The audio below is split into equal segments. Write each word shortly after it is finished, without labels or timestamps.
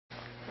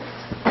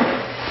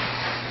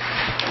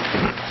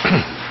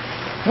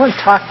I want to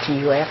talk to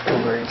you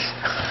afterwards.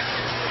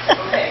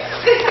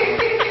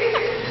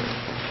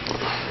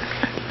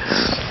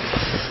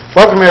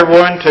 Welcome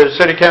everyone to the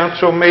City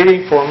Council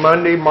meeting for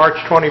Monday, March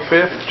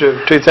 25th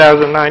of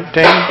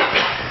 2019.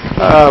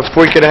 If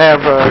we could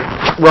have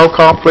a roll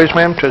call, please,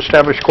 ma'am, to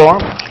establish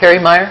quorum. Harry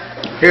Meyer.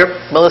 Here.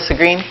 Melissa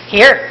Greene.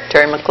 Here.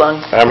 Terry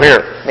McClung. I'm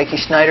here. Mickey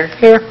Schneider.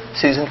 Here.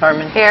 Susan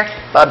Harman. Here.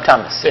 Bob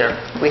Thomas. Here.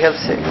 We have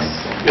 6.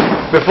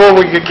 Before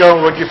we get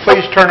going, would you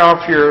please turn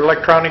off your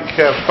electronic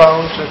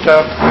phones and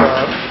stuff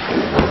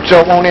so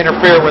it won't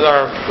interfere with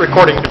our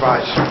recording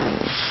device?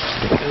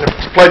 And the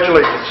pledge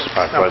allegiance.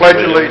 I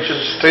pledge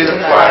allegiance to the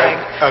flag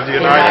of the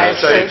United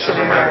States of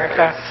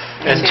America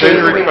and to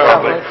the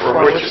republic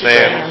for which it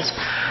stands,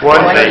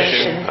 one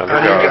nation,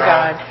 under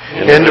God,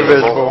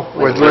 indivisible,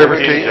 with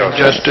liberty and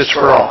justice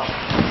for all.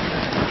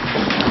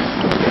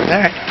 All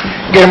right.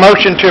 Get a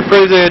motion to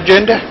approve the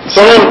agenda? So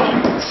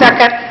moved.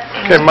 Second.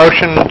 Okay,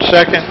 motion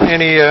second.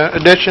 Any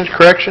additions,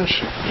 corrections?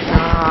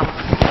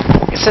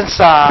 Since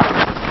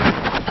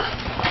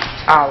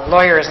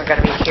lawyer isn't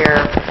going to be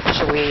here,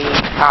 should we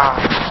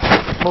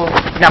move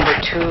number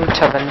 2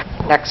 to the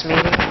next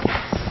meeting?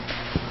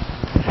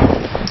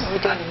 Are we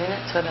doing the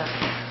minutes or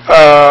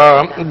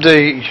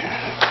The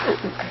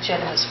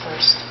agendas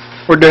first?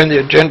 We're doing the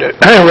agenda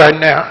right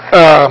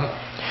now.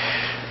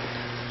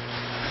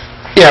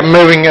 Yeah,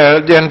 moving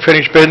the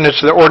unfinished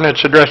business of the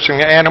ordinance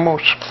addressing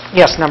animals.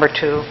 Yes, number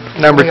 2.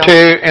 Number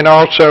 2, and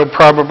also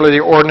probably the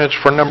ordinance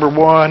for number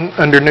 1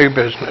 under new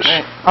business.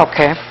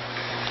 Okay.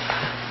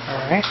 All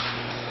right.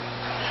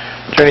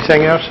 Is there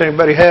anything else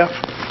anybody have?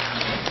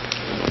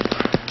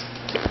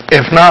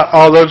 If not,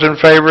 all those in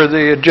favor of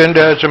the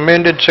agenda as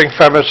amended,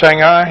 signify by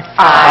saying aye.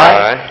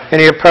 Aye.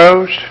 Any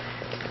opposed?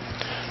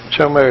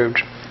 So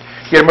moved.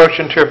 Get a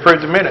motion to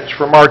approve the minutes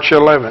for March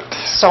 11th.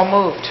 So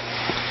moved.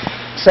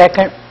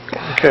 Second.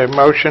 Okay,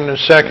 motion and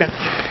second.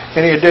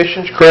 Any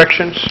additions,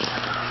 corrections?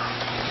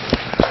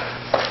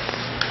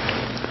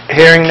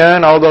 Hearing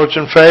none, all those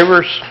in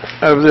favor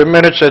of the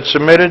minutes that's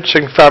submitted,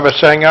 signify by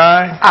saying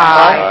aye.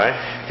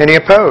 Aye. Any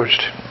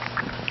opposed?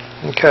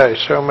 Okay,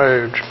 so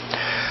moved.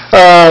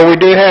 We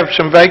do have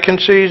some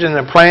vacancies in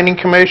the Planning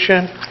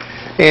Commission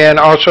and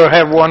also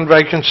have 1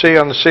 vacancy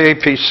on the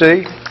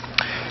CAPC.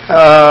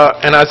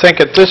 And I think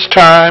at this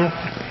time,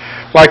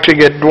 I'd like to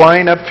get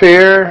Dwayne up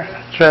here,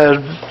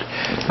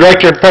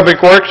 Director of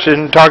Public Works,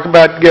 and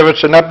give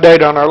us an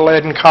update on our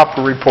lead and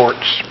copper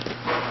reports.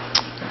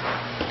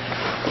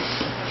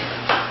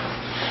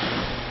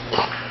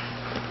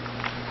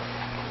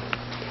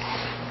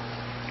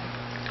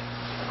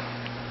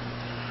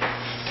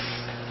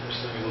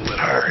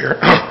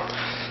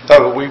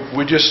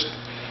 We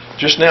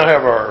just now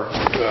have our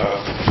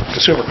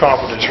consumer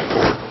confidence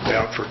report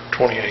down for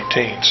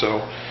 2018,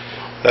 so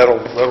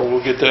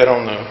we'll get that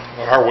on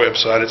our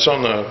website. It's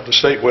on the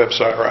state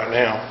website right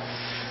now,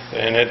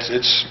 and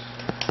it's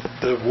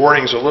the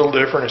wording's a little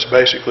different. It's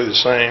basically the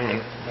same,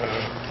 and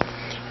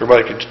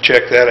everybody could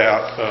check that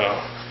out.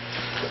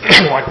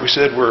 Like we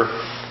said,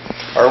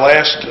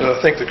 I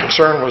think the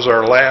concern was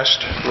our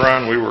last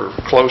run. We were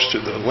close to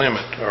the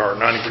limit, our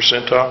 90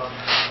 percentile.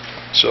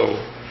 So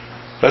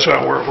that's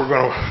why we're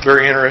going to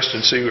very interested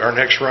in see our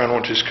next run,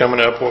 which is coming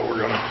up, what we're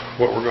going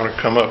to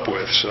come up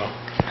with. So,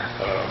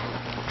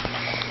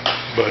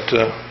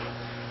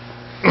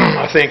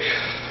 I think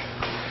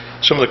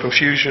some of the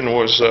confusion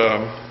was,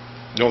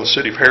 the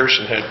city of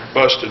Harrison had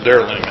busted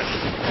their limit,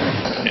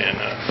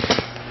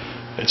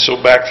 and so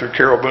back through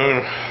Carroll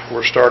Boone,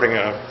 we're starting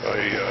a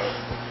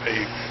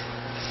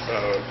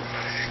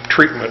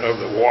treatment of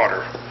the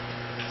water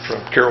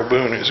from Carroll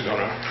Boone is going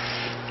to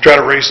try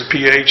to raise the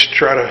pH,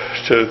 try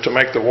to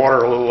make the water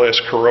a little less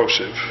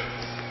corrosive,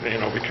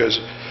 because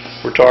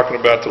we're talking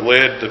about the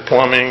lead, the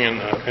plumbing, and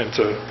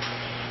the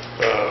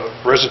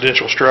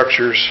residential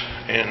structures,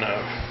 and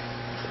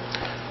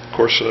of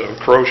course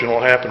corrosion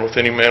will happen with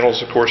any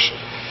metals, of course,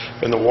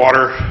 in the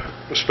water,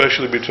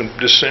 especially between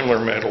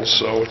dissimilar metals.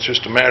 So it's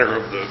just a matter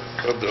of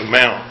the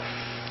amount.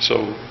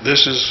 So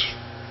this is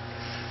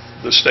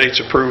the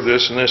states approved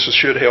this, and this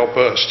should help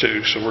us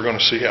too. So we're going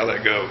to see how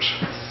that goes.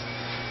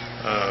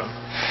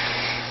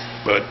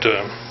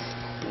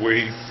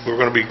 We're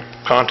going to be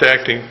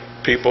contacting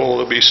people.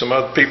 There'll be some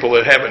other people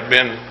that haven't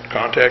been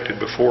contacted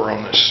before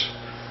on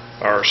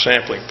our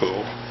sampling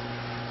pool.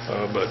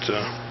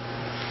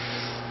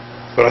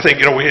 But I think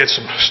we had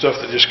some stuff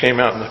that just came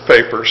out in the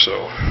paper.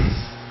 So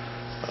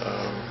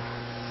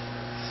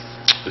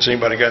has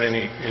anybody got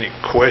any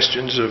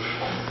questions of?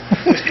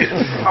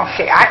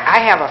 Okay, I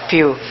have a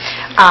few.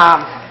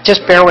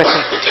 Just bear with me.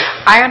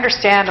 I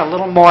understand a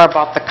little more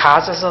about the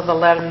causes of the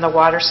lead in the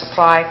water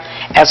supply,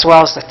 as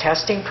well as the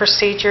testing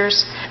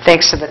procedures,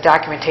 thanks to the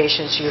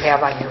documentations you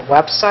have on your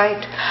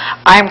website.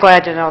 I'm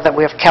glad to know that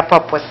we have kept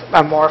up with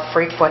a more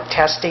frequent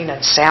testing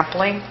and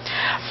sampling,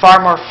 far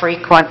more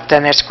frequent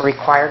than is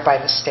required by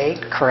the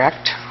state,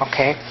 correct?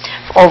 Okay.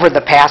 Over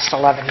the past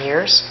 11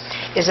 years.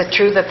 Is it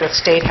true that the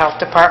State Health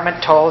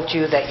Department told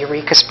you that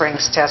Eureka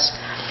Springs tests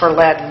for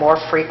lead more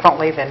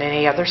frequently than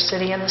any other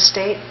city in the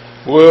state?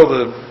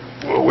 Well,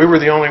 well, we were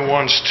the only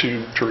ones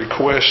to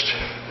request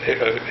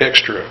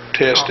extra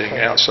testing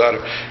outside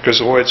of, because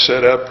the way it's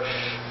set up,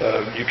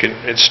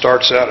 it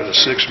starts out at a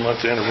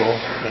 6-month interval,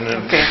 and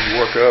then you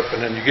work up,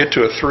 and then you get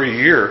to a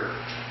 3-year,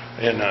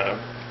 and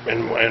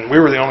we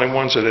were the only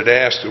ones that had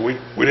asked. We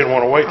didn't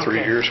want to wait 3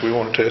 years. We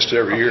want to test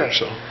every year.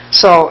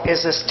 So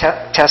is this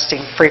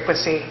testing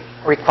frequency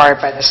required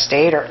by the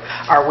state, or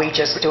are we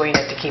just doing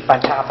it to keep on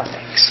top of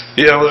things?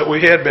 Yeah, well,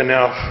 we had been.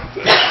 Now,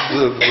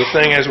 the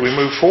thing as we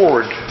move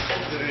forward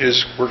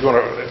is we're going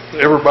to,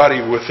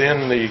 everybody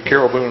within the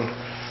Carroll Boone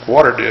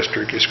Water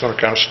District is going to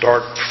kind of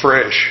start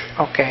fresh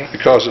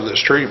because of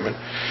this treatment.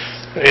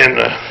 And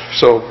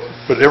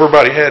but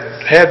everybody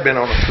had been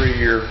on a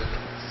 3-year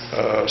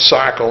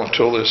cycle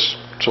until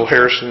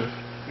Harrison,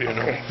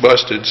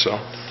 busted. So.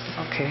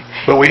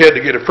 But we had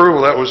to get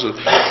approval. That was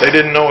they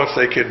didn't know if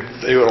they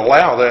would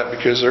allow that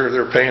because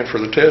they're paying for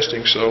the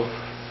testing. So,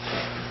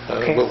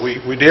 but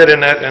we did in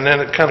that, and then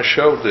it kind of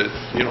showed that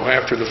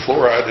after the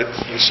fluoride, it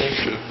seemed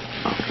to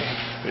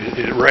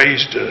it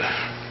raised.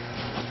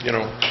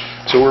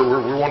 So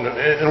we're wanting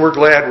to, and we're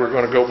glad we're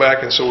going to go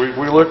back, and so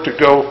we look to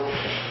go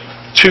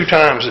 2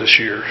 times this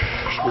year.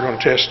 We're going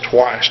to test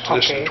twice.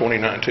 This is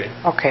 2019.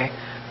 Okay.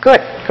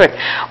 Good, good.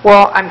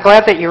 Well, I'm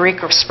glad that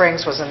Eureka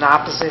Springs was in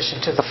opposition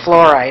to the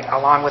fluoride,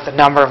 along with a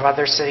number of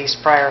other cities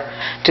prior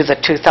to the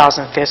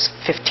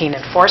 2015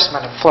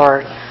 enforcement of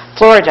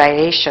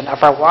fluoridation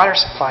of our water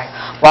supply.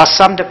 While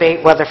some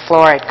debate whether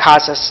fluoride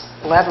causes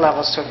lead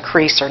levels to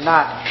increase or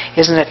not,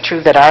 isn't it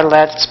true that our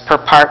leads per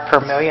part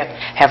per million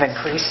have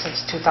increased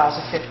since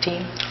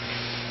 2015?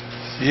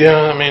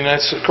 Yeah, I mean,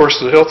 that's, of course,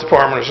 the health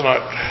department is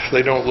not,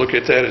 they don't look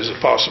at that as a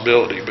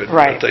possibility, but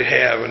they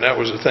have, and that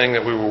was the thing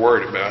that we were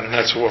worried about, and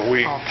that's what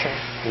we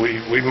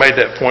made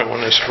that point when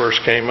this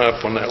first came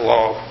up, when that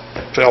law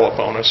fell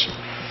upon us.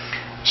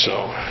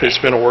 So it's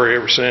been a worry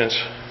ever since.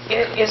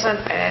 It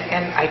isn't,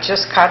 and I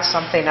just caught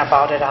something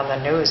about it on the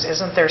news.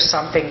 Isn't there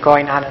something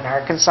going on in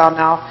Arkansas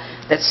now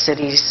that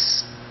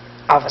cities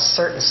of a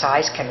certain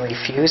size can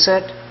refuse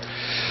it?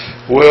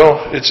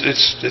 Well, it's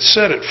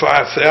set at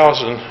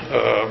 5,000.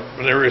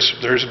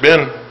 There's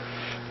been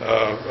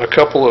a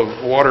couple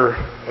of water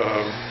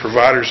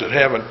providers that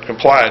haven't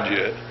complied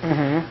yet,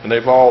 and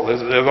they've all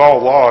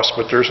lost.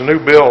 But there's a new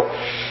bill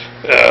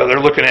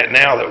they're looking at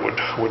now that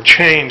would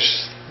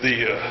change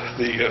the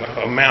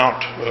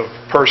amount of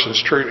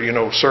persons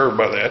served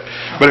by that,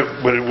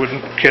 but it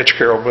wouldn't catch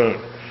Carroll Boone.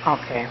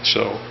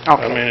 So,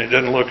 I mean, it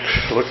doesn't look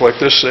like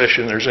this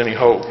session there's any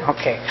hope.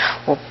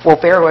 Well,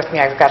 bear with me.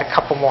 I've got a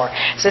couple more.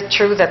 Is it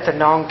true that the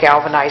known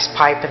galvanized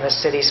pipe in the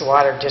city's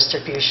water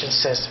distribution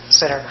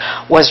center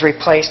was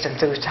replaced in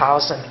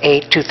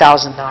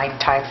 2008-2009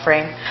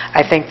 timeframe?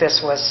 I think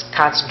this was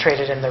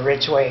concentrated in the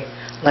Ridgeway,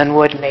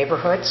 Linwood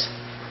neighborhoods.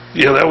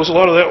 Yeah, a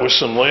lot of that was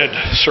some lead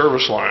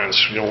service lines.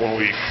 When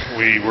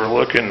we were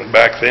looking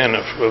back then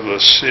of the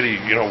city,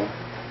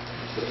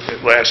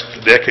 last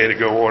decade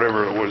ago,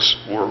 whatever it was,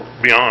 were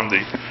beyond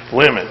the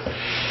limit,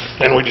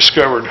 and we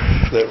discovered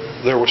that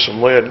there was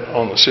some lead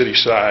on the city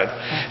side,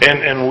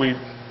 and we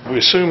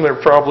assume there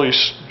are probably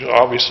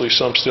obviously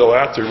some still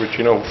out there, but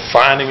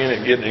finding it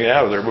and getting it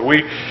out of there. But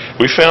we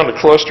found a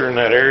cluster in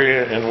that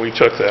area, and we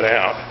took that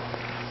out.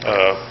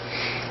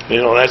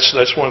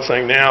 That's one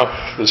thing now.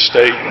 The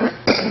state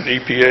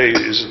EPA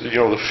is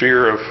the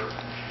fear of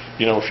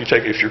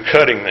if you're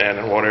cutting that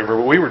and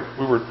whatever. We were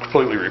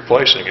completely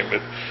replacing it,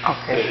 but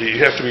you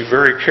have to be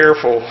very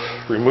careful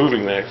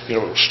removing that.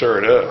 Stir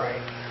it up.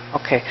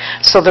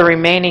 So the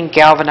remaining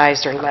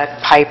galvanized or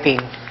lead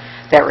piping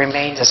that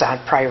remains is on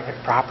private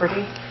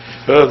property?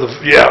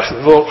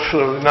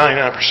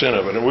 99%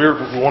 of it. And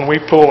when we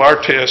pull our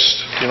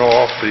tests,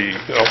 off the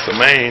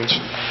mains.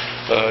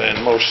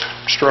 In most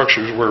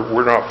structures,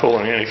 we're not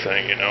pulling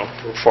anything,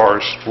 as far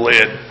as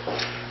lead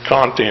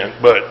content,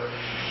 but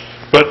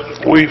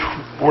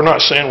we're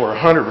not saying we're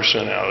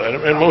 100% out of that.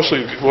 And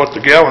mostly, what the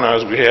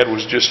galvanized we had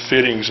was just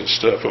fittings and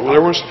stuff. But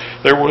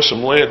there was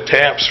some lead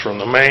taps from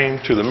the main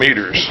to the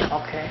meters.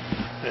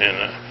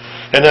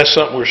 And that's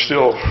something we're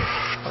still,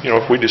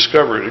 if we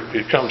discover it,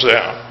 it comes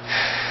out.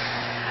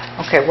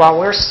 While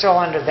we're still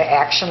under the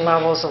action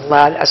levels of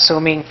lead,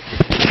 assuming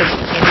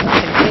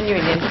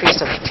continuing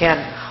increase of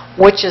 10.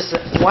 What is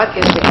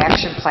the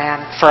action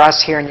plan for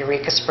us here in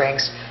Eureka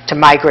Springs to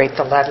migrate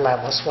the lead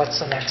levels? What's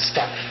the next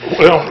step?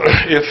 Well,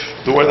 if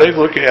the way they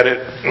look at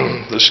it,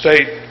 the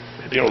state,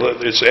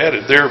 it's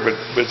added there, but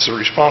it's the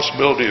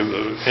responsibility of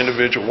the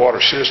individual water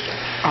system.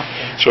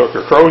 So a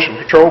corrosion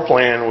control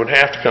plan would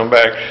have to come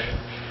back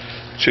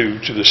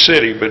to the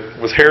city, but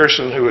with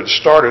Harrison, who had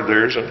started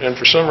theirs, and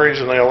for some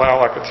reason they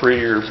allow like a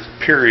 3-year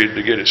period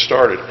to get it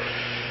started.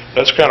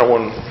 That's kind of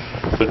when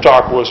the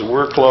talk was that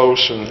we're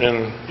close, and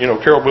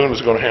Carroll Boone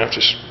was going to have to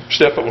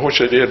step up, which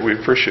they did. We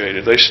appreciate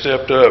it. They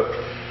stepped up,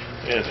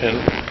 and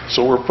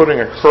so we're putting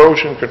a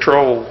corrosion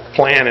control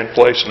plan in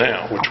place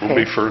now, which will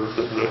be for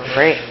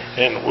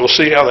and we'll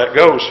see how that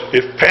goes.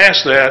 If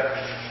past that,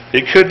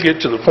 it could get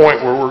to the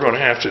point where we're going to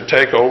have to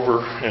take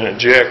over and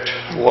inject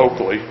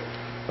locally,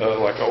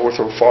 like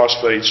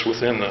orthophosphates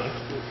within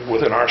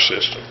within our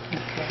system.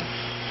 Okay.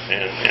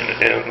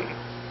 And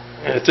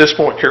at this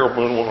point, Carol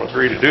Boone won't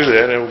agree to do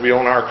that, and it will be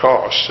on our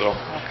cost. So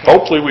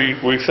hopefully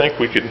we think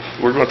we're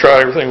going to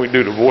try everything we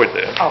do to avoid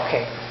that.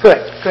 Okay,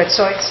 good, good.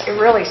 So it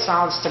really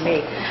sounds to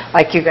me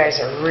like you guys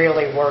are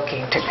really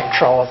working to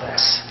control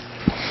this.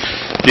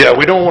 Yeah,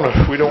 we don't want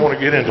to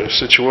get into a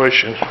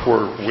situation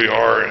where we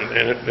are,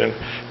 and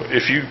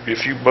if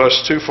you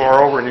bust too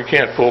far over and you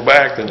can't pull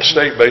back, then the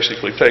state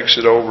basically takes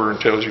it over and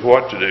tells you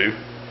what to do,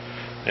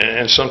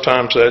 and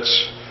sometimes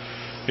that's,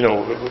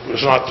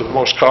 it's not the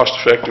most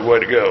cost-effective way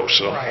to go.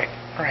 So. Right,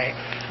 right.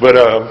 But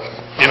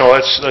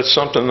that's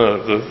something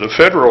the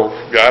federal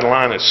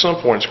guideline at some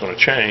point is going to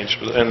change,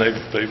 and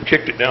they've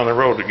kicked it down the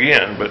road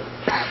again. But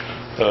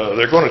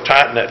they're going to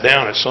tighten that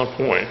down at some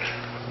point.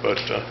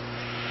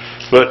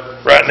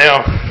 But right now,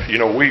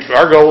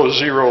 our goal is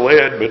zero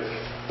lead, but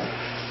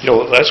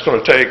that's going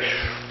to take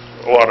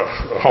a lot of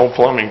home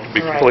plumbing to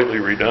be completely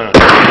redone,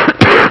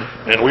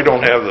 and we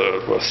don't have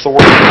the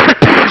authority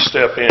to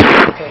step in.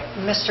 Okay,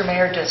 Mr.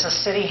 Mayor, does the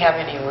city have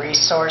any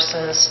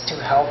resources to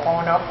help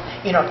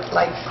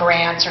like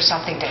grants or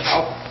something to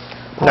help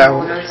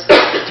homeowners?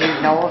 No. Do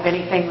you know of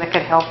anything that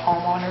could help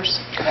homeowners?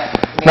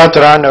 Not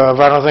that I know of.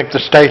 I don't think the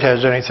state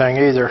has anything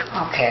either.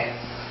 Okay,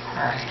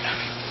 all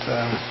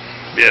right.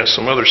 Yeah,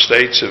 some other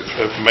states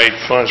have made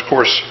funds. Of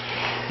course,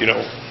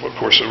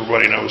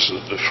 everybody knows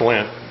the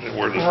Flint,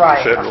 where the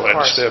federal had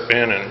to step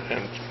in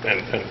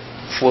and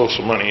flow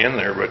some money in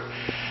there. But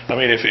I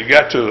mean, if it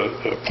got to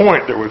a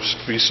point, there would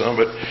be some.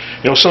 But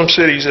some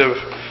cities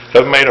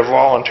have made a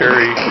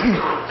voluntary,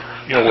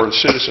 where the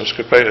citizens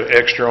could pay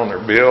extra on their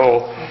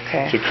bill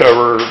to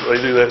cover. They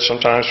do that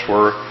sometimes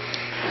for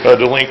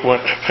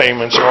delinquent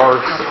payments, or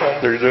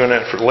they're doing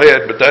that for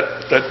lead. But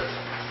that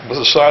with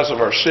the size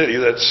of our city,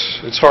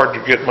 it's hard to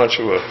get much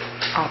of a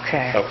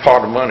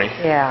pot of money.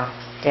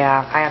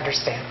 Yeah, I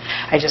understand.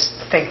 I just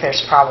think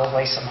there's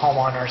probably some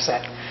homeowners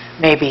that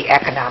may be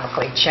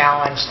economically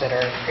challenged that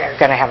are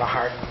going to have a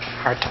hard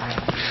time.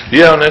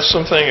 Yeah, and that's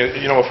something,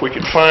 if we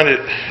can find it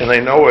and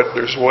they know it,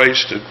 there's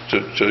ways to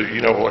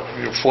like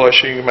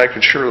flushing,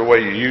 making sure the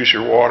way you use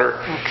your water,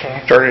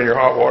 turning your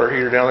hot water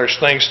heater down, there's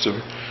things to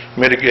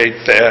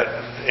mitigate that.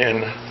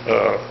 And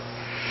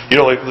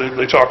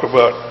they talk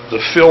about the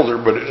filter,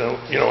 but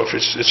if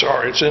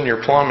it's in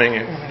your plumbing,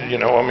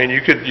 I mean,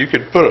 you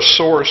could put a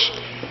source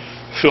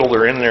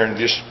filter in there and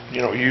just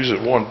use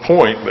it one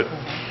point, but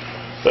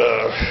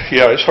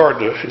it's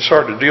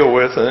hard to deal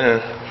with. And then,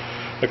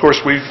 of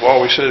course, we've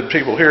always said to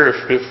people here,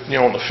 if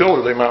on the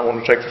filter, they might want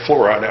to take the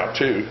fluoride out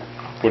too,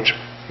 which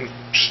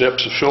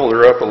steps the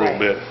filter up a little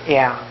bit.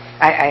 Yeah,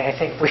 I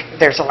think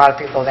there's a lot of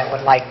people that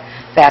would like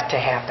that to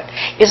happen.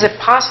 Is it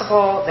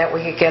possible that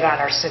we could get on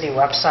our city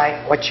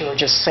website what you were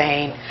just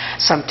saying,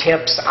 some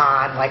tips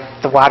on like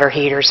the water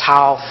heaters,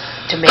 how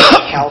to maybe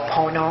help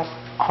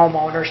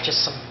homeowners,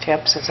 just some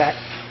tips? Is that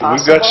possible?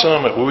 We've got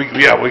some. We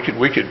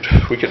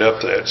could up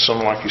that.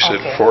 Some, like you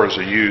said before, as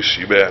a use.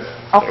 You bet.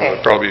 Okay. That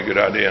would probably be a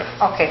good idea.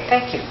 Okay.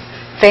 Thank you.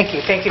 Thank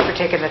you for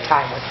taking the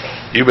time with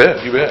me. You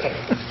bet. You bet. Okay.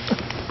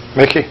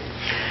 Mickey?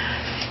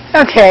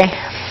 Okay.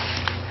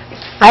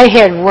 I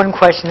had one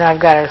question.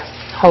 I've got a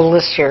whole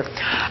list here.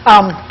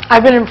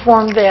 I've been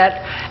informed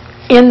that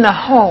in the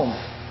home,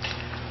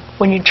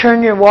 when you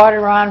turn your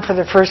water on for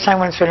the first time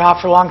when it's been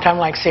off for a long time,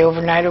 like say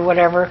overnight or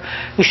whatever,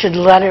 you should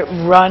let it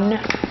run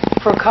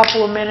for a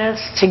couple of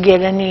minutes to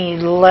get any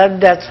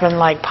lead that's been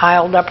like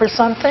piled up or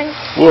something?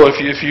 Well,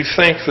 if you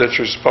think that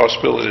there's a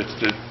possibility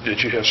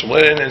that you have some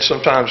lead in it,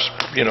 sometimes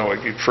you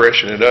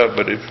freshen it up.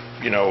 But if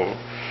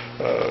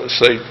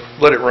say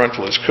let it run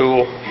till it's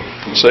cool.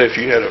 Say if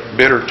you had a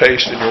bitter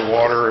taste in your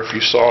water, if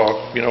you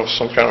saw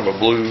some kind of a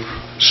blue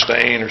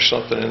stain or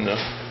something in the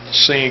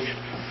sink,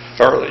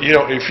 or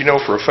if you know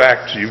for a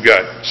fact you've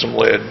got some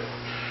lead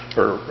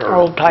or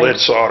lead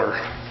solder.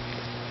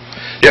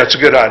 Yeah, it's a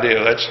good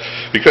idea. That's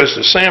because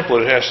to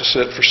sample it has to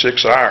sit for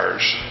 6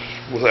 hours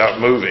without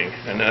moving,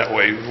 and that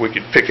way we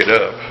could pick it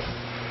up.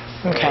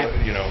 Okay.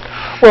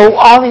 Well,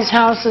 all these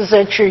houses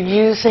that you're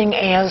using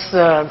as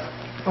the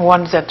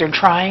ones that they're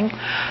trying,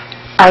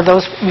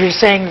 you're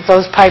saying that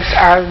those pipes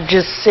are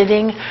just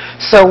sitting,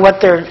 so what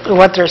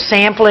they're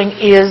sampling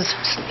is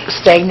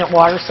stagnant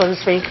water, so to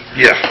speak?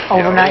 Yeah.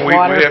 Overnight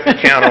water? We have to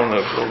count on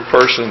the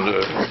person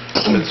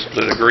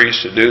that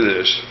agrees to do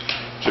this,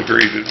 to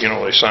agree that,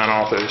 they sign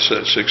off that it's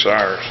at 6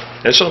 hours.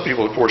 And some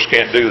people, of course,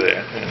 can't do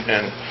that.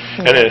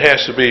 And it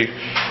has to be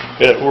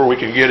where we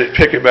can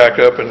pick it back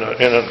up in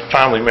a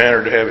timely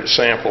manner to have it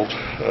sampled.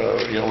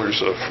 There's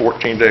a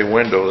 14-day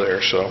window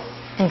there, so.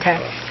 Okay.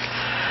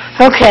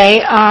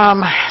 Okay,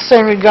 so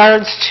in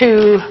regards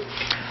to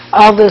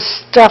all this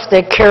stuff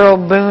that Carol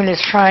Boone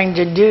is trying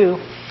to do,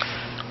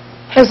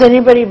 has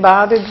anybody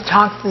bothered to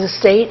talk to the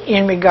state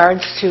in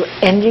regards to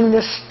ending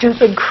this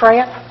stupid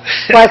crap?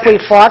 Like we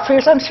fought for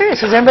years? I'm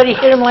serious. Has anybody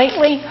hit them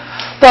lately?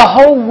 The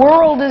whole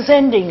world is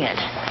ending it.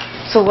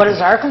 So what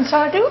does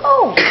Arkansas do?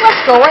 Oh,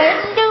 let's go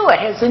ahead and do it.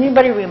 Has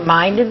anybody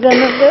reminded them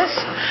of this?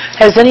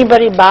 Has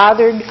anybody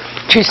bothered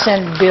to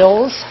send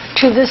bills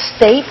to the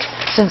state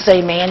since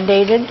they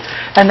mandated.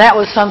 And that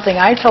was something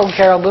I told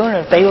Carol Boone,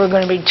 if they were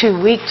going to be too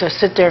weak to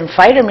sit there and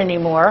fight them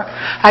anymore,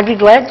 I'd be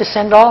glad to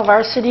send all of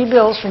our city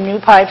bills for new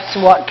pipes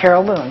to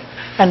Carol Boone.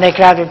 And they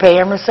could either pay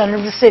them or send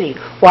them to the city.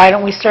 Why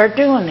don't we start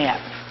doing that?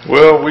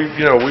 Well,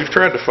 we've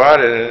tried to fight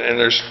it, and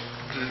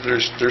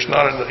there's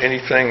not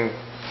anything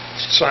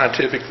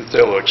scientific that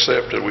they'll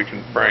accept that we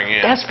can bring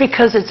in. That's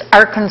because it's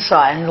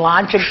Arkansas, and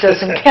logic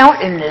doesn't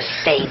count in this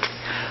state.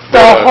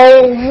 The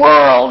whole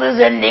world is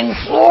ending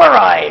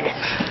fluoride.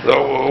 The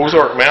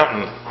Ozark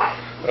Mountain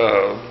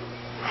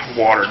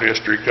Water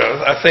District,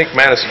 I think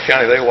Madison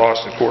County, they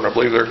lost in court. I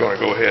believe they're going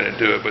to go ahead and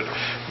do it, but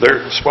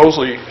they're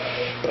supposedly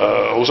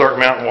Ozark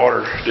Mountain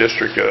Water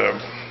District,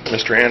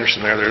 Mr.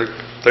 Anderson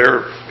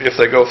they're if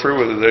they go through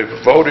with it,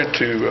 they've voted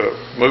to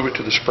move it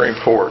to the Supreme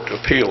Court, to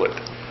appeal it.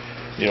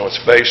 It's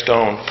based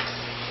on,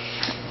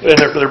 and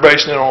they're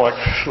basing it on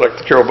like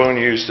the Carol Boone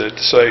used it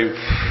to say,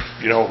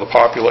 the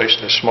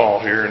population is small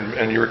here,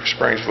 and Eureka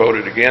Springs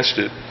voted against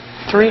it.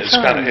 It's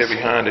kind of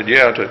heavy-handed,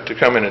 to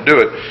come in and do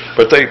it.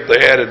 But they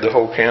added the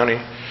whole county,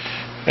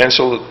 and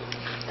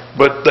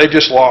but they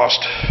just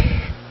lost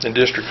in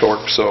district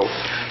court. So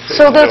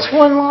that's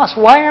one loss.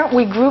 Why aren't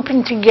we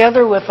grouping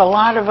together with a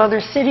lot of other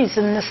cities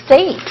in the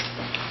state?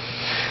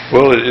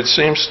 Well, it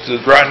seems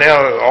that right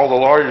now all the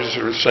lawyers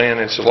are saying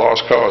it's a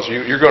lost cause.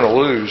 You're going to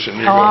lose.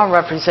 And I'll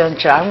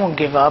represent you. I won't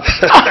give up.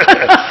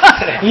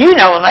 You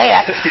know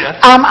that.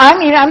 Yeah.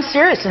 I'm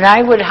serious, and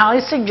I would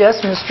highly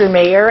suggest Mr.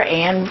 Mayor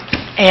and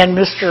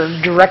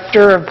Mr.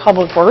 Director of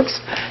Public Works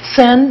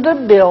send the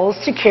bills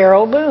to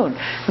Carol Boone.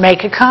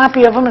 Make a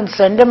copy of them and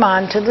send them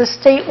on to the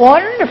State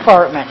Water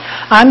Department.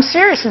 I'm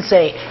serious and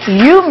say,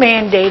 you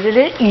mandated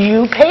it,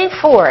 you paid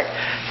for it.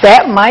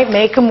 That might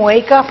make them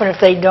wake up, and if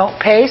they don't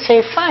pay,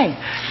 say, fine,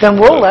 then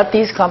we'll let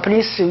these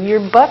companies sue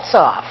your butts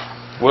off.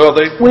 Well,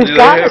 we've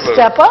got to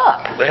step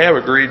up. They have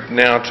agreed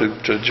now to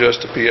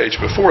adjust the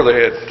pH. Before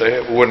they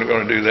wasn't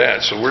going to do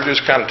that, so we're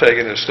just kind of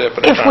taking it a step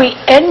at a time. If we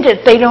end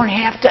it, they don't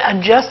have to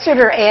adjust it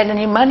or add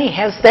any money.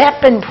 Has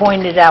that been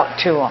pointed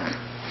out to them?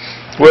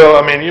 Well,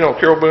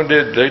 Carol Boone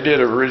did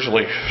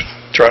originally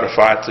try to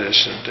fight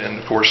this, and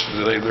of course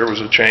there was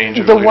a change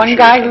of leadership. The one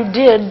guy who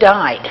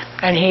died,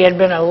 and he had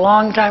been a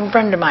longtime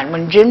friend of mine.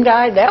 When Jim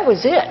died, that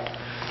was it,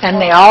 and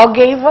they all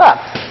gave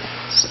up.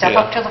 Step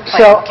up to the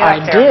plate. So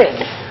I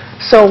did.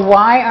 So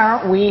why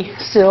aren't we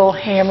still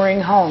hammering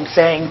home,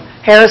 saying,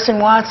 Harrison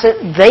wants it,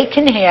 they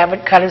can have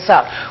it, cut us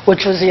out,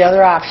 which was the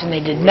other option.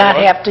 They did not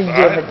have to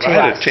give it to us.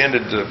 I had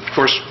attended, of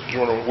course,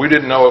 we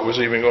didn't know it was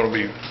even going to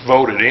be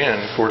voted in,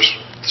 of course,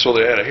 so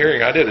they had a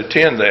hearing. I did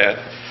attend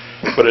that,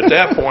 but at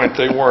that point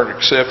they weren't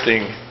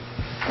accepting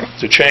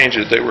to change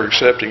it, they were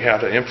accepting how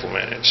to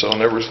implement it. So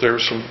there was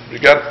some,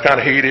 it got kind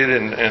of heated,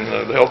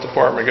 and the health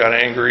department got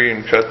angry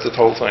and cut the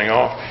whole thing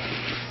off.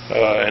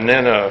 And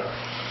then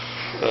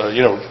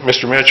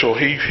Mr. Mitchell,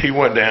 he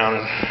went down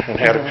and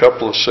had a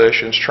couple of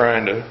sessions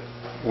trying to,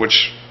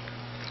 which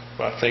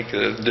I think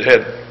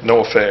had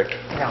no effect.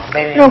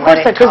 No, of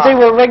course not, because they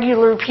were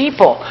regular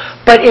people.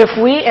 But if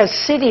we as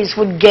cities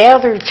would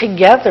gather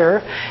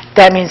together,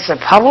 that means the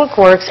Public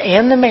Works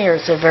and the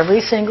mayors of every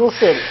single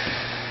city.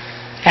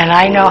 And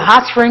I know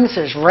Hot Springs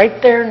is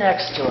right there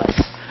next to us.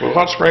 Well,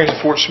 Hot Springs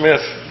and Fort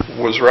Smith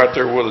was right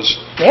there with us.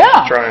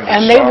 Yeah, trying to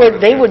and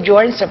they would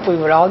join us if we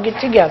would all get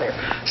together.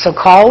 So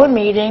call a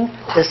meeting,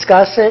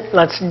 discuss it,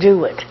 let's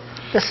do it.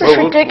 This is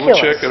ridiculous.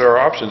 We'll check at our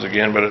options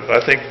again, but I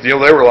think they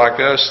were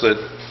like us that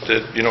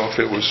if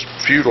it was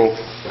futile,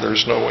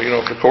 there's no way,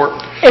 if the court.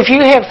 If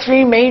you have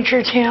 3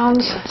 major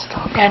towns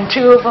and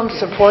 2 of them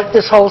support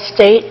this whole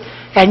state,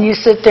 and you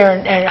sit there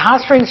and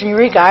Hot Springs and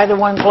Eureka, either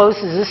one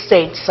closes, this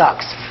state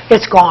sucks.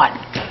 It's gone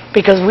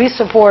because we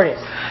support it.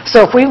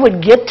 So if we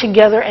would get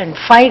together and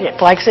fight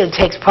it, like I said, it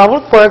takes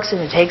Public Works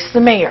and it takes the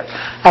mayor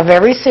of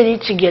every city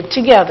to get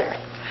together,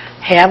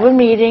 have a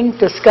meeting,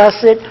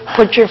 discuss it,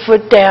 put your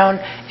foot down,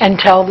 and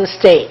tell the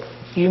state,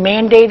 you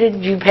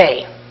mandated, you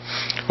pay.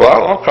 Well,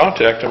 I'll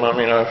contact them.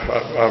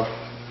 I've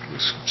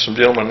some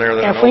gentlemen there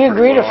that I know if we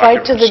agree to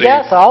fight to the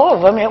death, all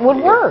of them, it would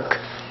work.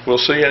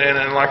 We'll see,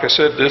 and like I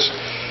said, this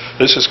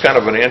is kind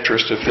of an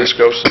interest if this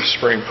goes to the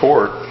Supreme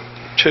Court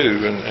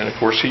too, and of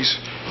course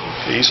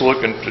he's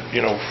looking to,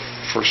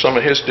 for some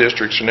of his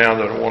districts now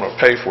that don't want to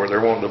pay for it,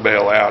 they're wanting to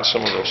bail out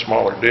some of those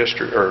smaller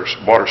district or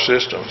water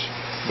systems,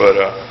 but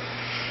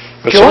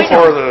so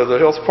far the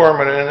health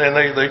department and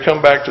they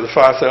come back to the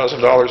 $5,000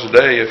 a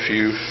day if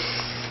you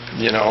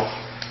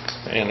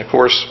and of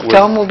course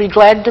tell them we'll be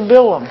glad to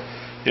bill them.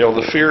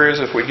 The fear is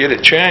if we get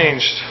it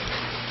changed,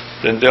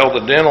 then Delta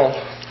Dental,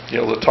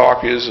 the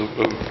talk is of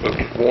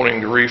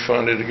wanting to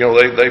refund it.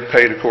 They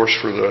paid, of course,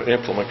 for the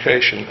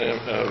implementation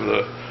of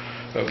the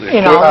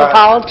in all the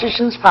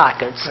politicians'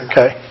 pockets.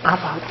 Okay.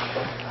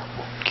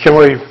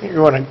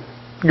 You want to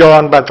go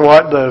on about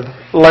the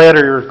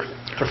letter?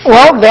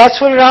 Well,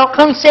 that's what it all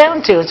comes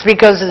down to. It's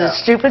because of the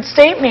stupid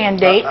state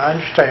mandate. I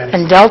understand.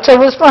 And Delta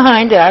was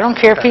behind it. I don't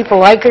care if people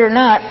like it or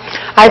not.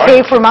 I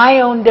pay for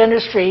my own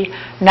dentistry,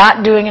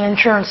 not doing an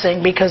insurance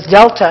thing, because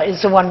Delta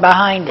is the one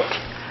behind it.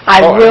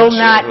 I will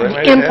not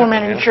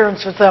implement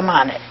insurance with them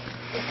on it.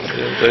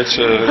 It's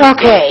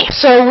Okay,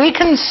 so we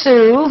can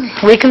sue,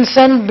 we can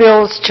send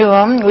bills to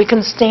them, we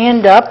can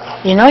stand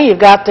up. You know you've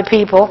got the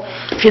people.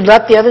 If you'd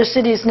let the other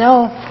cities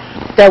know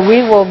that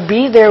we will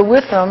be there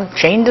with them,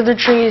 chained to the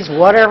trees,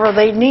 whatever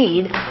they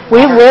need,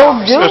 we will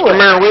do it. Mr.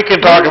 Mayor, we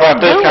can talk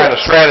about this kind of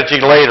strategy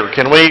later.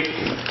 Can we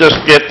just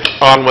get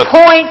on with...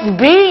 Point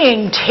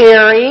being,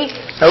 Terry,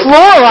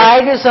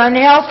 fluoride is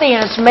unhealthy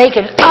and it's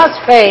making us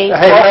pay.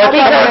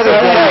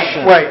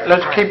 Wait,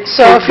 let's keep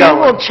So if you going.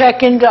 will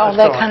check into all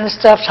that Let's go. kind of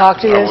stuff, talk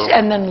to I us, will.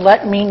 and then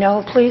let me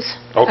know, please.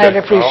 Okay. I'd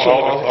appreciate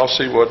it. I'll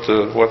see what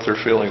their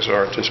feelings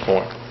are at this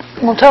point.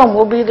 Well, tell them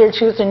we'll be there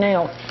tooth and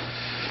nail.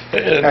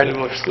 And,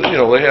 you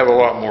know, they have a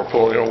lot more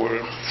pull. You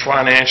know,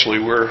 financially,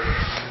 we're,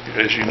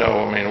 as you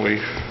know, I mean,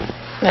 we...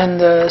 And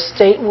the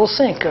state will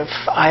sink if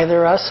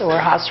either us or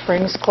Hot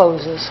Springs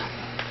closes.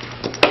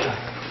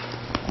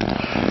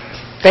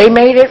 They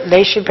made it,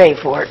 they should pay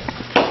for it.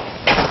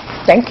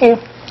 Thank you.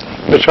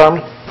 Ms.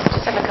 Harman?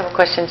 Just have a couple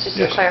questions, just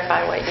Yes. to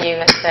clarify what you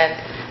had said.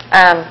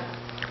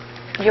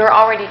 You're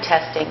already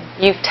testing.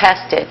 You've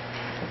tested.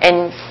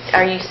 And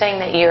are you saying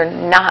that you're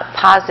not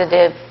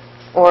positive,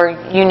 or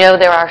you know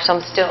there are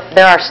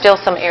still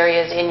some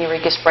areas in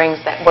Eureka Springs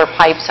where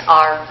pipes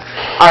are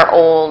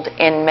old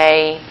and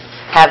may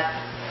have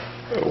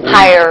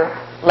higher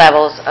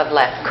levels of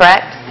lead,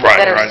 correct? Right,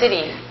 That are right.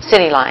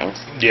 city lines.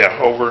 Yeah,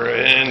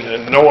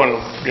 and knowing,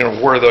 you know,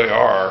 where they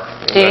are.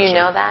 Do you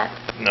know that?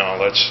 No,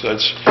 that's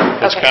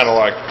Okay. kind of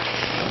like,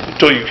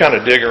 until you kind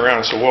of dig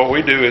around. So what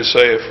we do is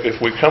say, if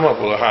we come up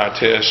with a high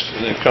test,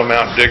 and then come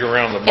out and dig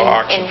around the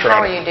box And and how try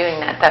are you doing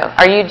that, though?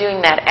 Are you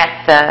doing that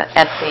at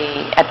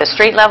the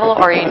street level,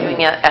 or are you doing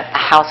it at the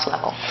house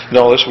level?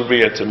 No, this would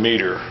be at the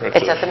meter.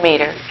 It's at the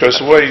meter. Because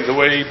the way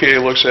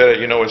EPA looks at it,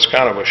 you know, it's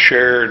kind of a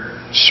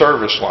shared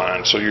service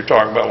line. So you're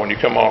talking about when you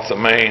come off the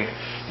main,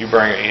 you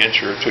bring an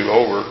inch or two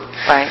over.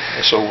 Right.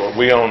 And so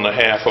we own the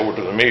half over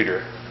to the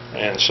meter.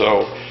 And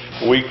so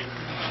we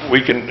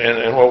can,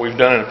 and what we've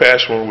done in the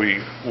past when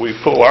we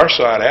pull our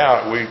side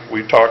out,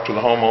 we talk to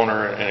the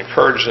homeowner and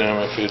encourage them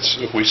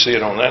if we see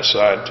it on that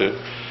side to,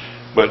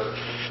 but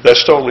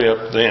that's totally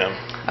up to them.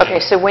 Okay,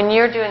 so when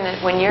you're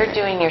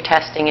doing your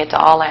testing, it's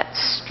all at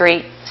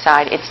street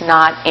side. It's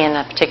not in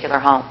a particular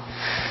home,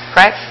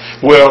 correct?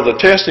 Well, the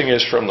testing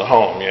is from the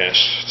home, yes.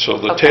 So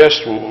the Okay.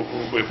 test,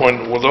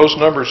 when those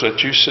numbers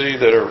that you see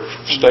that are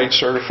state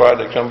certified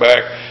that come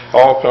back,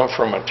 all come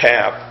from a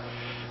tap.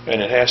 And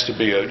it has to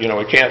be it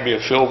can't be a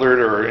filtered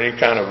or any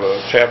kind of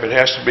a tap. It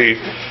has to be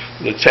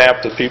the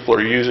tap that people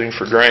are using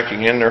for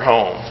drinking in their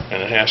home,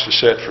 and it has to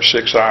set for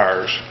 6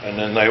 hours, and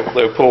then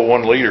they'll pull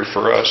 1 liter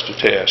for us to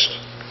test.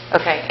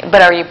 Okay,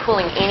 but are you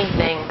pulling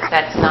anything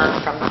that's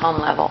not from the home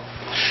level?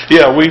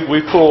 Yeah,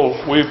 we pull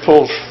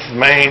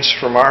mains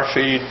from our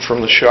feed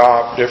from the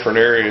shop, different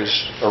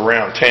areas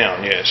around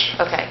town. Yes.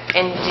 Okay,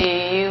 and do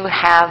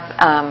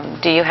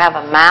you have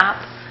a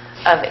map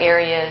of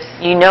areas?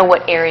 You know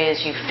what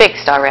areas you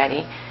fixed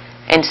already,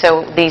 and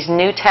so these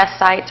new test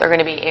sites are going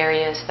to be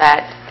areas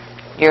that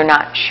you're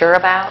not sure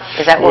about?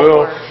 Is that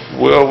what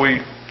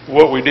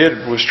what we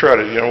did was try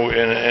to,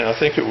 and I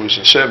think it was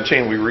in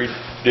 17 we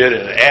redid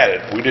and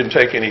added. We didn't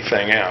take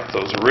anything out.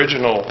 Those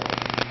original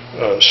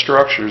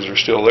structures are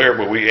still there,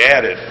 but we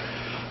added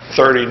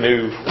 30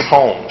 new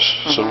homes.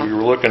 So we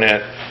were looking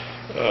at,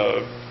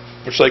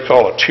 which they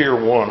call a Tier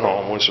 1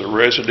 home, which is a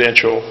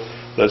residential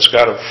that's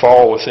got to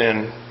fall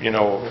within,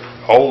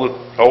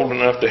 old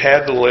enough to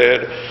have the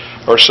lead,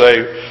 or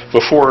say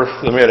before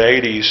the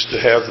mid-'80s to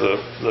have the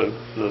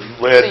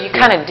lead. So you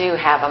kind of do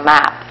have a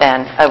map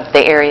then of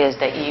the areas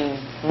that you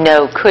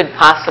know could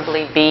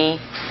possibly be?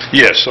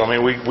 Yes, I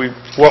mean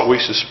what we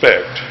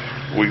suspect.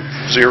 We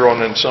zero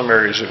in some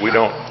areas that we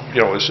don't,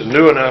 it's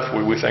new enough,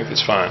 we think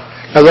it's fine.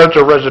 Now, those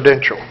are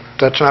residential.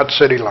 That's not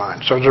city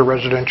lines. Those are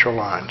residential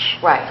lines.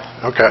 Right.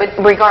 Okay. But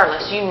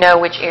regardless, you know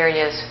which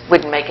areas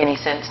wouldn't make any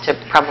sense to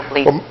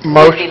probably, Well,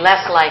 would be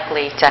less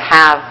likely to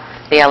have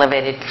the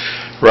elevated.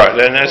 Right,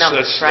 and that's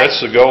Numbers, right?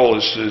 that's the goal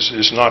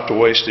is not to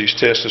waste these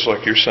tests, just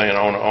like you're saying,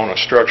 on a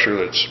structure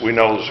we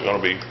know is going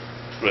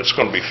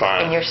to be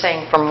fine. And you're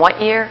saying from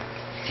what year?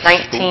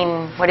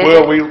 19, what is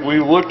Well, it? we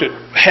looked at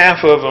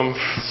half of them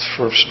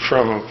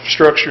from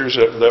structures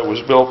that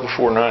was built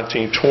before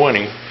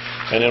 1920,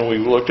 and then we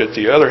looked at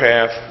the other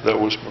half that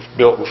was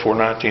built before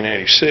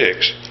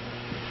 1986.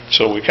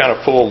 So we kind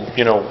of pulled,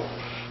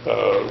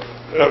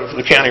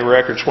 the county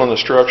records when the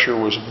structure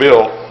was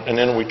built, and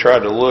then we tried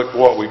to look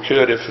what we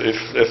could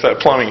if that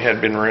plumbing had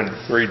been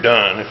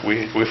redone,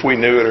 if we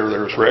knew it or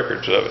there was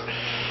records of it.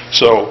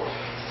 So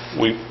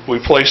we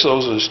placed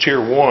those as Tier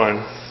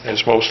 1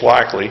 as most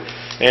likely,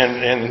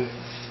 and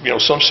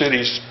some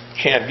cities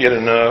can't get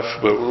enough,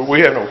 but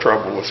we have no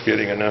trouble with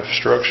getting enough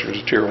structures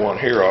at Tier 1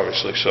 here,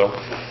 obviously. So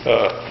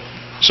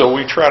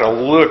we try to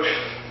look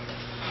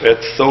at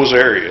those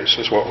areas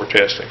is what we're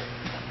testing.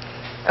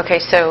 Okay,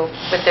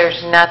 but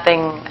there's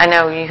nothing, I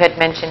know you had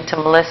mentioned to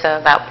Melissa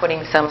about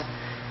putting some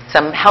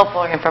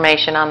helpful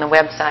information on the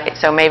website,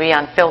 so maybe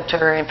on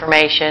filter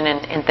information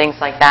and things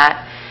like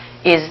that.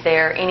 Is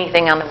there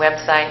anything on the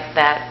website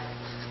that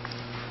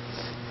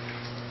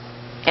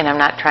and I'm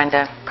not trying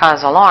to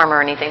cause alarm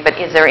or anything, but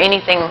is there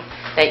anything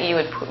that you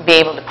would be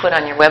able to put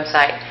on your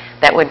website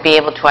that would be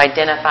able to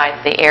identify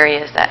the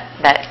areas that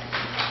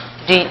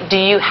do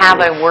you have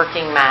a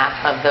working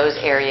map of those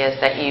areas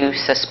that you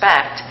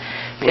suspect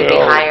could be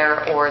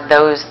higher, or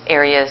those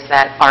areas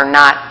that are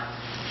not?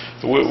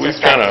 We've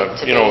kind of,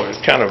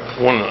 it's kind of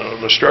one of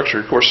the structure.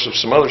 Of course,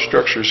 some other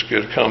structures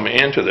could come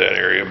into that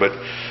area, but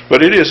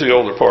it is the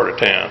older part of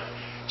town.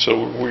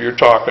 So where you're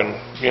talking,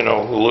 the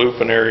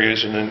loop and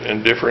areas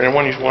and different. And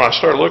when I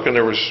started looking,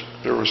 it was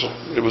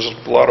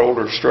a lot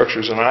older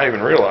structures than I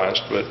even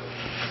realized.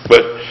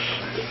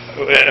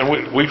 And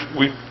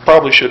we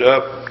probably should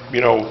up,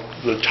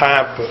 the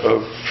type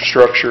of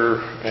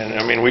structure. And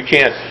I mean, we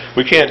can't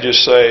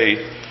just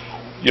say,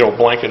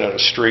 blanket at a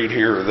street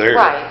here or there.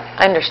 Right,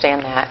 I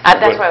understand that.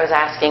 That's what I was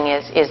asking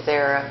is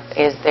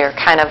there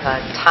kind of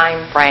a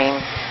time frame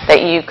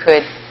that you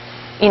could,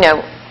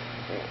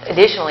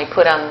 additionally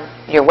put on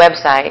your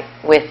website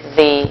with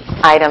the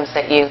items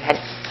that you had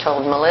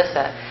told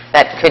Melissa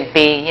that could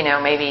be,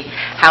 maybe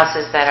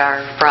houses that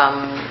are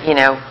from,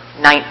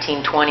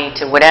 1920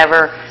 to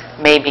whatever,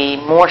 maybe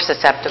more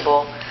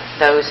susceptible,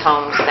 those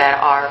homes that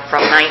are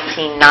from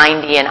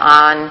 1990 and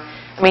on.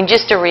 I mean,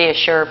 just to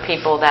reassure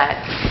people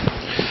that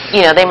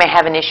they may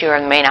have an issue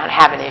or may not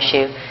have an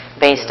issue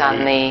based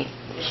on the,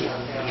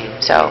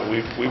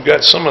 We've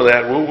got some of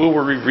that. We'll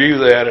review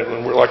that,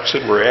 and like I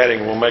said, we're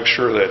adding. We'll make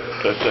sure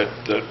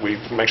that we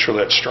make sure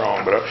that's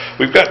strong. But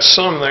we've got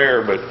some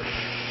there, but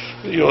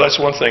that's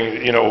one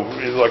thing.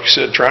 Like you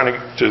said, trying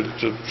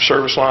to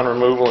service line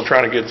removal and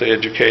trying to get the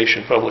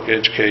education, public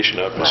education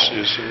up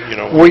is.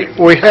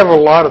 We have a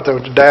lot of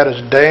those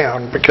datas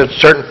down because at a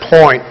certain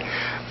point,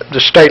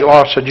 the state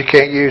law said you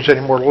can't use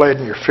any more lead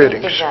in your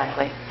fittings.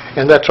 Exactly.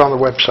 And that's on the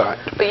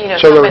website. But,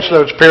 so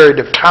those period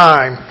of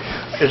time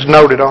is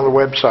noted on the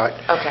website.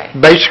 Okay.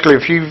 Basically,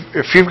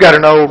 if you've got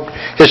an old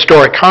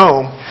historic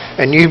home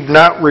and you've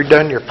not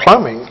redone your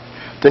plumbing,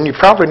 then you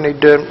probably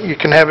you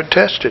can have it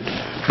tested.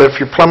 But if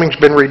your plumbing's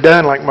been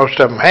redone, like most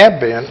of them have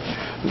been,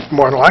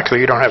 more than likely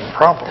you don't have a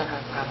problem.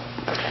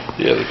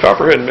 Yeah, the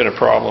copper hadn't been a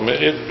problem.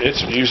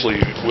 It's usually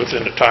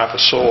within the type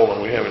of soil,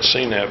 and we haven't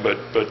seen that. But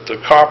the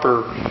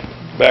copper,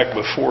 back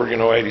before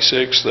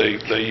 86,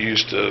 they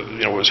used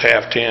it was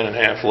half tin and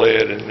half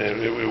lead, and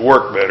it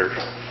worked better.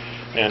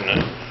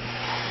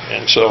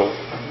 And so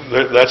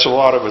that's a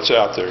lot of it's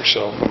out there.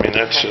 So I mean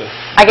that's.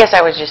 I guess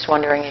I was just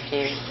wondering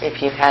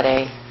if you had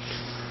a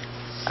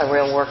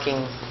real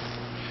working.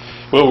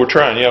 Well, we're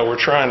trying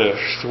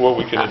to what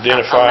we can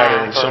identify it,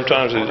 and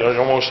sometimes I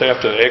almost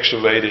have to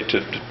excavate it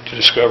to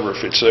discover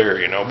if it's there.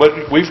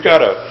 But we've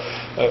got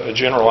a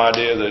general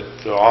idea that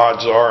the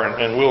odds are,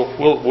 and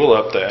we'll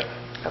up that.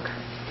 Okay.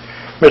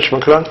 Mr.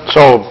 McClung?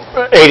 So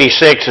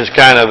 86 is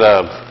kind of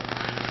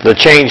the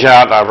change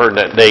out. I've heard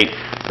that date,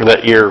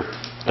 that year.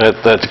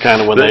 That's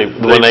kind of when they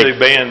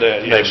banned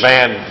that. Yes. They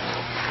banned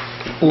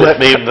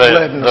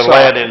the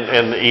lead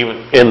and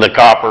even in the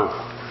copper,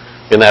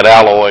 in that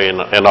alloy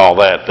and all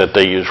that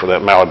they use for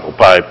that malleable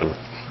pipe. And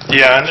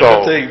yeah, and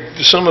so,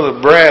 some of the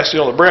brass,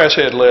 the brass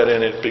had lead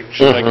in it to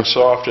make it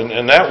soft,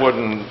 and that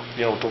wasn't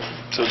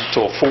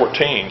till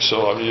 14,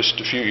 so just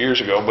a few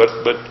years ago. But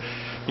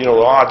the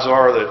odds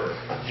are that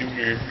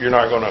you're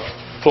not going to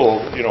pull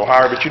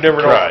higher, but you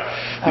never know.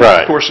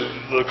 Right. Of course,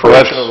 the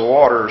corrosion of the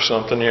water or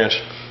something. Yes.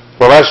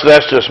 Well,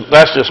 that's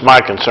just my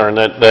concern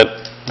that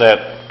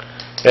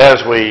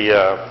as we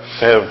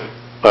have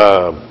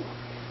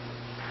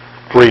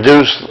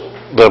reduced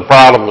the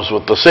problems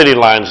with the city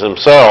lines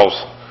themselves,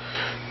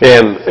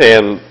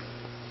 and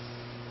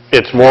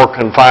it's more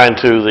confined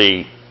to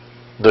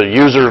the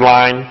user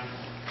line,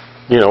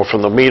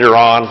 from the meter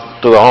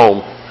on to the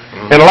home.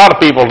 And a lot of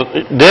people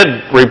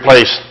did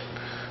replace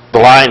the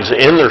lines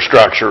in their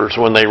structures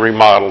when they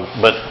remodeled,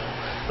 but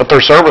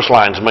their service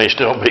lines may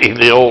still be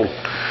the old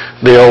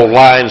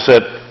lines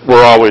that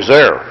were always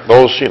there.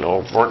 Those,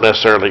 weren't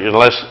necessarily,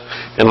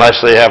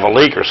 unless they have a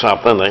leak or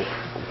something,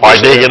 why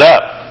dig it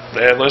up?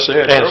 Unless they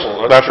had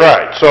trouble. That's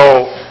right.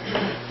 So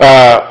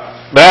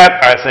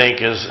that, I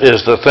think,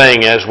 is the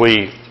thing as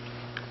we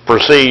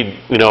proceed,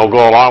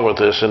 go along with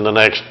this in the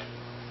next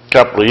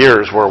couple of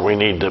years, where we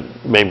need to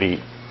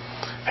maybe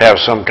have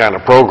some kind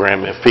of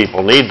program if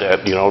people need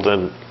that,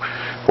 then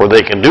where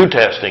they can do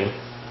testing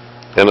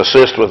and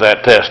assist with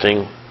that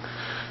testing,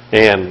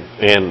 and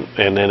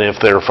then if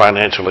they're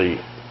financially,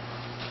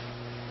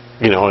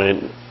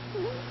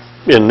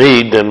 in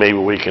need, then maybe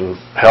we can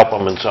help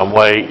them in some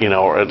way,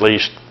 or at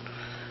least,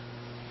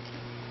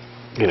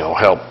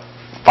 help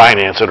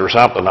finance it or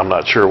something. I'm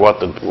not sure what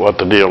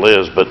the deal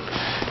is, but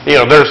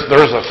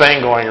there's a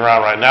thing going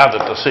around right now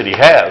that the city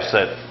has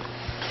that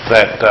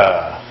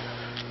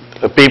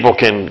people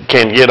can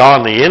get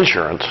on the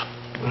insurance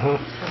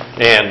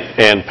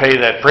and pay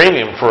that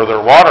premium for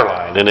their water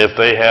line, and if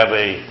they have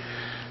a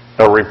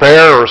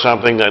repair or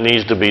something that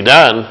needs to be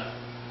done,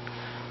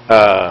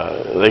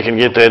 they can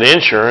get that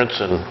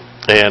insurance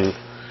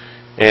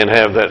and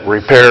have that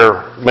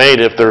repair made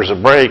if there's a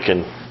break,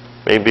 and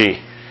maybe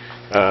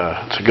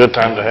it's a good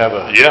time to have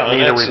a Yeah, and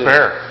need a that's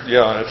repair.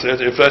 Yeah,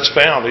 if that's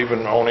found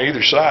even on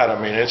either side, I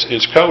mean,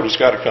 it's code, it's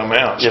got to come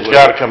out. So It's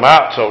got to come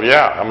out, so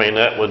yeah, I mean,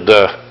 that would,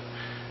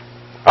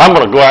 I'm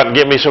going to go out and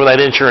get me some of that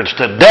insurance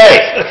today.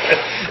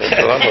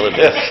 That's what I'm going to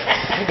do.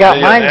 I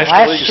got mine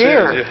National last League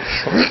year. said,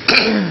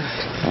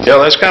 yeah,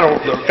 that's kind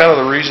of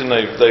the reason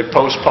they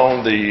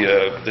postponed the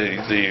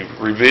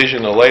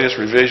revision, the latest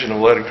revision of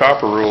lead and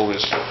copper rule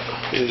is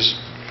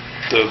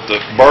the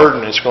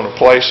burden it's going to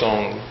place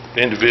on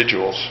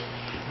individuals,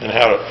 and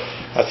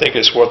I think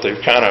it's what they've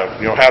kind of,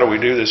 how do we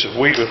do this? If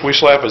we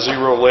slap a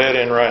zero lead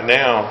in right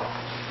now,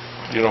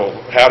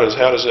 how does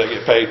that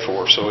get paid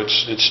for? So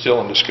it's still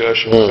in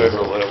discussion at the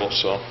federal level.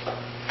 So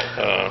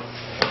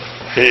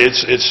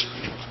it's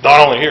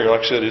not only here,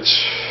 like I said, it's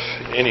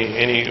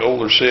any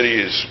older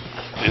city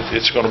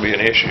it's going to be an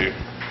issue.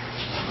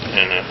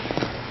 And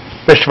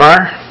Mr.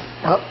 Meyer?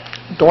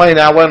 Dwayne,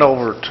 I went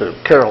over to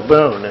Carol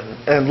Boone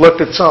and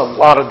looked at a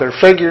lot of their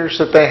figures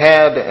that they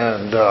had,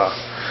 and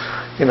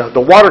the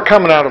water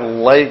coming out of the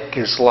lake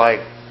is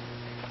like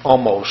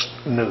almost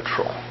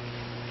neutral.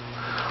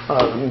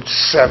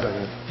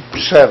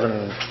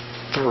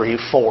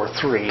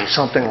 7.343,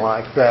 something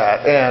like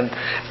that, and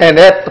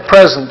at the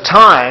present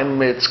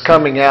time it's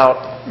coming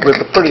out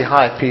with a pretty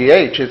high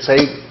pH. It's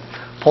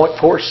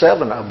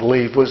 8.47, I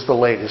believe, was the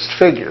latest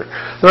figure.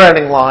 They're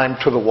adding lime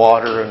to the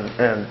water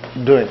and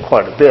doing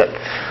quite a bit.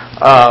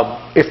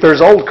 If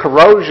there's old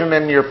corrosion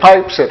in your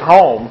pipes at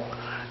home,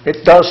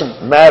 it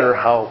doesn't matter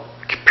how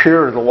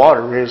pure the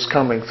water is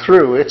coming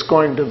through. It's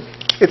going to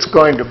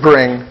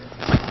bring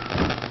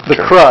the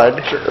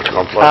crud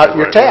out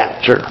your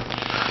tap. Sure.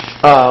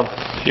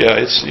 yeah,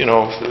 it's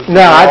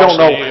Now, I don't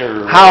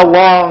know how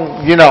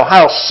long,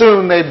 how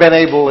soon they've been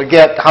able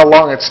to how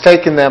long it's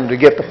taken them to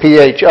get the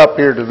pH up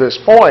here to this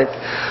point,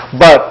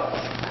 but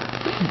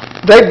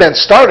they've been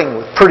starting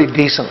with pretty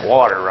decent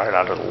water right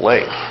out of the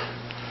lake.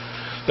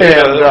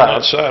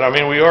 outside. I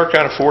mean, we are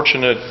kind of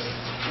fortunate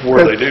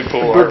where they do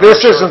pull our. But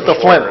this isn't the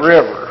Flint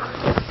River,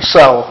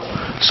 so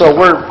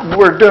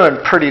we're doing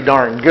pretty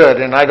darn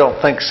good, and I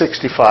don't think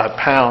 65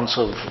 pounds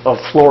of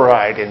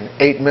fluoride in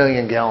 8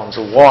 million gallons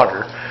of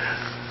water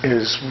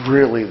is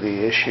really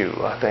the issue.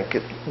 I think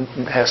it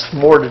has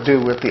more to do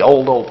with the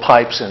old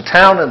pipes in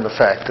town and the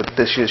fact that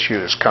this issue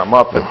has come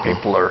up and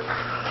people are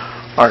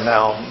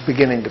now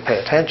beginning to pay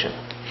attention.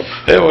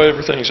 Yeah, well,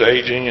 everything's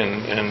aging,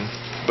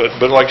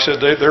 but like I said,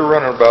 they're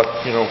running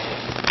about,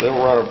 they'll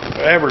run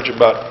an average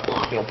about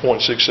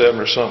 0.67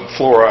 or something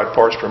fluoride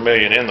parts per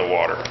million in the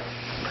water.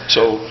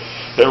 So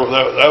that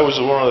was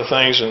one of the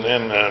things,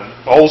 and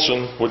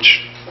Olson,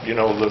 which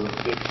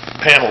the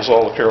panels,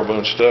 all the Carol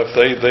Boone stuff,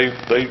 they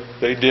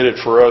did it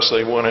for us.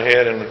 They went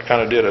ahead and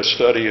kind of did a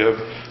study of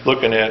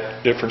looking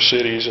at different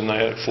cities, and they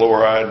had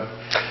fluoride,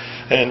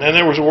 and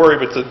there was a worry,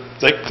 but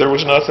there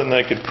was nothing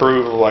they could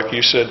prove, like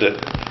you said, that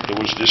it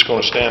was just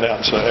going to stand out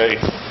and say, hey.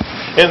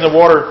 And the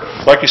water,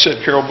 like you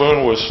said, Carol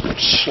Boone was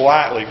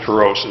slightly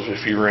corrosive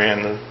if you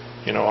ran the,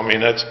 I mean,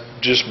 that's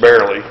just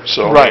barely.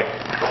 So right.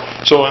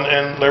 So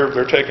and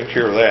they're taking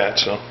care of that.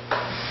 So.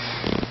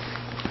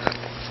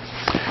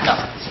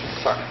 No,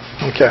 sorry.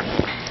 Okay.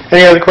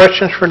 Any other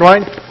questions for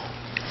Dwayne?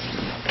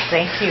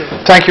 Thank you.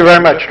 Thank you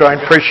very much,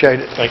 Dwayne. Appreciate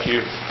it. Thank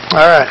you.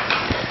 All right.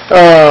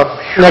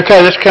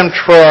 Okay, this comes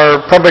for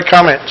our public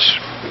comments.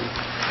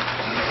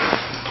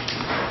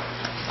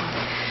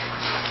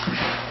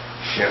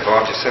 Yeah,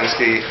 Bob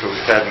Jasinski,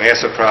 who's had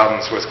massive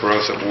problems with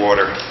corrosive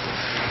water.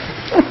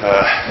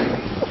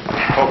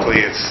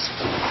 Hopefully it's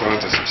going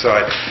to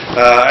subside.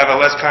 I have a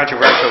less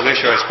controversial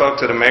issue. I spoke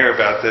to the mayor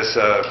about this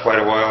quite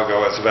a while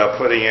ago. It's about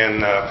putting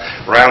in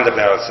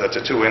roundabouts at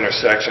the two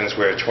intersections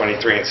where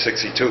 23 and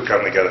 62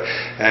 come together.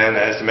 And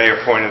as the mayor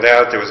pointed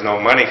out, there was no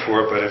money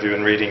for it, but if you've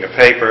been reading the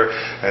paper,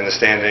 I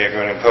understand they're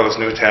going to impose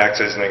new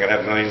taxes and they're going to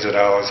have millions of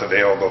dollars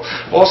available.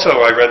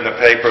 Also, I read in the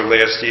paper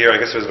last year, I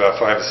guess it was about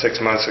 5 or 6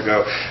 months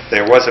ago,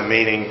 there was a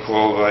meeting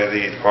called by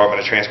the Department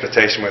of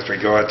Transportation with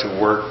regard to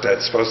work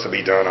that's supposed to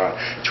be done on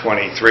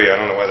 23. I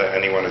don't know whether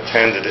anyone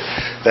attended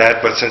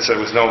that, but since there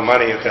was no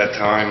money at that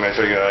time, I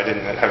figured I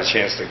didn't have a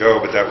chance to go,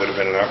 but that would have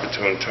been an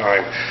opportune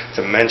time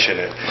to mention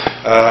it.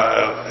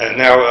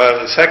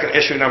 Now, second,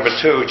 issue number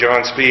 2,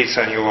 John Speed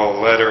sent you all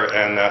a letter,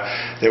 and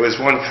there was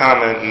one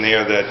comment in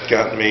there that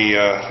got me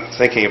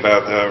thinking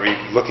about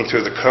looking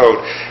through the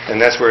code, and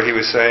that's where he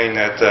was saying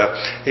that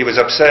he was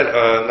upset,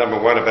 number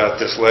 1, about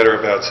this letter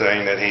about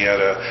saying that he had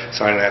to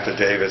sign an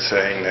affidavit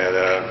saying that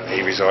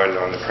he resided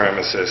on the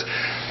premises.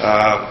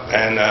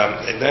 And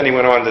then he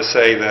went on to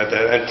say that,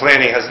 and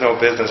planning has no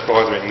business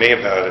bothering me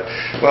about it.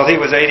 Well, he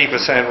was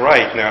 80%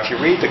 right. Now, if you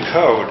read the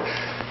code,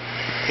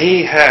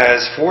 he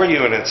has 4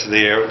 units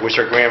there which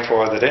are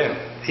grandfathered in.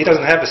 He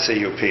doesn't have a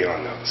CUP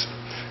on those.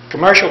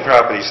 Commercial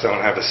properties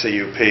don't have a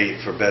CUP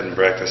for bed and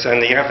breakfast,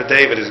 and the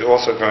affidavit is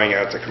also going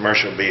out to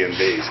commercial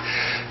B&Bs.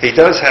 He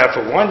does have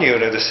for 1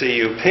 unit a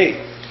CUP.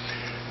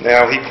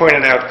 Now, he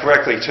pointed out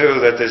correctly, too,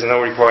 that there's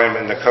no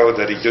requirement in the code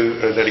that he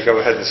go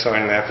ahead and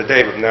sign an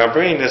affidavit. Now, I'm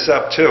bringing this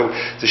up, too,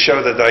 to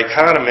show the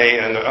dichotomy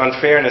and the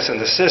unfairness in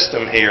the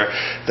system here,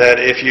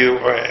 that if you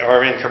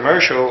are in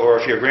commercial or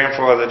if you're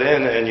grandfathered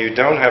in and you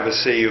don't have a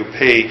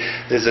CUP,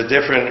 there's a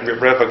different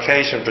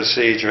revocation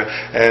procedure.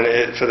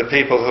 And for the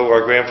people who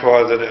are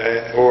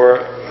grandfathered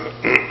or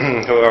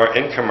who are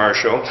in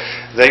commercial,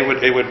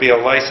 it would be a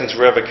license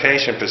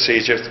revocation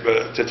procedure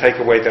to take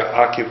away their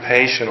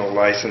occupational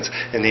license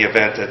in the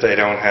event that they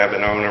don't have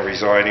an owner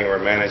residing or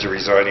a manager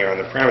residing on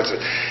the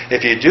premises.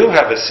 If you do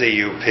have a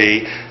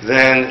CUP,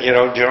 then,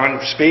 John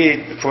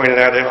Speed pointed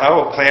out,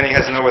 planning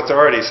has no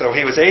authority. So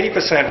he was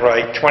 80%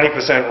 right,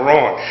 20%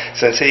 wrong.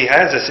 Since he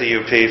has a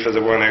CUP for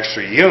the one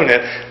extra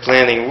unit,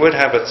 planning would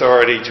have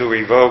authority to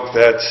revoke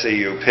that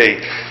CUP.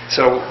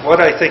 So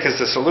what I think is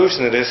the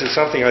solution to this is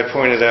something I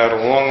pointed out a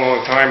long,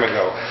 long time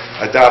ago.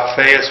 Adopt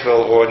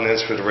Fayetteville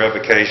Ordinance for the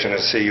revocation of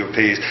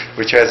CUPs,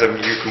 which has a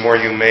more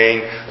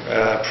humane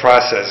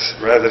process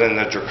rather than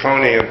the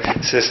draconian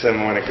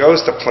system when it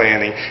goes to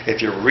planning.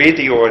 If you read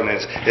the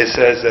ordinance, it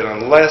says that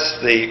unless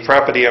the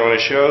property owner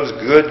shows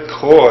good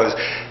cause,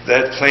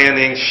 that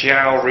planning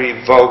shall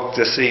revoke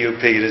the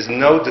CUP. There's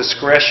no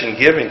discretion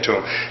given to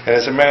them. And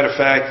as a matter of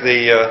fact,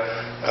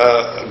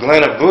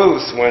 Glenna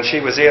Booth, when she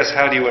was asked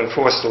how do you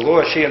enforce the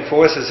law, she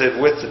enforces it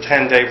with the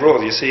 10-day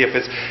rule. You see, if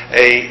it's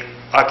a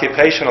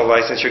occupational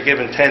license, you're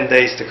given 10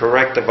 days to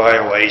correct the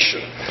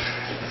violation.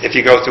 If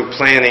you go through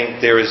planning,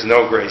 there is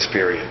no grace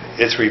period.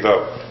 It's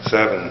revoked.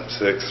 7,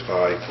 6, 5,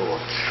 4.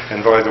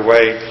 And by the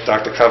way,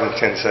 Dr.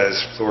 Covington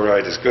says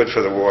fluoride is good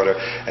for the water,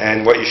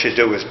 and what you should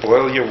do is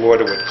boil your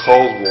water with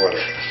cold water.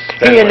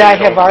 He and I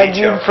have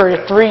argued for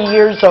 3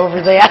 years over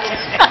that.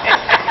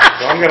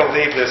 So I'm going to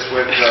leave this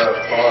with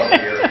Bob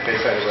here in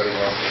case anybody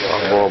wants to go.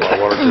 I'll boil my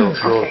water till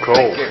it's real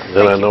cold.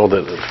 Then I know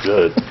that it's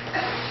good.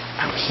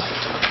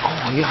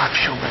 Oh, you have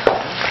sugar.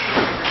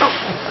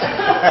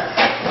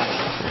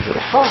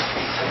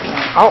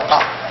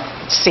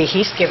 See,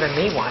 he's giving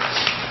me one.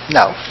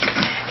 No.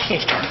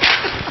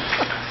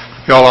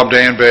 Y'all, I'm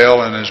Dan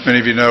Bell, and as many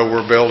of you know,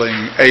 we're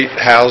building 8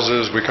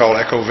 houses we call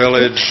Eco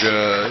Village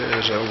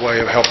as a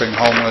way of helping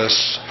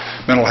homeless,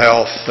 mental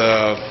health,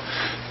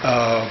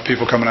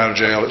 people coming out of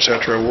jail,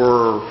 etc.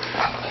 We're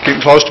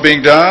getting close to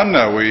being done.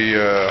 We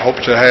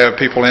hope to have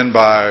people in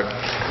by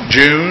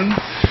June.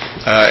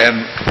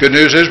 And good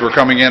news is we're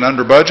coming in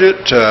under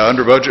budget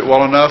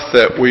well enough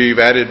that we've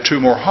added 2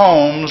 more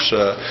homes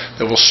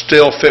that will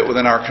still fit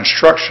within our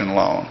construction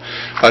loan.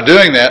 By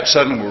doing that,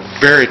 suddenly we're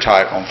very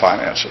tight on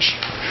finances.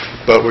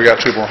 But we got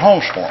 2 more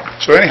homes for them.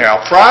 So anyhow,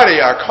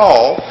 Friday I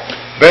called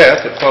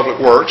Beth at Public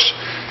Works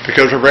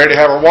because we're ready to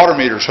have our water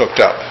meters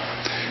hooked up.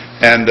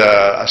 And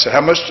I said,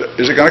 how much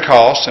is it going to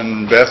cost?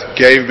 And Beth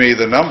gave me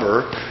the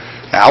number.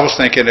 Now, I was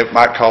thinking it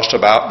might cost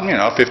about,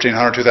 $1,500,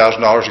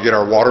 $2,000 to get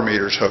our water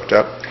meters hooked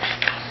up.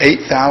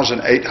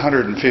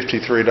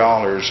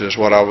 $8,853 is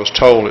what I was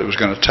told it was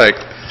going to take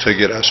to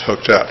get us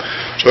hooked up.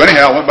 So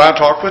anyhow, I went by and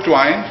talked with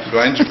Dwayne.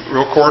 Dwayne's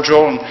real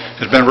cordial and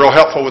has been real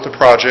helpful with the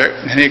project.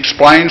 And he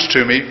explains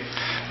to me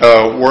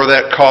where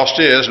that cost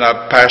is, and I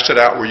passed it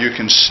out where you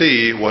can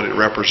see what it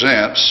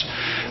represents.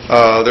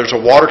 There's a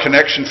water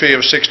connection fee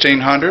of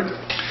 $1,600,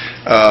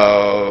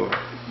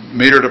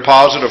 meter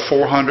deposit of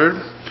 $400,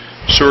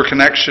 sewer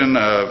connection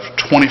of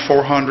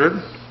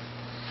 $2,400,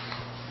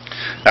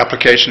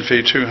 application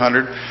fee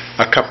 $200,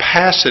 a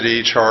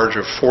capacity charge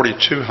of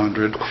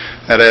 $4,200.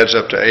 That adds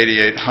up to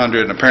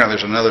 $8,800, and apparently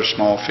there's another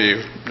small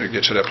fee that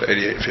gets it up to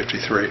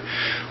 $8,853.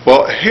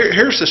 Well,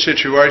 here's the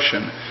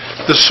situation.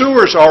 The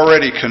sewer's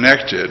already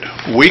connected.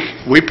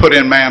 We put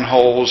in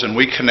manholes and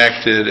we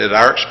connected at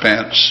our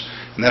expense,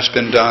 and that's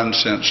been done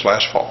since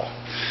last fall.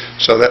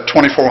 So that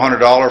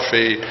 $2,400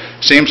 fee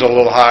seems a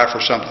little high for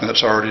something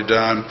that's already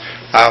done.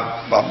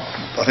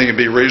 I think it'd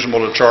be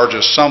reasonable to charge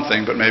us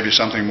something, but maybe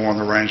something more in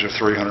the range of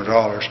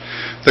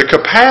 $300. The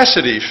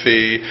capacity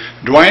fee,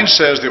 Dwayne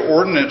says the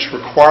ordinance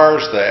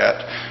requires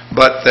that,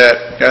 but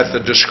that at the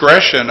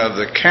discretion of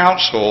the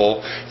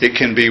council, it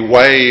can be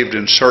waived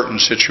in certain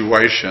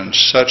situations,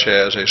 such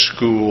as a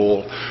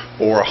school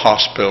or a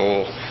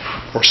hospital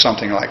or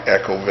something like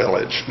Eco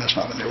Village. That's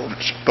not in the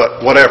ordinance,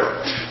 but whatever.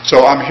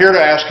 So I'm here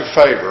to ask a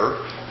favor.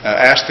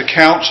 Ask the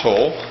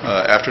council,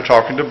 after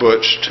talking to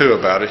Butch too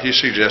about it, he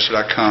suggested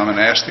I come and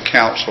ask the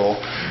council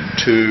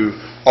to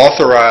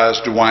authorize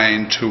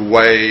Dwayne to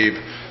waive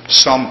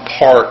some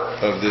part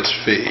of this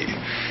fee.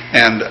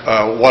 And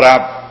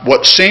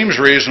what seems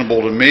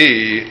reasonable to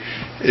me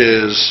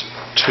is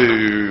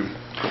to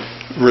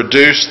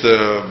reduce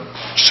the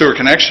sewer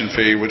connection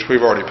fee, which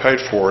we've already paid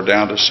for,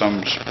 down to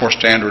some more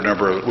standard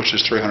number, which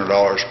is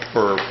 $300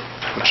 per,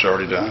 which is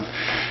already done.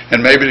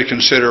 And maybe to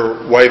consider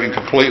waiving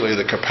completely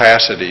the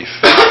capacity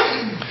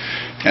fee.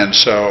 And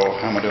so,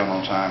 how am I doing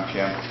on time,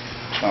 Kim?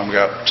 So I've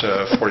got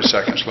 40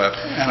 seconds left,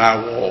 and I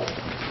will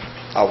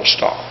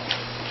stop.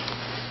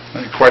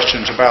 Any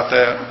questions about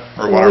that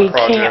or what our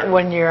project? We can't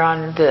when you're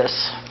on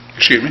this.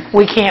 Excuse me?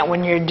 We can't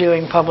when you're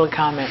doing public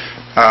comment.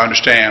 I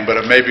understand,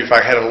 but maybe if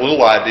I had a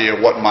little idea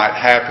what might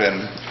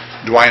happen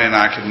Dwayne and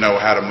I can know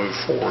how to move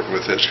forward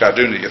with this. I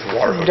do need to get the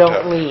water hooked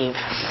up. Don't leave.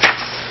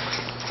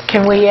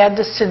 Can we add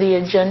this to the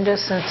agenda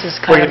since it's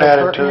We kind can of add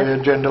it to the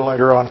pertinent? agenda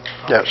later on.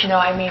 Yes. No,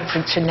 I mean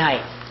for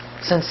tonight,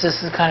 since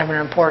this is kind of an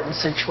important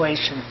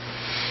situation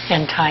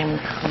and time.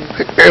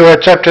 Well,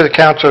 it's up to the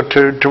council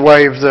to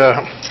waive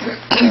the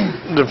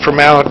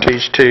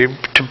formalities to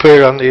put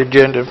it on the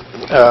agenda.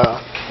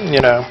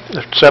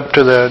 It's up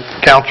to the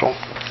council.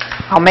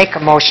 I'll make a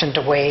motion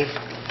to waive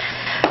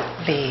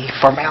the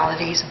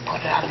formalities and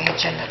put it on the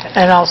agenda tonight.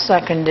 And I'll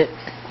second it.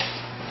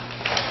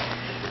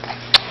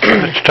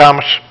 Mr.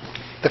 Thomas?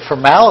 The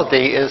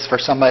formality is for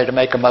somebody to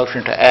make a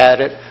motion to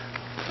add it,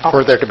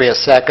 for there to be a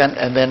second,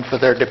 and then for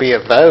there to be a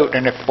vote,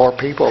 and if 4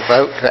 people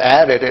vote to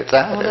add it, it's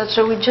Well, added. that's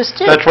what we just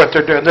did. That's what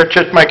they're doing. They're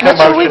just making a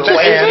That's what we motion to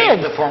just add.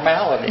 did. The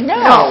formality.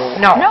 No,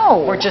 no.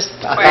 We're just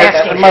I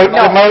thought asking.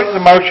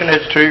 The motion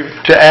is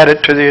to add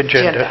it to the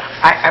agenda.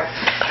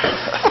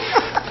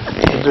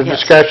 Is there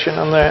discussion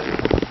on that?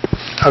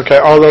 Okay,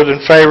 all those in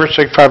favor,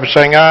 signify by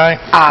saying aye.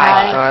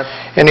 Aye.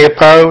 Any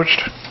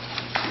opposed?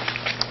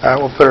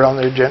 We'll put it on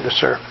the agenda,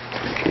 sir.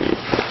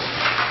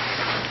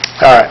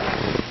 All right.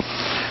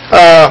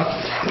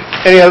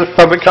 Any other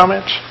public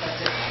comments?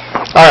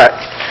 All right.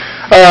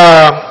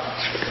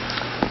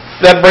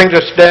 That brings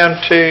us down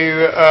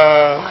to,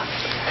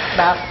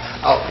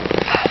 Oh,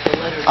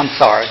 I'm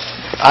sorry.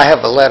 I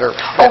have a letter.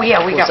 Oh,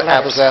 yeah, we got I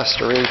was asked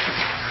to read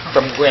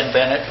from Gwen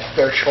Bennett.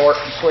 They're short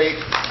and sweet.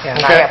 Yeah,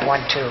 and I have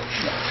one too.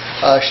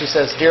 She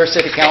says, "Dear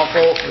City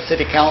Council, the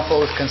City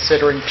Council is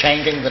considering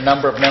changing the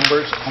number of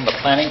members on the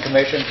Planning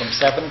Commission from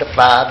 7 to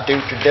 5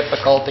 due to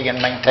difficulty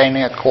in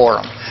maintaining a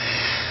quorum.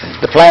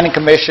 The Planning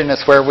Commission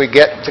is where we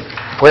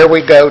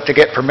go to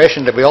get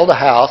permission to build a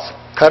house,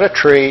 cut a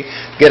tree,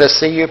 get a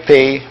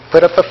CUP,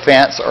 put up a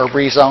fence, or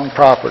rezone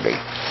property.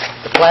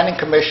 The Planning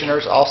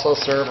Commissioners also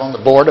serve on the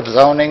Board of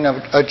Zoning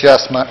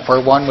Adjustment, where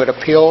one would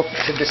appeal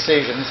to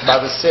decisions by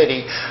the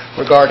city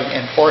regarding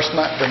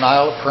enforcement,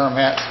 denial of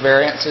permits,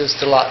 variances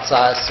to lot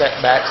size,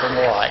 setbacks, and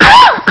the like.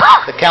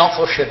 The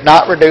council should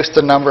not reduce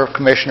the number of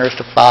commissioners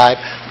to 5.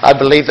 I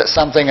believe that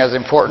something as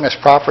important as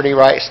property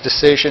rights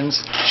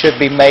decisions should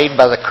be made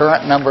by the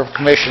current number of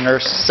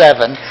commissioners,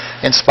 7,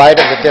 in spite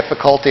of the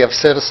difficulty of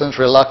citizens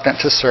reluctant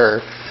to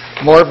serve.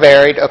 More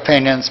varied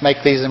opinions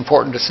make these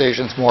important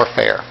decisions more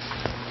fair."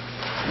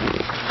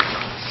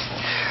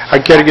 I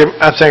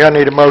think I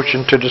need a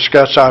motion to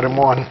discuss item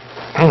 1.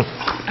 Oh,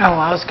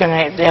 I was going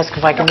to ask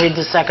if I can read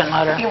the second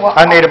letter.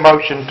 I need a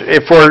motion,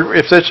 if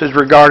this is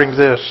regarding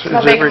this. Is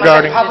it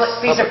regarding?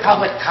 These are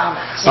public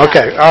comments.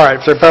 Okay, all right,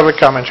 if they're public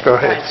comments, go All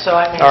ahead. right, so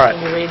I'm All right.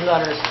 asking to read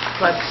letters.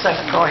 Let the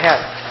second Go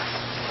ahead.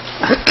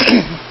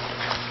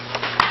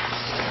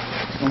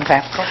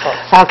 Okay.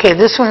 Okay,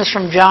 this one is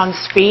from John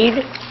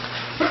Speed.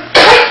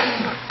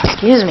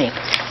 Excuse me.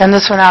 And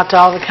this went out to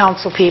all the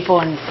council people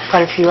and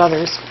quite a few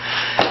others.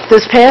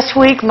 This past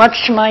week,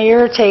 much to my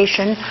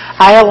irritation,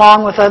 I,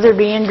 along with other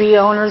B&B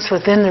owners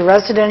within the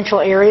residential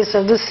areas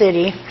of the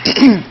city,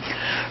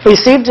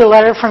 received a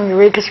letter from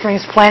Eureka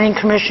Springs Planning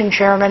Commission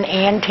Chairman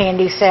Ann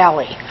Tandy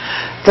Sally.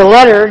 The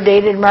letter,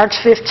 dated March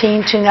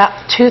 15,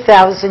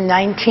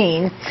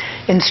 2019,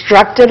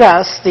 instructed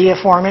us, the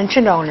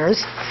aforementioned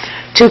owners,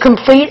 to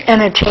complete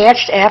an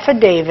attached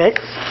affidavit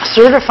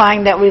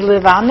certifying that we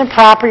live on the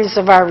properties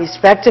of our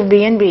respective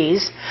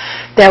B&Bs,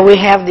 that we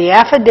have the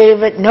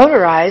affidavit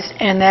notarized,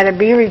 and that it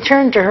be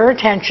returned to her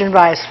attention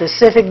by a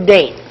specific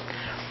date.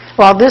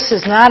 While this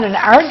is not an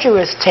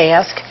arduous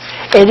task,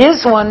 it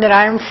is one that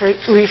I am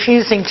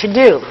refusing to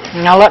do.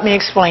 Now let me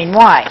explain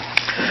why.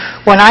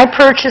 When I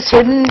purchased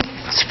Hidden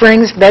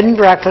Springs Bed and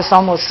Breakfast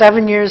almost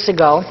 7 years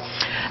ago,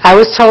 I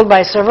was told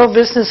by several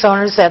business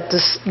owners that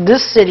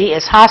this city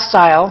is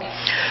hostile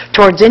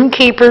towards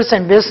innkeepers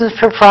and business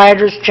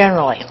proprietors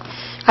generally.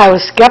 I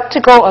was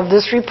skeptical of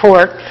this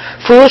report,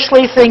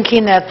 foolishly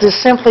thinking that this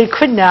simply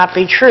could not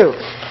be true.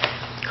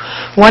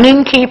 One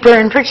innkeeper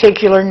in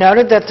particular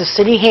noted that the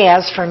city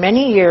has, for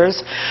many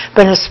years,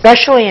 been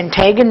especially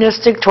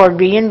antagonistic toward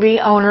B&B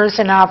owners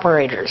and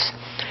operators.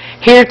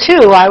 Here,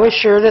 too, I was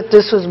sure that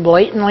this was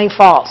blatantly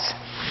false.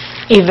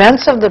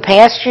 Events of the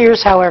past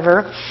years,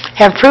 however,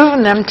 have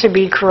proven them to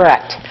be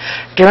correct.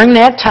 During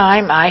that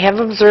time, I have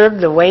observed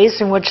the ways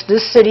in which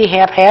this city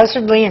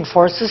haphazardly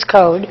enforces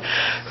code,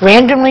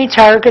 randomly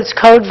targets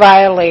code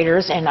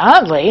violators, and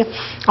oddly,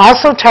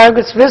 also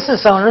targets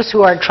business owners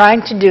who are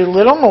trying to do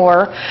little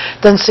more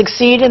than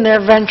succeed in their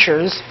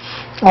ventures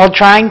while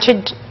trying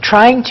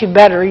to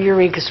better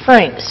Eureka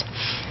Springs.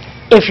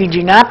 If you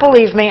do not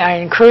believe me, I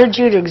encourage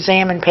you to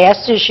examine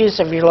past issues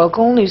of your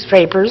local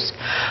newspapers,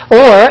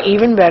 or,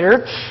 even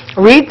better,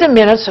 read the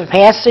minutes of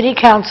past city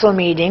council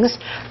meetings,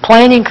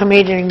 planning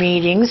committee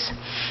meetings,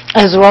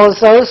 as well as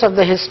those of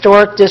the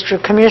Historic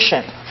District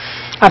Commission.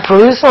 A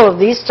perusal of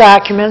these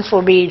documents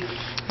will be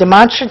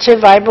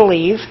demonstrative, I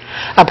believe,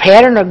 a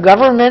pattern of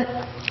government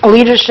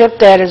leadership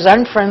that is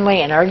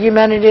unfriendly and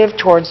argumentative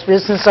towards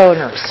business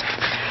owners.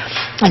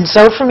 And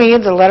so for me,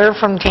 the letter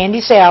from Tandy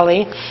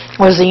Sally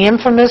was the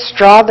infamous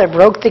straw that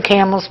broke the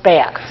camel's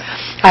back.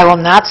 I will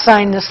not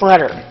sign this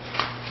letter.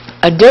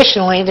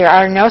 Additionally, there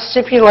are no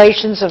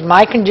stipulations of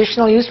my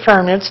conditional use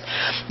permits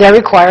that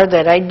require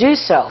that I do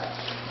so.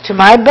 To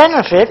my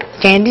benefit,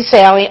 Candy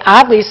Sally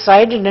oddly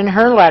cited in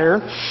her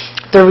letter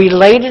the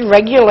related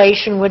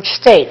regulation which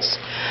states,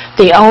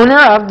 "The owner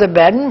of the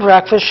bed and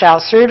breakfast shall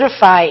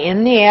certify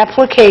in the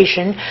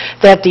application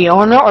that the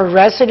owner or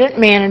resident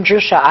manager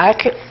shall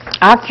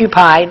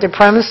occupy the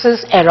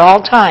premises at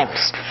all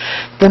times."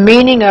 The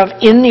meaning of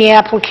 "in the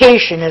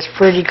application" is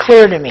pretty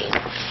clear to me.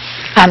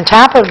 On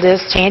top of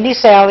this, Candy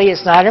Sally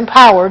is not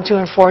empowered to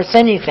enforce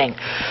anything,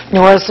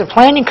 nor is the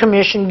Planning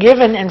Commission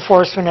given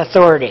enforcement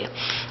authority,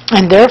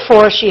 and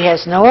therefore she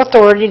has no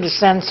authority to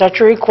send such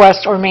a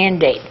request or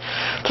mandate.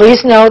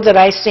 Please know that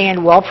I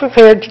stand well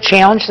prepared to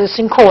challenge this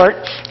in court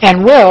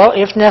and will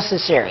if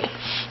necessary.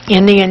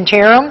 In the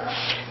interim,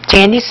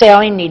 Candy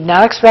Sally need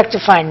not expect to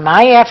find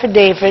my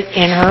affidavit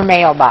in her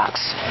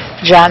mailbox.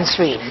 John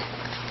Sweden.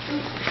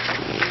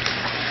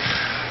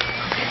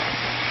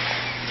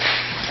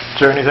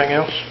 Is there anything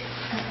else?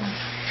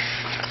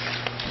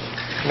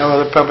 No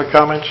other public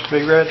comments to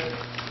be read?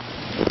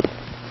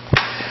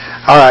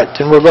 All right,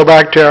 then we'll go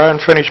back to our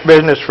unfinished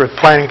business with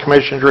Planning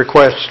Commission's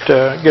request.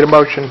 Get a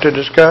motion to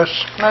discuss.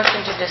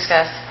 Motion to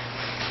discuss.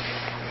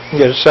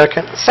 Get a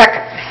second?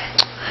 Second.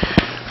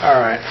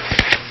 All right.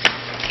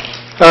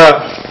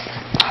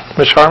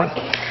 Ms. Harman?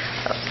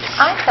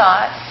 I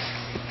thought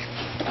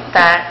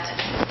that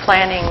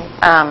planning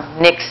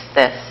nixed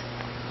this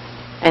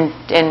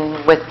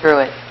and withdrew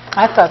it.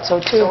 I thought so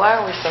So too. why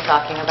are we still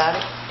talking about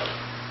it?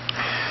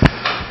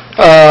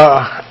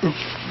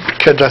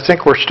 Because I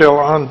think we're still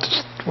on,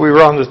 we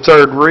were on the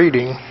third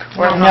reading.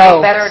 We're on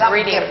No. the third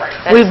reading.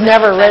 We've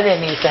never read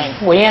anything.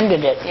 We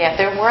ended it. Yeah,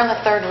 we're on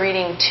the third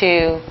reading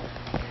to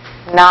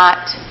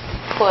not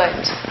put,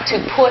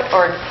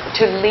 or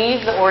to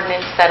leave the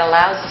ordinance that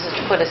allows us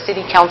to put a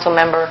city council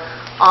member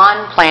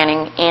on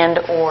planning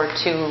and/or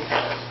to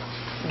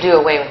do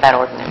away with that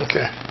ordinance.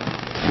 Okay.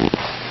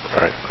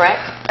 Correct?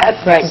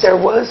 Right. There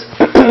was,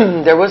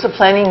 there was a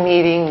planning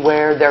meeting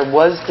where there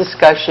was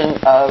discussion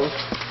of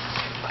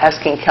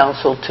asking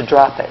council to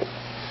drop it.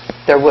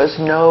 There was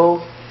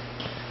no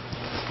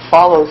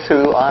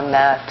follow-through on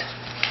that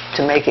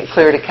to make it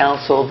clear to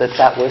council that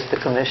that was the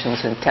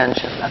commission's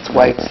intention. That's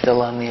why it's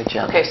still on the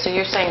agenda. Okay, so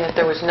you're saying that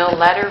there was no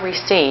letter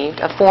received,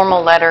 a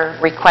formal letter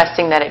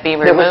requesting that it be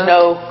removed?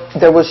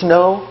 There was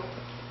no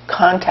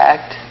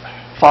contact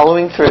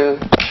following through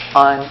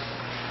on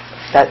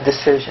that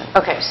decision.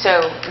 Okay,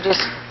 so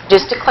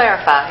just to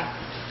clarify,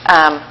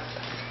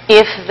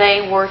 if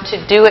they were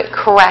to do it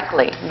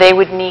correctly, they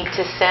would need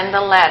to send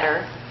a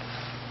letter,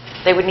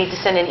 they would need to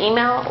send an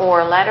email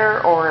or a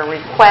letter or a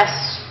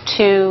request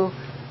to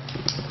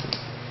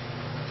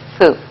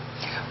who?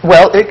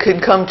 Well, it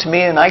could come to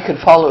me and I could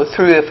follow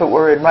through. If it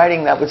were in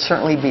writing, that would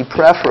certainly be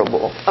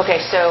preferable. Okay,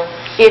 so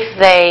if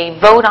they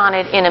vote on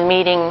it in a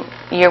meeting,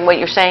 what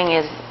you're saying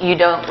is you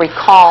don't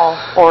recall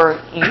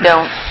or you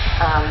don't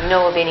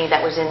know of any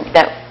that was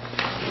that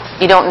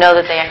you don't know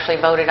that they actually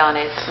voted on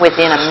it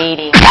within a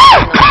meeting, in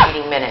the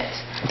meeting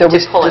minutes. There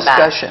was Just pull it back.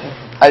 discussion.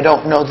 I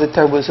don't know that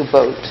there was a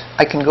vote.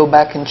 I can go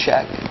back and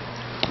check.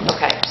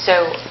 Okay,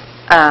 so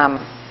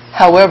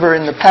However,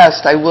 in the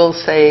past, I will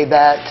say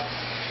that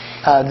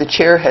the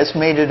chair has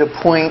made it a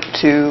point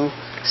to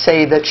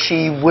say that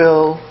she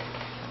will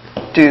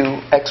do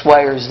X,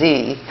 Y, or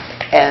Z,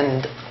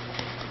 and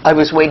I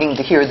was waiting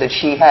to hear that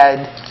she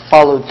had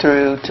followed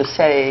through to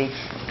say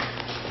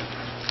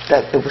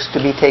that it was to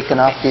be taken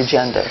off the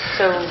agenda.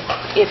 So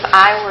if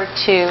I were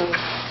to,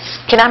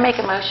 can I make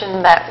a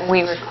motion that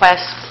we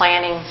request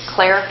planning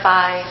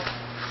clarify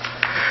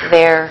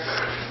their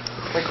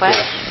request?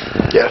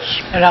 Yes.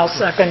 And I'll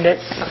second it.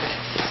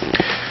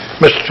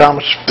 Mr.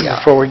 Thomas,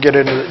 before we get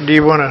into it, do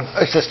you want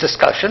to? Is this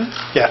discussion?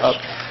 Yes.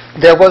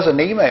 There was an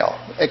email.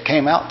 It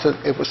came out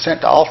it was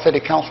sent to all city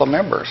council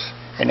members,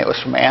 and it was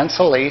from Ann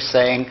Solis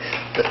saying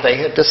that they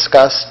had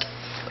discussed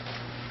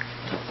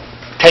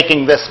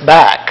taking this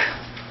back,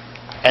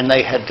 and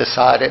they had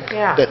decided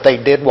that they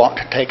did want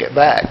to take it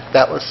back.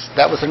 That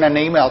was in an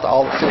email to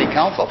all the city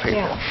council people.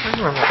 Yeah, I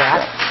remember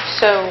that.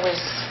 So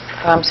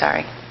I'm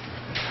sorry,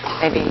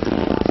 maybe.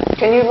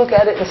 Can you look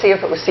at it and see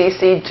if it was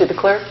CC'd to the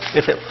clerk?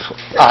 If it was,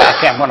 I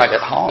can when I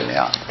get home,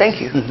 yeah. Thank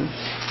you.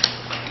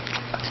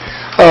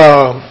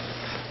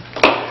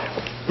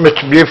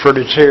 Mr. Buford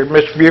is here.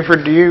 Mr.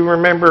 Buford, do you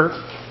remember,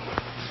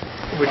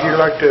 would you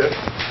like to,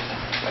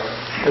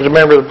 as a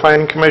member of the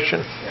Planning Commission?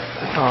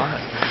 All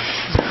right.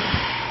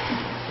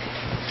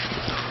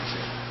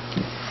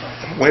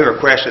 We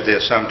requested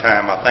this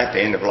sometime, I think,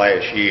 the end of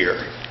last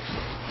year.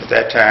 At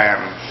that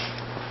time,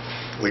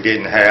 we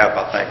didn't have,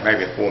 I think,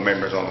 maybe 4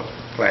 members on the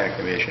Planning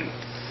Commission.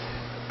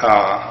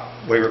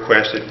 We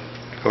requested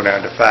to go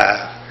down to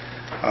 5.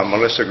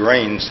 Melissa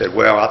Greene said,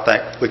 well, I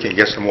think we can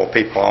get some more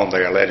people on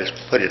there. Let us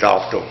put it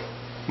off till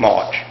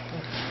March.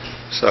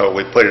 So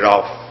we put it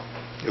off.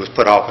 It was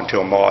put off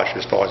until March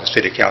as far as the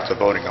City Council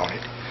voting on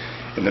it.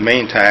 In the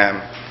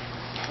meantime,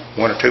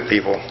 1 or 2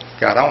 people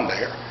got on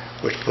there,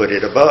 which put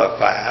it above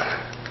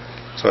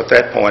 5. So at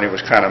that point, it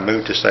was kind of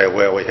moot to say,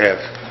 well, we have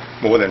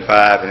more than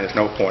 5, and there's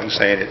no point in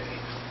saying that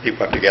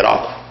people have to get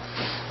off.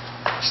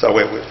 So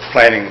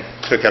planning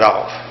took it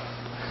off.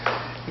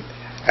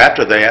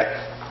 After that,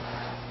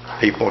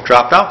 people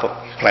dropped off of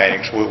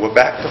planning, so we're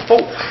back to 4.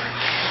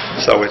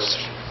 So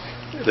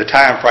the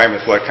time frame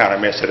is what kind of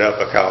messed it up,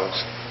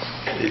 because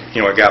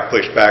it got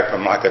pushed back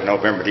from like a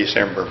November,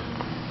 December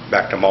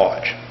back to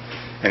March.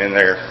 And in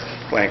there,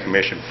 Planning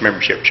Commission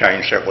membership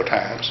changed several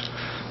times.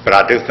 But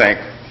I do think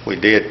we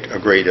did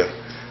agree to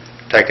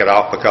take it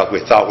off because we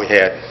thought we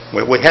had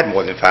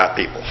more than 5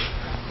 people,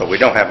 but we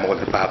don't have more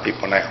than 5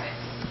 people now.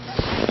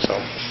 So.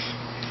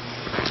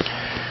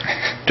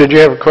 Did you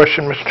have a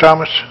question, Mr.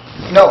 Thomas?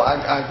 No,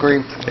 I agree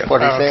with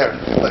what he said.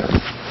 But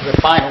the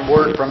final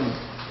word from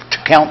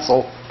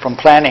council from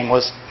planning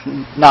was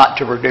not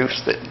to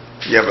reduce it.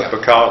 Yeah, but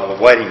because of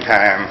the waiting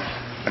time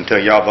until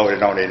y'all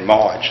voted on it in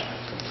March,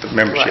 the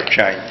membership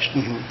changed.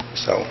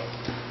 So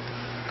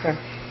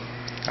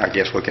I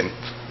guess we can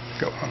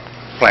go.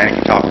 Planning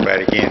can talk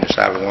about it again,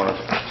 decide we want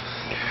to,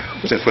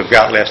 since we've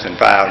got less than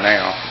 5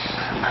 now,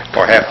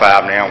 or have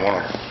 5 now,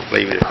 want to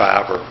leave it at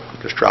 5 or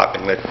just drop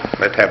it and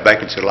let have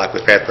vacancy like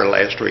we've had for the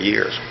last 3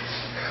 years.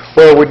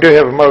 Well, we do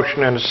have a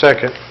motion and a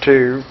second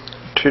to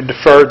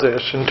defer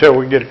this until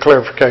we get a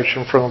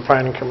clarification from the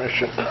Planning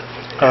Commission.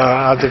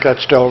 I think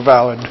that's still a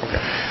valid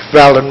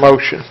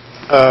motion.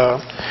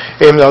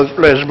 Even though,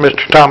 as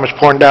Mr. Thomas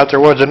pointed out, there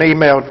was an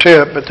email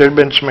to it, but there had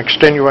been some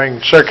extenuating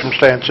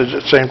circumstances,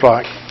 it seems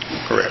like.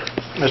 Correct.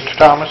 Mr.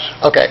 Thomas?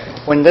 Okay,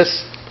 when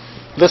this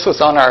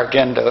was on our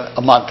agenda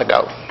a month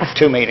ago,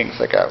 2 meetings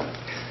ago,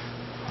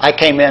 I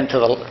came in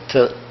to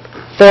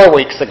 4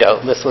 weeks ago,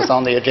 this was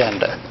on the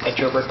agenda at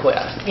your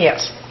request.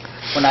 Yes.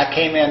 When I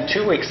came in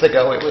 2 weeks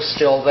ago, it was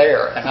still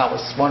there, and I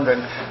was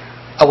wondering,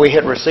 we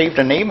had received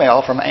an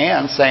email from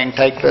Ann saying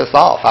take this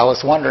off. I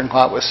was wondering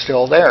why it was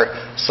still there.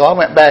 So I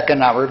went back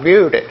and I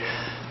reviewed it.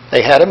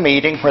 They had a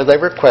meeting where they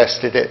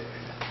requested it.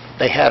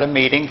 They had a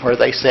meeting where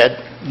they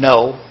said,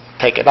 no,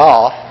 take it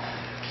off.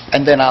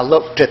 And then I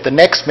looked at the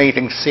next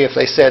meeting to see if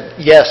they said,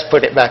 yes,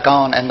 put it back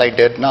on, and they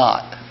did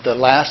not. The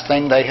last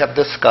thing they have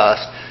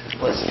discussed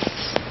was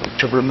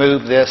to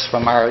remove this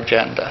from our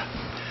agenda.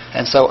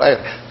 And so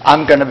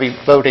I'm going to be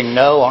voting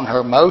no on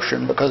her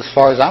motion because as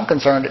far as I'm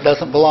concerned, it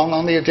doesn't belong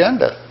on the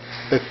agenda.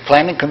 The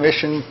Planning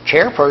Commission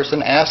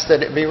chairperson asked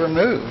that it be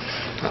removed.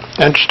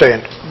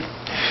 Understand.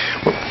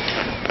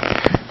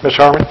 Ms.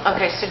 Harman?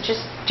 Okay, so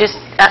just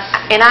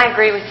and I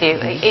agree with you.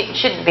 It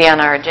shouldn't be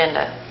on our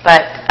agenda,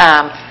 but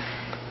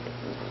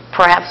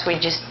perhaps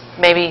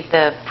maybe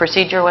the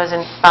procedure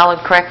wasn't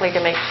followed correctly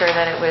to make sure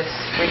that it was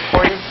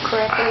recorded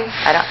correctly.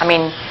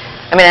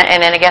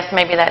 And I guess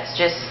maybe that's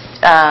just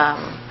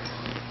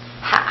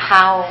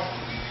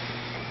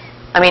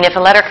if a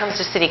letter comes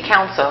to City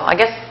Council, I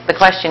guess the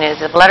question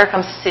is, if a letter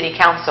comes to City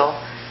Council,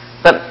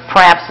 but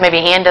perhaps maybe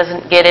Ann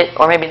doesn't get it,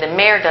 or maybe the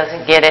mayor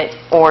doesn't get it,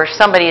 or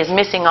somebody is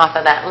missing off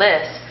of that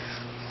list,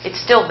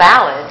 it's still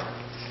valid,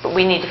 but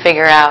we need to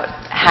figure out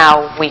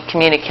how we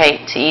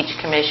communicate to each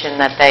commission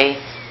that they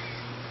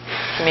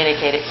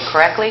communicate it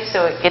correctly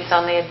so it gets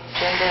on the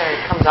agenda or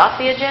it comes off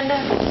the agenda.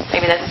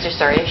 Maybe that's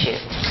just our issue.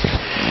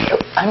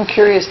 I'm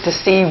curious to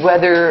see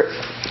whether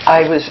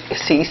I was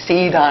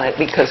CC'd on it,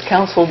 because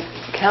council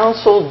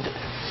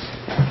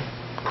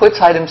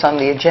puts items on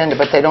the agenda,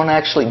 but they don't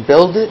actually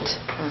build it.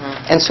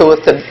 And so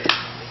if the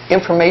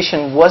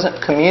information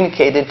wasn't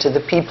communicated to the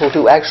people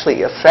who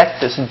actually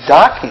affect this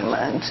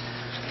document,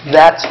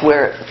 that's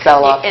where it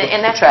fell off the track.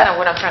 And that's kind of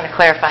what I'm trying to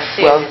clarify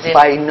too. Well,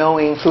 by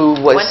knowing who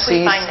was once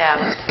we find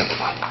out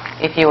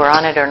if you were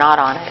on it or not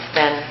on it,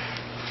 then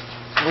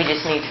we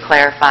just need to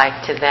clarify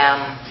to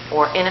them,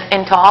 or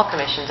into all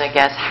commissions, I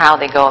guess, how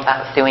they go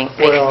about making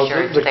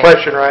sure it's the there.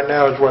 question right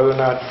now is whether or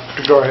not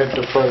to go ahead and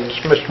defer this.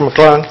 Mr.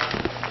 McClung?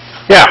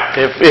 Yeah,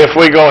 if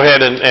we go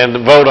ahead and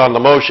vote on the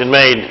motion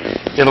made,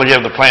 it'll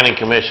give the Planning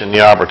Commission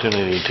the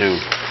opportunity to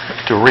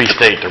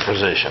restate their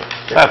position.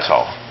 That's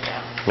all.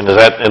 I mean,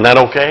 isn't that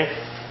okay?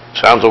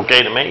 Sounds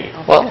okay to me.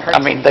 Well,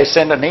 they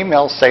send an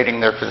email stating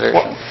their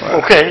position. Well,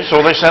 okay,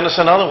 so they send us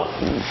another one.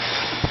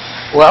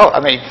 Well,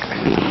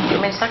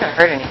 it's not going to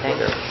hurt anything.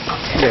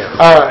 Yeah.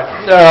 All right.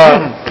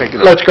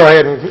 Let's go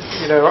ahead and,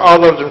 all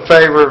those in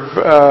favor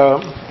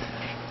of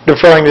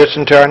deferring this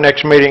until our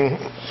next meeting,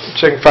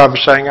 signify by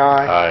saying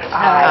aye. Aye.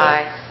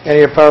 Aye.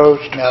 Any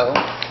opposed? No.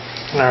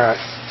 All right.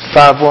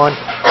 5-1.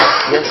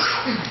 Yes.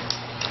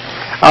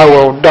 I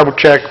will double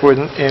check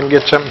and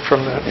get something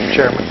from the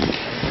chairman.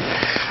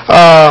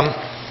 All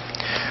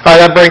right,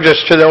 that brings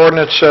us to the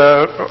ordinance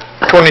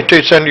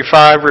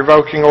 2275,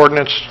 revoking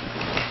ordinance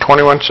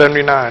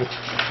 2179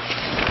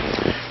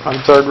 on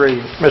third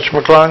reading. Mr.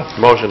 McClung?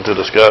 Motion to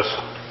discuss.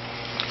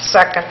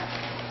 Second.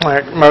 All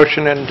right,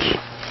 motion and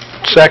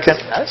second.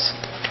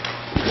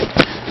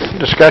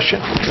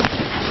 Discussion.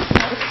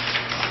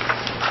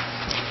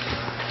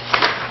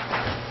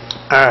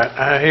 All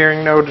right,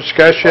 hearing no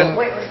discussion.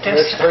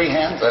 There's 3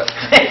 hands up.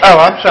 Oh,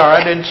 I'm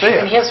sorry, I didn't see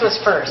And it. his was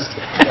first.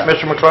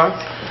 Mr. McClung?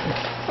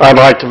 I'd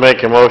like to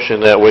make a motion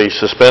that we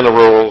suspend the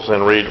rules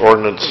and read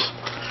ordinance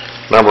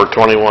number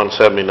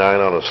 2179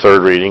 on its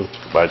third reading.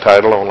 by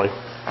title only.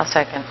 I'll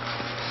second.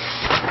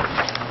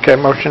 Okay,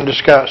 motion to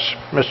discuss.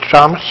 Mr.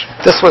 Thomas?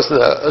 This was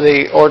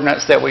the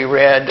ordinance that we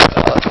read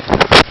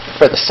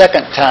for the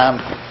second time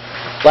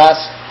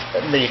last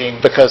meeting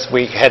because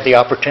we had the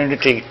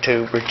opportunity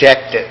to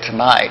reject it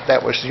tonight.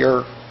 That was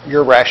your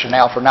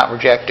rationale for not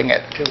rejecting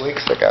it 2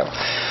 weeks ago.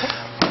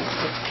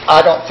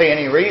 I don't see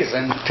any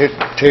reason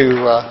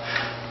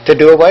to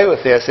do away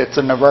with this. It's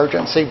an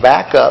emergency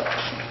backup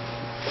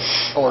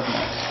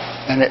ordinance,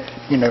 and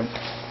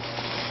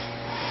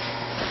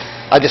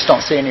I just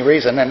don't see any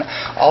reason. And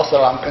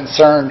also, I'm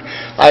concerned.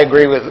 I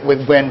agree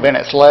with Gwen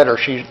Bennett's letter.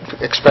 She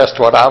expressed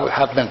what I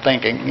have been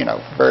thinking,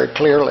 very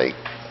clearly.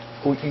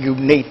 You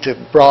need to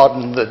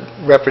broaden the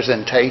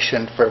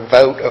representation for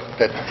vote of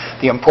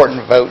the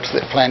important votes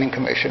that Planning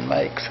Commission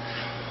makes.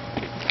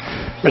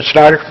 Ms.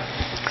 Schneider?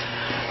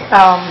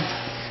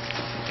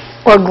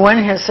 What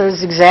Gwen has said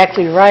is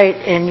exactly right,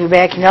 and you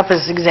backing up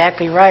is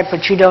exactly right,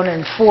 but you don't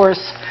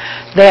enforce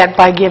that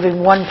by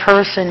giving one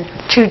person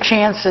 2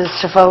 chances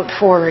to vote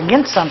for or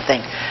against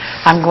something.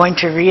 I'm going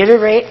to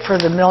reiterate for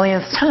the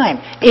millionth time.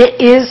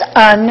 It is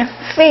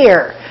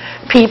unfair.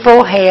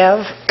 People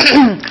have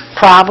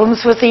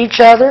problems with each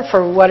other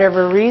for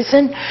whatever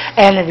reason,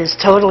 and it is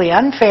totally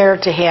unfair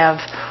to have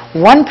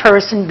one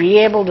person be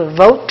able to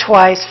vote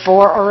twice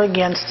for or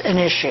against an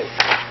issue.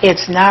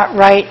 It's not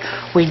right.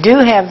 We do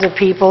have the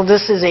people.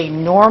 This is a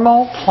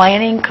normal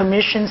planning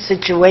commission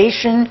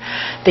situation,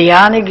 the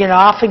on again,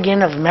 off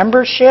again of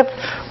membership.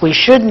 We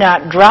should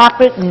not drop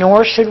it,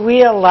 nor should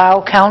we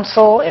allow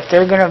council, if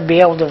they're going to be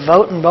able to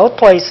vote in both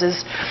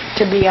places,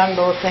 to be on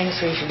both things.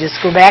 We should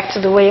just go back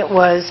to the way it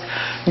was.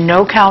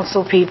 No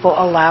council people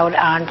allowed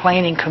on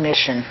planning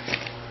commission.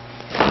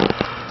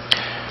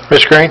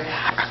 Ms. Greene?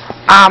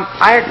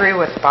 I agree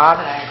with Bob,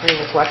 and I agree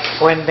with what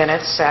Gwen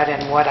Bennett said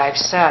and what I've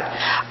said.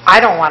 I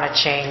don't want to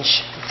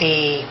change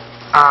the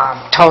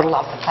total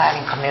of the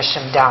Planning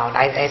Commission down.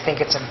 I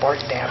think it's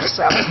important to have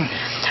 7.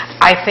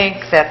 I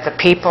think that the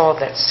people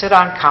that sit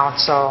on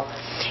council,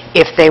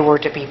 if they were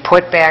to be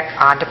put back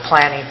onto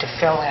planning to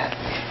fill in,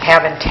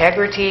 have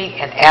integrity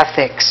and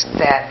ethics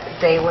that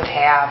they would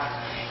have.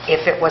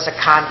 If it was a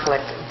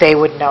conflict, they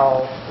would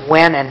know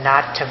when and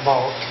not to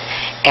vote.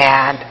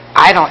 And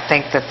I don't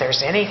think that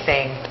there's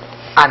anything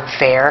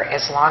unfair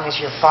as long as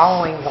you're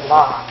following the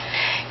law.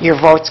 Your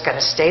vote's going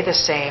to stay the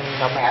same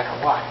no matter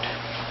what.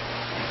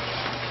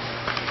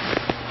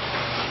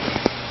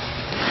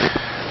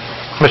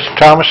 Mr.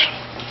 Thomas?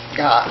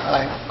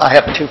 I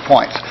have 2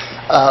 points.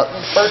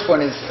 The first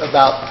one is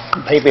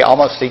about maybe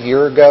almost a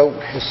year ago,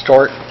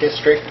 Historic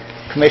District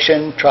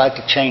Commission tried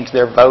to change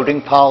their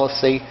voting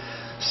policy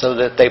so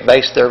that they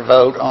based their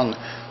vote on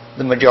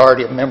the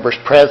majority of members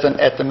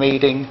present at the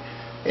meeting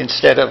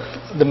instead of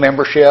the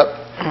membership,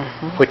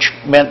 which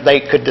meant they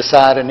could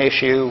decide an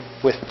issue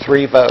with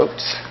 3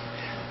 votes.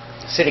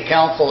 City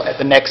Council at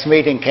the next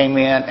meeting came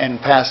in and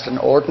passed an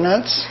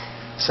ordinance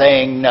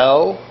saying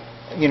no,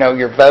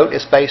 your vote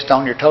is based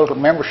on your total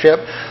membership.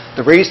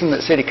 The reason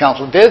that City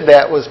Council did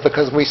that was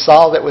because we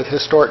saw that with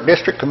Historic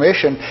District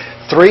Commission,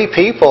 3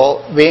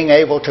 people being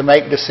able to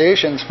make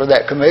decisions for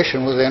that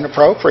commission was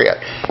inappropriate.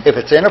 If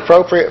it's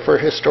inappropriate for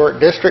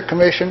Historic District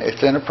Commission,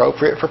 it's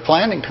inappropriate for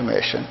Planning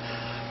Commission.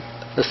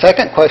 The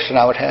second question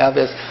I would have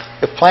is,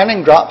 if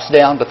planning drops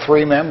down to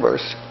 3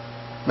 members,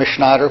 Ms.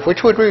 Schneider,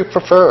 which would we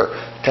prefer?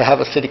 To have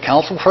a city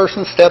council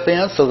person step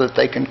in so that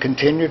they can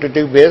continue to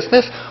do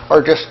business,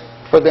 or just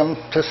for them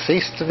to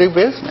cease to do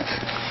business?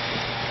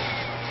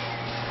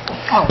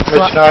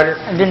 Ms. Schneider?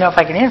 I didn't know if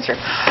I could answer.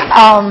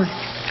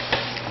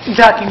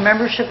 Talking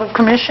membership of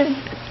commission,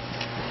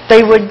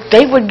 they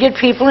would get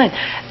people in.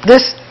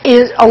 This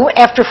is,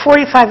 after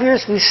 45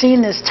 years, we've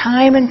seen this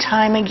time and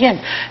time again.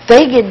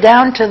 They get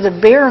down to the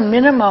bare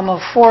minimum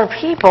of 4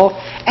 people,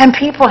 and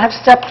people have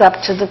stepped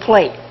up to the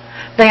plate.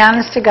 They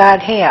honest to God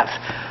have.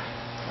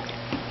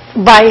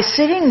 By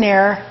sitting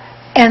there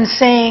and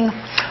saying,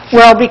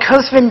 well,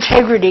 because of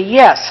integrity,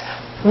 yes,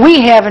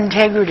 we have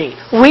integrity.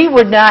 We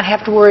would not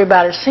have to worry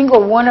about a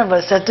single one of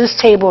us at this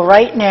table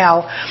right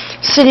now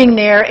sitting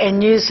there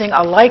and using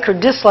a like or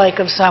dislike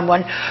of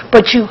someone,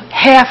 but you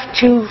have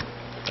to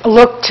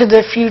look to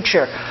the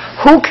future.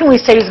 Who can we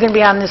say is going to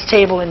be on this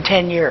table in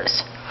 10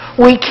 years?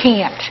 We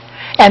can't.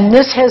 And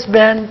this has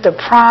been the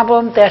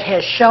problem that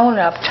has shown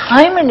up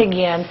time and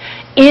again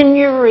in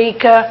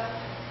EUREKA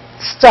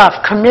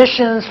stuff,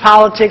 commissions,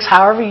 politics,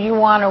 however you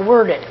want to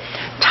word it.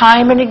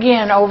 Time and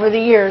again over the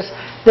years,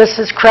 this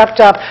has crept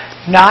up,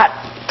 not,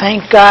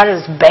 thank God,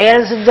 as bad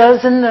as it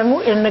does in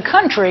the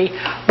country,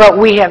 but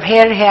we have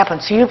had it happen.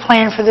 So you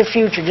plan for the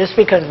future. Just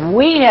because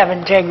we have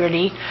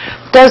integrity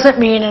doesn't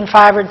mean in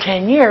 5 or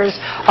 10 years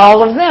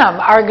all of them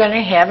are going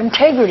to have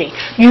integrity.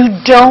 You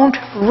don't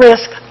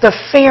risk the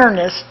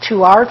fairness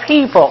to our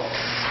people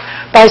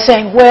by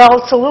saying,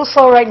 well, it's a little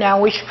slow right now,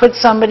 we should put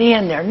somebody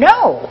in there.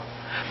 No.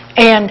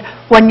 And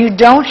when you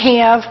don't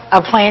have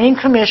a planning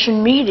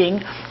commission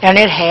meeting, and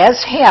it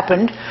has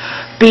happened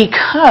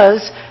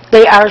because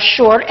they are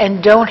short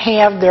and don't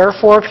have their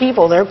 4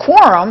 people, their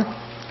quorum,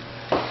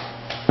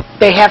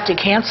 they have to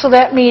cancel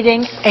that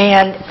meeting,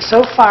 and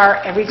so far,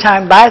 every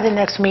time by the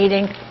next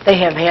meeting, they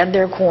have had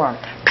their quorum.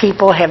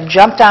 People have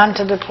jumped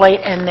onto the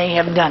plate, and they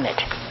have done it.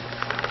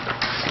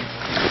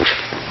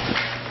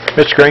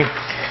 Ms. Greene?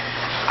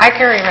 I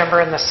can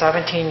remember in the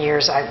 17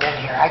 years I've been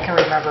here, I can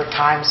remember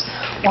times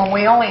when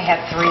we only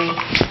had 3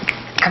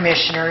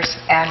 commissioners,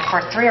 and for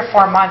 3 or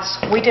 4 months,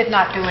 we did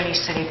not do any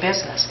city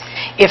business.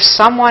 If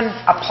someone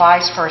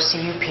applies for a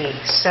CUP,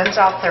 sends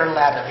out their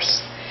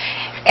letters,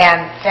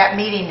 and that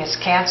meeting is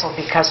canceled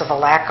because of a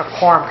lack of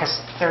quorum,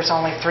 because there's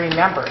only 3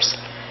 members,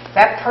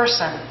 that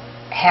person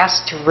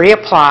has to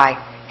reapply,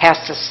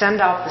 has to send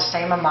out the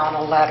same amount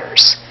of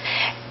letters.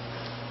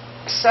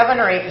 7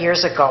 or 8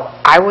 years ago,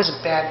 I was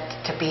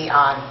begged to be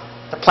on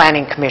the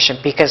Planning Commission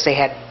because they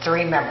had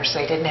 3 members.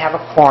 They didn't have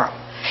a quorum.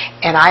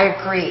 And I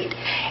agreed.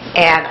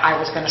 And I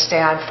was going to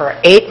stay on for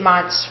 8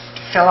 months,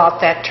 fill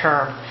out that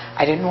term.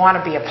 I didn't want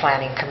to be a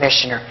planning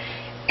commissioner.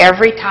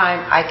 Every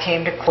time I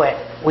came to quit,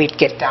 we'd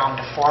get down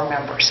to 4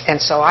 members. And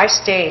so I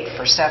stayed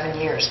for 7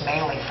 years,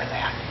 mainly for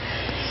that.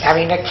 I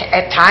mean,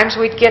 at times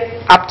we'd get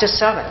up to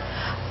 7.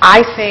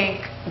 I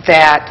think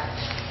that,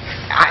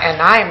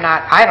 and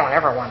I don't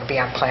ever want to be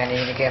on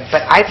planning again,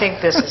 but I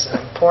think this is an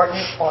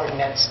important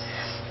ordinance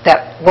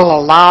that will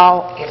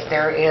allow, if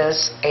there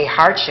is a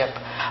hardship,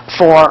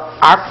 for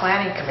our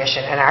planning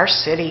commission and our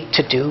city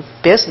to do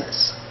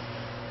business.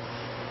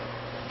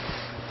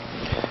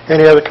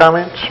 Any other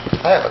comments?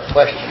 I have a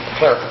question,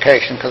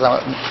 clarification, because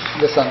I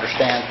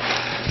misunderstand.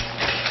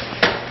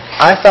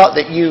 I thought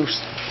that you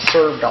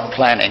served on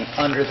planning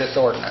under this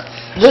ordinance.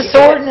 This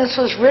ordinance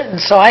was written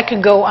so I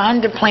could go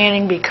on to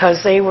planning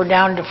because they were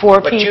down to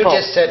 4 people. But you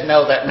just said,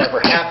 no, that never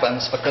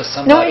happens because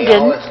No, I somebody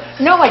didn't. always...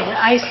 No,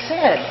 I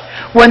said,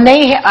 when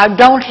they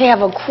don't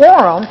have a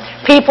quorum,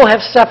 people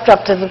have stepped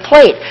up to the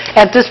plate.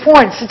 At this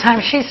point, it's the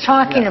time she's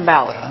talking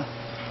about.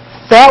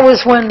 That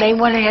was when they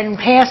went ahead and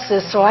passed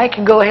this, so I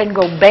could go ahead and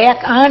go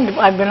back on.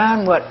 I've been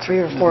on, what, 3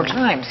 or 4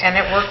 times? And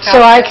it worked out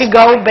So I just could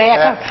go fine. back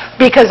on,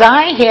 because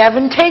I have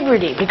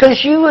integrity,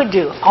 because you would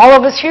do, all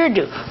of us here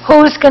do.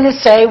 Who's going to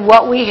say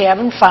what we have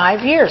in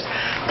 5 years?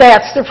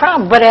 That's the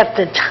problem. But at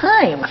the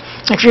time,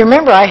 if you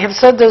remember, I have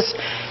said this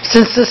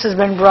since this has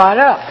been brought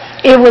up,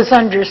 it was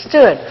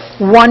understood,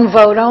 1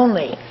 vote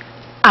only,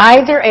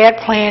 either at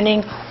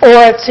planning or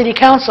at city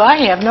council. I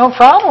have no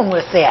problem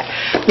with that.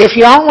 If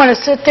y'all want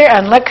to sit there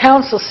and let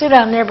council sit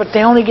on there, but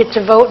they only get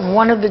to vote in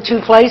one of the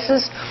 2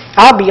 places,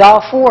 I'll be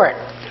all for it.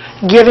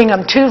 Giving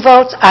them 2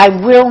 votes, I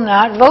will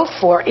not vote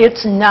for.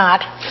 It's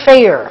not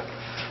fair.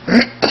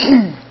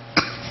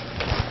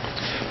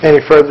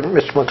 Any further,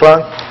 Mr.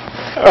 McClung?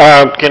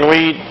 Can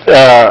we,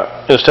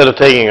 instead of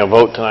taking a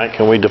vote tonight,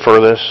 can we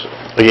defer this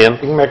again?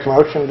 You can make a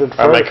motion to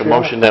defer. I make a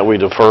motion that we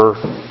defer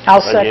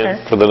I'll again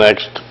second. for the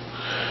next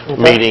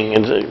meeting.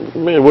 And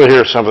we'll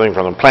hear something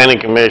from the Planning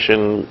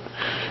Commission.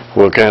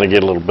 We'll kind of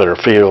get a little better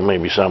feel.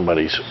 Maybe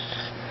somebody's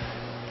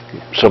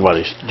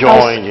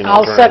joined, you know,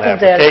 I'll during an second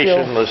that,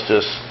 application. Jill. Let's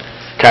just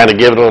kind of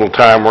give it a little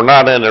time. We're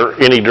not under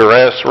any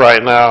duress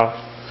right now.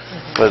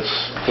 Let's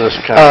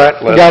kind All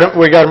of right,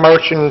 we got a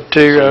motion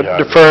to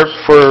defer it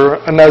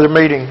for another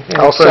meeting.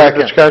 Any further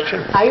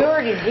discussion? I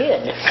already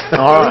did.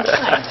 All right.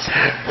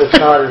 Ms.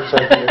 Schneider,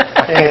 second.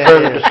 Any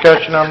further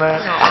discussion on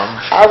that?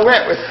 I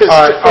went with this.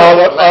 All right,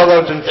 all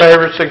those in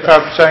favor, signify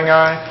by saying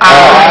aye.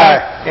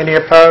 Aye. Any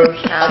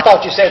opposed? I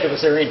thought you said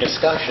was there any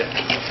discussion?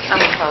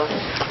 I'm opposed.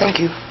 Thank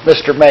you.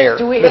 Mr. Mayor,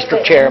 Do we have Mr.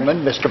 to-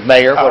 Chairman, Mr.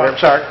 Mayor, Oh, whatever. I'm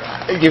sorry.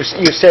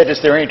 You said,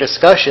 is there any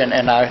discussion?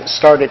 And I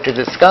started to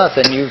discuss,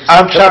 and you...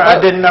 I'm sorry, I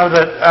didn't know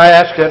that, I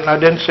asked it and I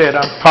didn't see it,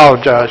 I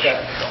apologize.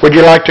 Would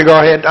you like to go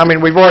ahead, I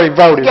mean, we've already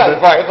voted, Yeah,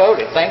 I've but already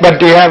voted, thank you.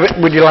 do you have it,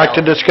 would you like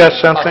to discuss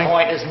My something?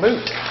 point is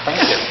moot.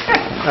 Thank you.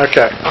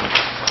 Okay.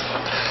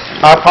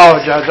 I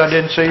apologize, I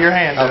didn't see your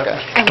hand up, Okay.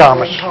 Mr.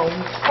 Thomas.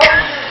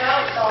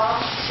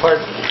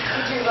 Pardon?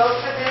 Did you vote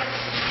for this?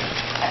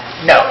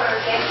 No. Or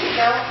against it,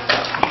 no?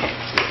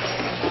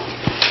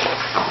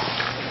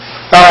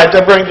 All right,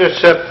 that brings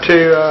us up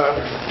to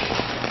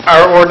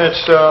our ordinance,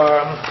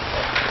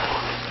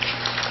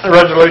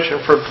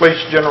 resolution for police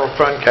general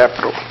fund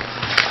capital.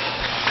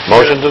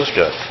 motion to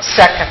discuss.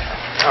 Second.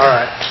 All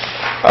right.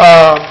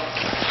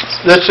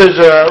 This is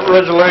a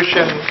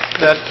resolution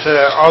that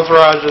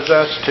authorizes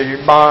us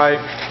to buy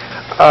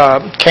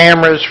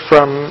cameras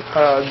from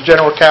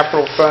general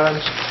capital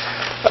funds.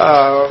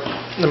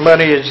 The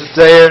money is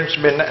there, it's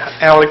been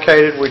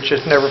allocated, we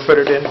just never put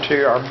it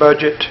into our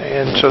budget,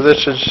 and so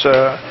this is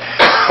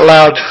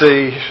allows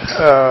the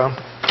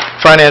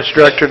finance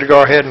director to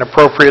go ahead and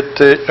appropriate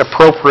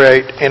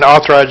and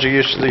authorize the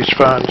use of these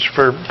funds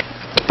for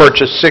to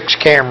purchase 6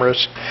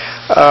 cameras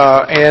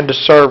and a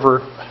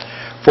server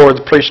for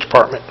the police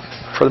department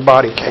for the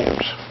body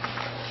cams.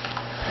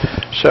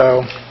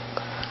 So,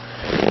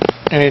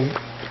 any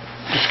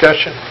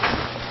discussion?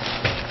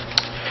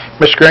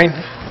 Ms. Greene?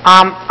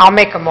 I'll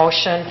make a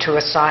motion to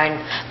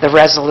assign the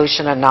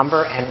resolution a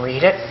number and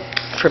read it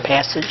For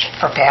passage.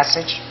 for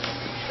passage.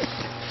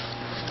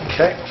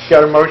 Okay,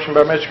 got a motion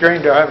by Ms.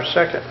 Greene, do I have a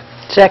second?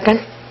 Second.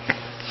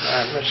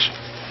 All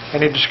right,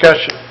 any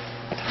discussion?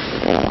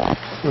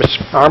 Ms.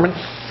 Harman,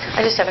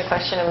 I just have a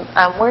question.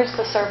 Where's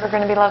the server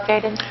going to be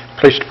located?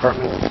 Police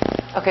Department.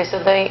 Okay, so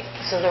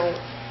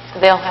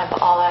they'll have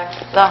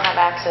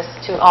access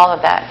to all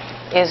of that.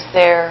 Is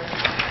there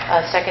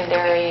a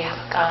secondary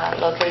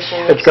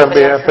location? It's going to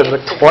be up in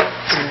the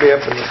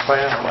somebody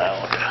plan.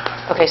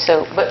 Okay,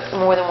 so, but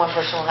more than one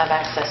person will have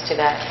access to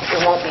that.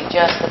 It won't be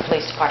just the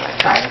police department,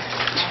 right?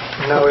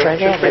 No, it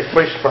should be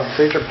Police Department.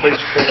 These are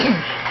police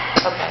cameras.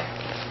 Okay.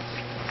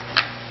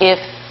 If,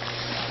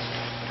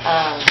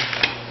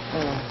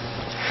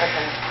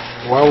 okay.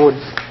 Well, would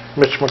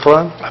Mr.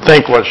 McClung? I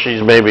think what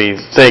she's maybe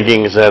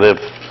thinking is that if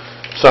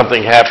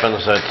something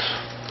happens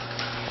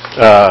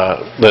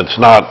that's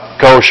not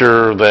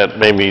kosher, that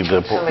maybe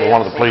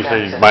one of the police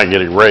stations might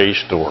get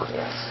erased, or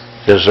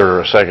is there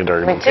a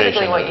secondary I mean,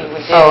 typically location? what you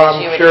would do Oh, is I'm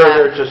you would sure have...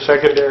 there's a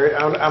secondary.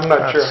 I'm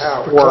not sure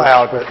how it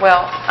works. But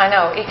Well, I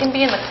know, it can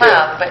be in the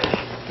cloud, but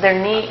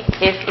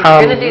if you're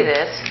going to do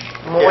this,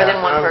 more than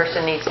one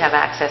person needs to have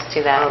access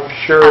to that I'm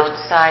sure-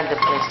 outside the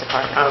police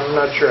department. I'm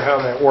not sure how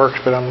that works,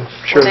 but I'm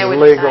sure Well, they the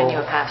would assign you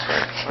legal, a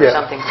password or Yeah.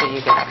 something so you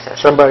get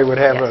access. somebody would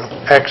have Yes.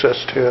 access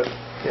to it.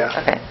 Yeah.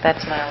 Okay,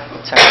 that's my only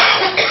concern.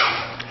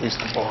 He's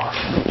the boss.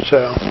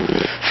 So,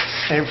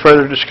 any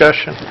further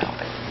discussion?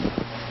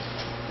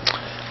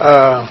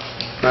 All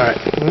right.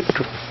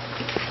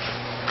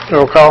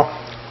 Roll call?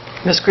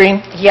 Ms.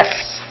 Greene?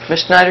 Yes.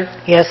 Ms. Schneider?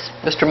 Yes.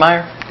 Mr.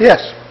 Meyer?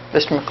 Yes.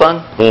 Mr.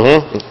 McClung?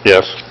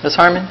 Yes. Ms.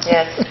 Harman?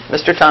 Yes.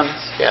 Mr. Thomas?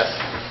 Yes.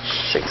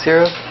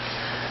 6-0.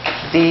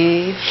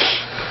 The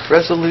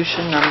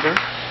resolution number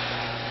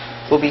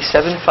will be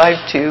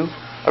 752,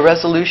 a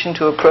resolution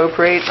to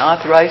appropriate and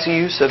authorize the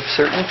use of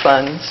certain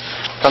funds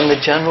from the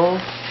general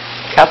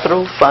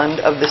capital fund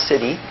of the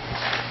city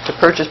to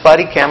purchase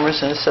body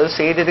cameras and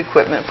associated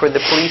equipment for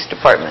the police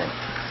department.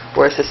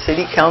 Whereas the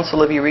City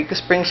Council of Eureka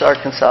Springs,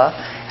 Arkansas,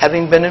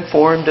 having been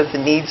informed of the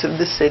needs of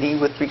the city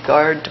with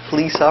regard to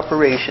police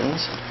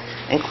operations,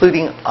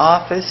 including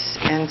office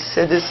and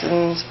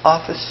citizens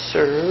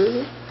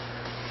officer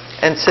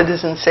and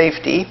citizen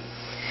safety,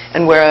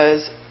 and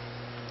whereas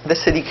the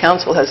City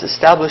Council has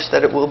established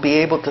that it will be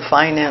able to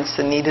finance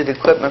the needed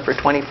equipment for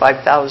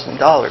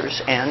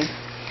 $25,000, and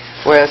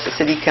whereas the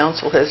City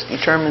Council has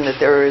determined that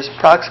there is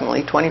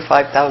approximately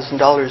 $25,000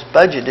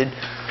 budgeted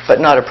but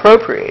not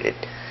appropriated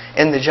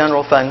in the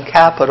general fund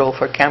capital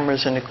for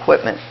cameras and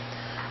equipment,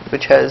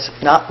 which has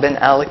not been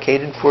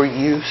allocated for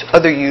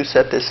other use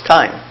at this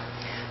time.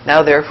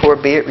 Now therefore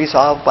be it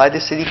resolved by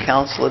the City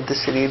Council of the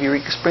City of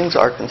Eureka Springs,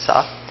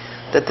 Arkansas,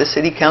 that the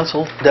City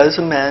Council does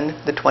amend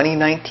the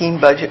 2019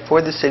 budget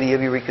for the City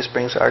of Eureka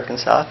Springs,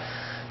 Arkansas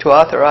to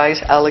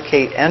authorize,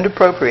 allocate, and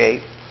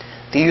appropriate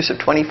the use of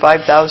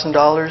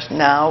 $25,000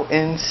 now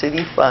in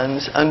city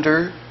funds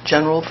under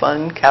general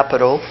fund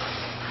capital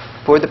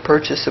for the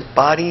purchase of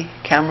body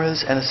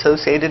cameras and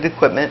associated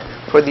equipment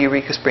for the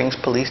Eureka Springs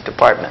Police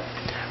Department.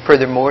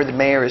 Furthermore, the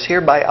mayor is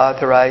hereby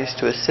authorized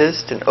to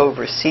assist and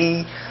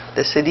oversee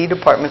the city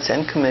departments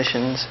and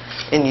commissions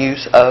in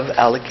use of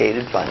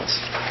allocated funds.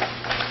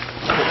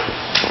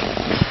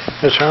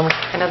 Ms. Harman?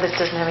 I know this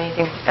doesn't have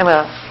anything,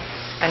 well,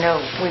 I know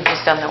we've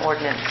just done the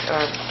ordinance or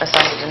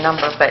assigned it a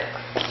number, but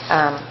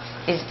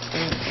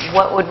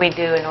what would we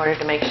do in order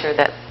to make sure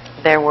that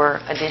there were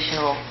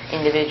additional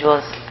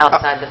individuals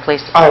outside the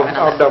police department?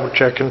 I'll double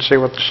check and see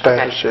what the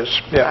status Okay.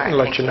 is. Yeah, All right, and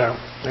let thank you you. know.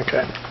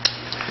 Okay.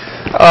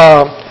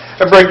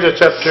 That brings us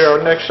up to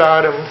our next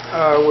item,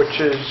 which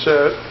is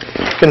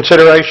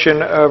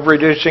consideration of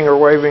reducing or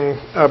waiving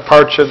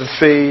parts of the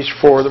fees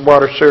for the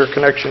water sewer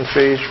connection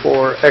fees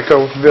for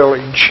Echo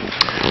Village.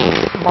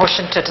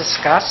 Motion to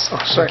discuss?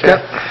 Second.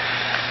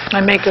 I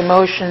make a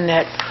motion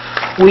that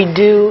we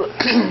do,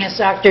 as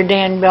Dr.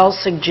 Dan Bell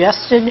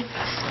suggested,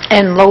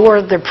 and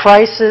lower the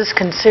prices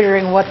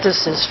considering what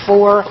this is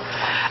for.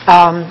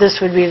 This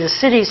would be the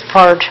city's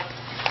part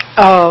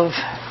of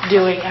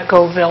doing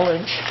Echo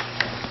Village.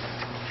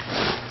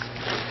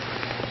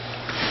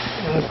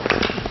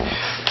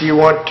 You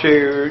want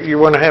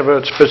to have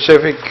a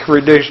specific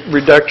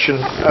reduction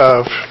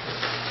of,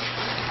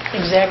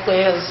 Exactly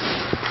as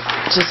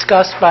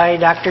discussed by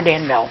Dr.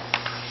 Dan Bell.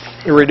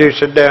 you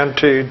reduce it down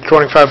to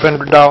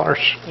 $2,500?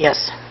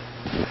 Yes.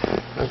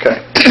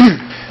 Okay.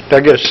 Did I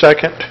get a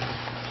second?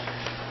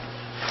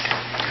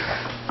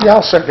 Yeah,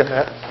 I'll second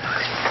that.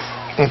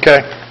 Okay.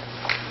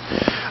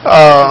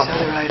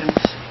 Other items?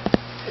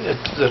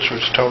 This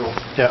was total,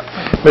 yeah.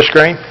 Ms.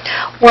 Greene?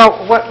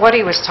 Well, what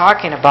he was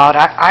talking about,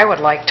 I would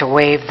like to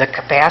waive the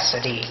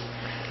capacity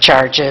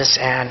charges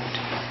and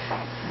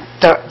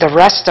the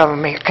rest of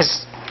them,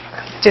 because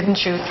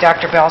didn't you,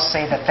 Dr. Bell,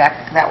 say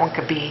that one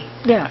could be,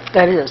 Yeah,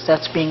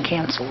 that's being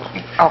canceled.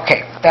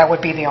 okay, that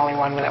would be the only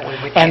one that we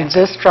would And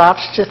cancel. this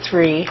drops to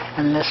 3,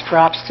 and this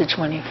drops to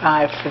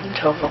 25 for the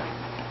total,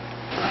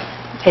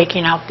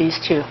 taking out these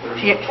two. There's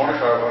a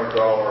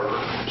 $2,500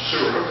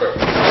 sewer hookup.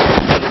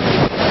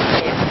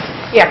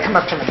 Yeah, come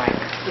up to the mic.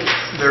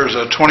 There's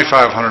a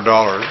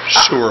 $2,500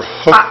 sewer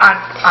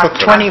hookup.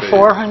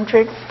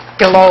 2,400?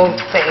 Below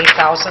the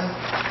 8,000?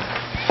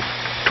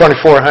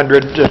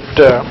 2,400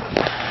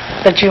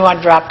 that, But you want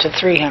to drop to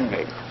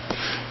 300.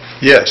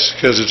 Yes,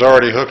 because it's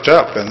already hooked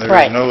up, and there's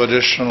Right. no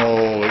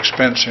additional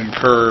expense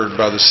incurred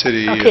by the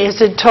city. Okay,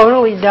 is it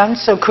totally done,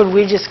 so could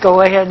we just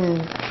go ahead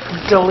and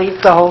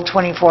delete the whole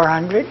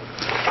 2,400?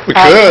 We could,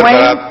 but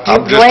Dwayne,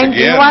 I'm just Dwayne, do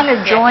you want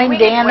again, to join Can we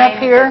get Dan Dwayne up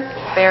here? to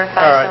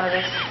Verify All some right.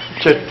 of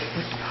this.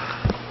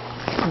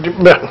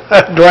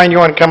 Dwayne, you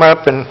want to come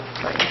up and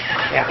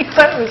He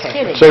thought it was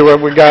kidding. see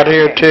what we got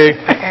here, too?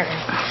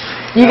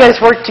 You guys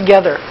work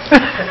together.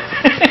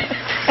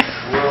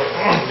 Well,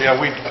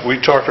 yeah, we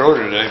talked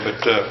earlier today,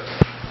 but,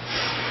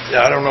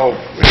 yeah, I don't know,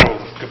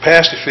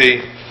 capacity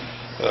fee,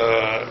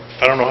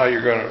 I don't know how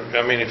you're going to,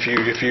 I mean,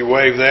 if you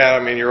waive that, I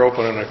mean, you're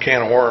opening a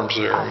can of worms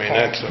there. I mean,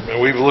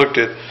 we've looked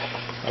at,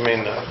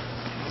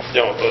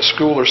 a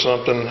school or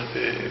something,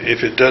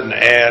 if it doesn't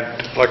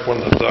add, like when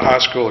the high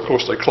school, of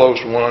course, they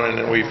closed one, and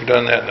then we've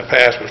done that in the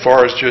past, but as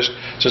far as just,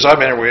 since I've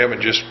been here, we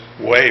haven't just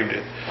waived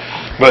it.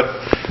 But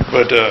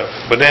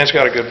Dan's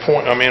got a good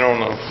point. I mean,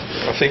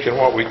 I'm thinking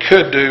what we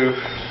could do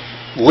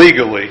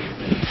legally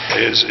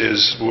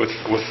is with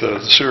the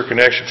sewer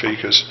connection fee,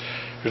 because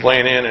you're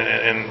laying in,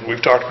 and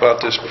we've talked about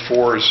this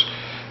before,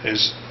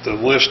 is the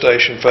lift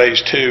station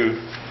phase 2,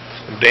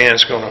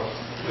 Dan's going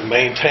to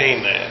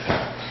maintain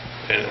that.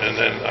 And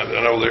then I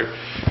know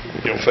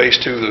phase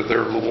 2, that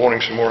they're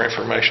wanting some more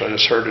information. I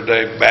just heard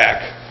today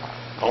back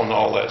on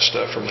all that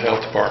stuff from the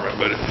health department.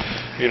 But,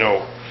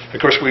 of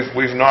course,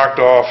 we've knocked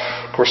off,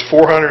 of course,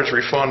 400 is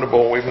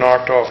refundable. We've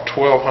knocked off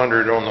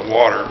 1,200 on the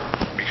water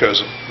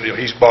because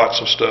he's bought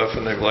some stuff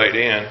and they've laid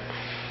in.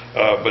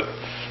 But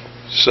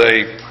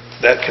say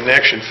that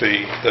connection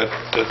fee, that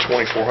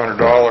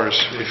 $2,400,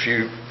 if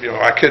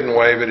I couldn't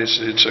waive it.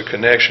 It's a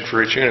connection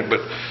for each unit.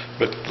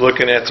 But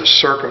looking at the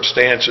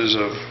circumstances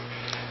of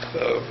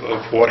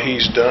what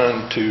he's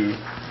done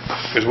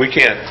because we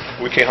can't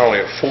hardly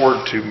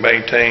afford to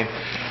maintain.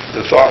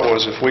 The thought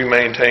was if we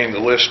maintain the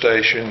lift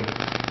station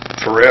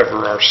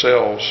forever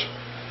ourselves,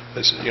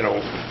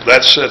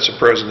 that sets a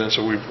precedent,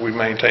 so we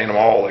maintain them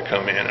all that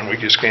come in, and we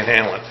just can't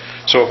handle it.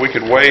 So if we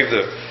could waive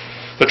the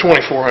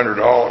 $2,400,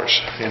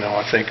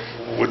 I think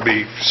would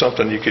be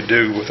something you could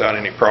do without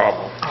any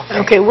problem.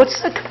 Okay, what's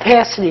the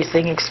capacity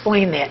thing?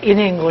 Explain that in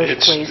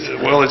English, please.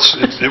 Well,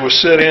 it was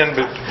set in,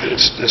 but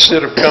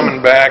instead of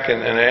coming back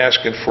and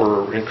asking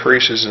for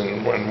increases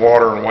in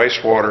water and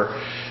wastewater,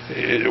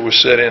 it was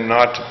set in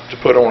not to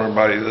put on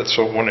everybody.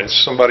 So when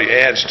somebody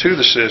adds to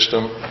the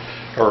system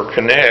or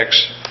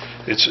connects,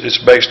 it's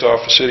based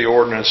off a city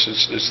ordinance.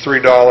 It's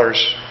 $3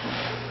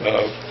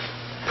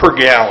 per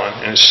gallon,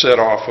 and it's set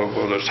off of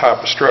the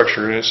type of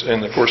structure.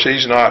 And of course,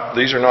 these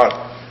are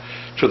not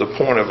to the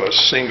point of a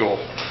single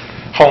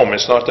home.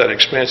 It's not that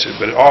expensive.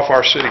 But off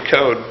our city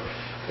code,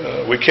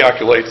 we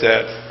calculate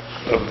that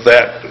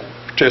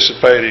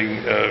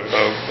participating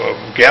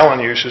of gallon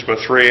uses by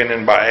 3 and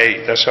then by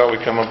 8. That's how we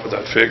come up with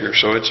that figure.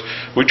 So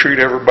we treat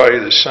everybody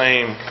the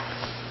same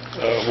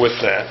with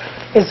that.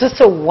 Is this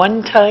a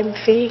one-time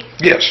fee?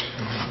 Yes.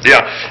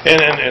 Yeah.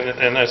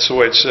 And that's the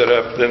way it's set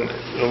up. Then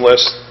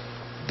unless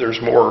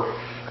there's more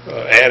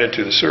added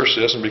to the sewer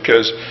system,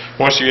 because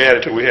once you add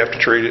it to, we have to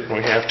treat it and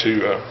we have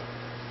to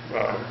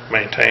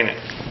maintain it.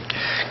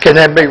 Can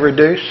that be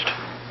reduced?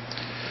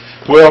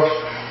 Well,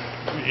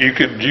 you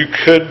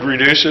could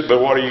reduce it,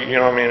 but what do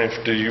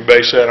do you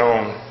base that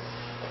on?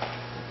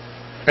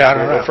 Yeah, I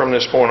don't know. From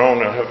this point on,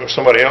 if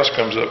somebody else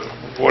comes up,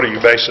 what do you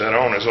base that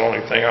on? Is the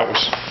only thing on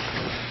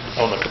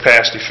the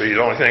capacity fee.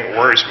 The only thing that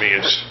worries me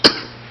is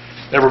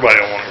everybody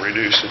will want to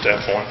reduce at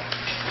that point.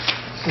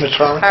 Ms.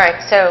 Harman? All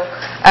right, so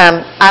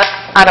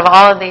out of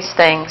all of these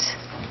things,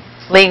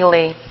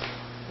 legally,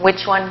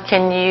 which one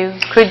could you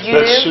do?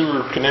 That's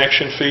sewer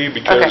connection fee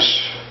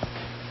because,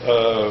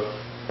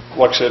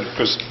 like I said,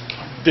 because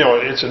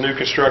it's a new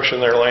construction,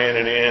 they're laying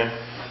it in,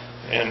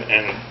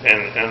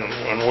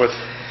 and with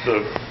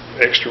the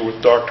extra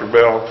with Dr.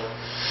 Bell,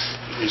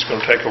 he's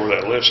going to take over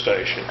that lift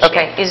station. So.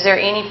 Okay, is there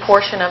any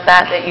portion of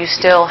that you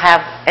still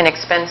have an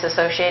expense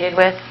associated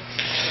with?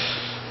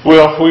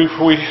 Well, we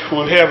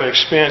have an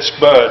expense,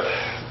 but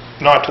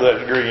not to that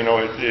degree.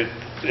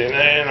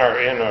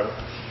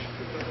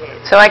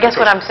 So I guess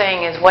what I'm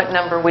saying is, what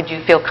number would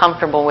you feel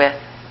comfortable with?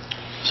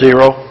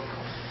 0.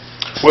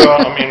 Well,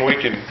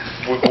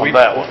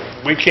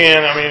 we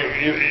can.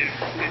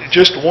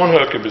 Just one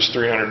hookup is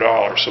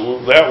 $300, so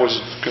that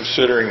was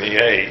considering the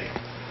 8.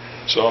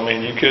 So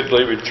you could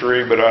leave it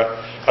 3, but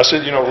I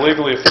said,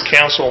 legally, if the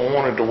council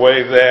wanted to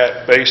waive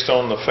that based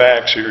on the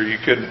facts here, you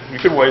could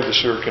waive the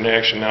sewer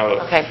connection. Now,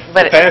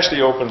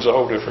 capacity opens a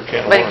whole different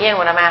can of worms. But again,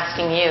 what I'm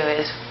asking you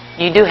is,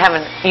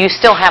 you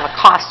still have a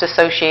cost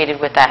associated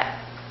with that,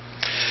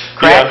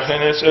 correct? Yeah,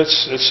 and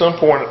it's at some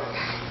point,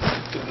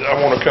 I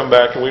want to come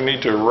back and we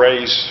need to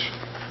raise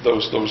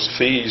those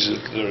fees.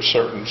 There are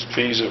certain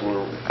fees that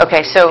were.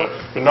 Okay, so.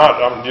 But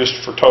not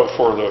just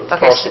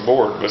across the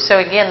board. But so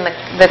again,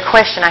 the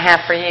question I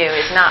have for you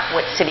is not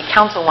what City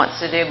Council wants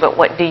to do, but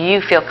what do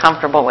you feel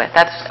comfortable with?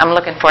 I'm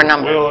looking for a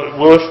number.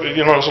 Well, if,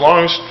 as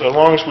long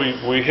as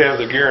we have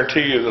the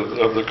guarantee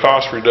of the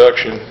cost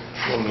reduction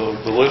from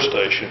the lift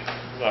station,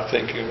 I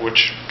think,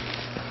 which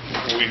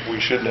we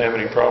shouldn't have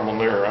any problem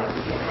there, right?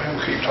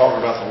 We keep talking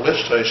about the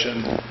lift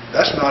station.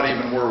 That's not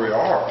even where we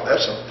are.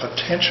 That's a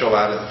potential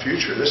out in the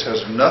future. This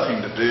has nothing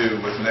to do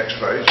with next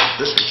phase.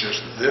 This is just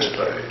this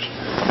phase,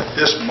 at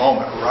this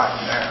moment, right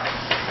now.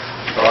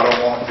 So I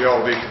don't want y'all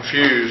to be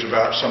confused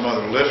about some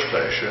other lift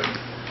station.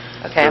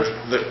 Okay.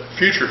 The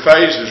future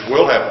phases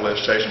will have a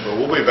lift station, but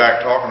we'll be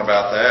back talking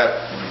about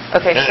that.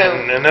 Okay, so...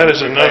 And that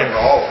is another... And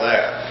all of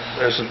that.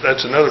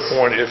 That's another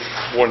point.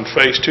 When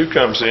phase 2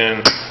 comes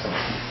in,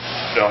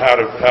 how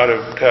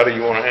do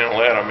you want to handle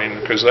that? I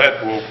mean, because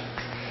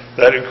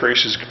that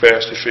increases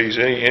capacity fees.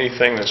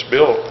 Anything that's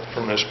built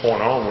from this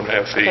point on would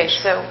have fees. Okay,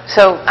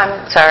 so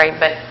I'm sorry,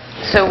 but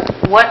so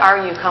what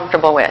are you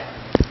comfortable with?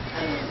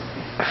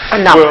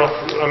 Well,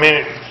 I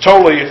mean,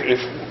 totally.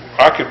 If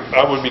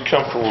I would be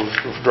comfortable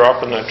with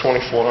dropping that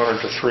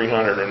 2,400 to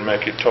 300 and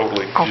make it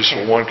totally just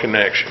one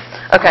connection.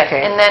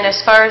 Okay, and then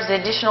as far as the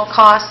additional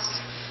costs,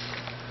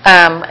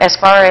 as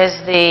far as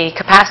the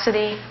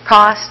capacity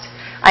cost,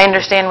 I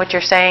understand what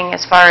you're saying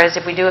as far as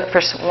if we do it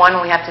for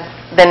one, we have to,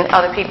 then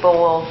other people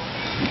will...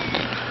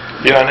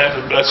 Yeah,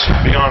 and that's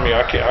beyond me.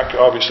 I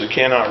obviously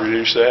cannot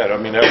reduce that. I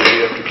mean, that would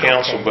be up to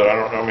council, but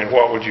I mean,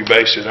 what would you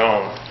base it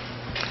on?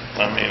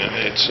 I mean,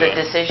 it's... The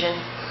decision?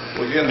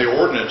 Well, again, the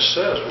ordinance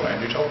says,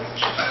 Wayne, you told us,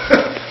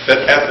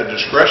 that at the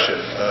discretion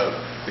of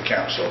the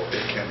council,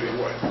 it can be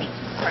waived.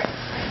 Right.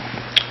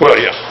 Well,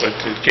 yeah,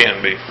 it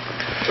can be.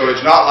 So it's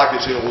not like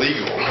it's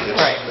illegal.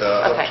 It's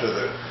up Okay. to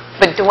the...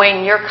 But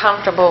Dwayne, you're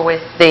comfortable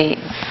with the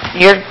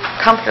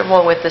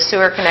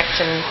sewer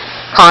connection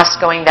cost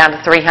going down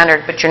to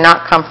 300, but you're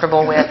not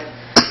comfortable with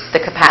the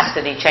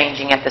capacity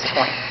changing at this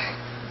point?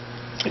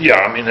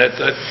 Yeah, I mean, that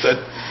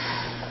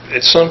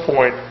at some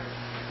point,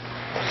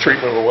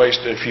 treatment of waste,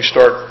 if you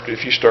start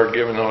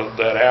giving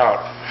that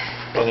out,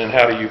 and then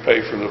how do you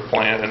pay for the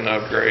plant and the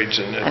upgrades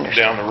and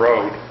down the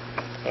road?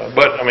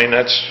 But I mean,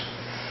 that's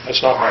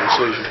not my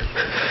decision.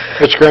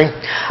 Ms. Greene?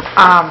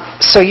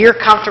 So you're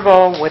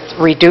comfortable with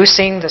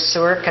reducing the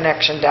sewer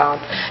connection down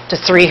to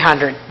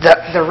 300.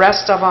 The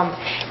rest of them,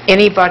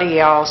 anybody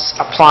else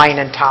applying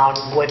in town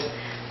would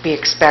be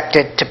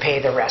expected to pay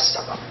the rest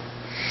of them?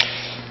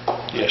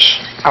 Yes.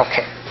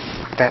 Okay.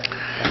 That's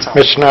all.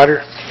 Ms.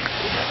 Schneider?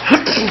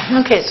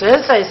 Okay, so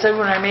as I said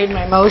when I made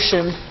my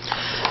motion,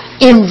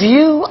 in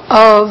view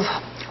of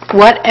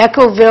what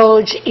Eco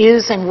Village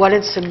is and what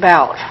it's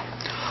about,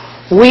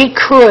 we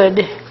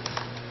could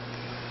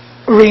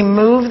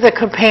remove the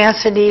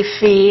capacity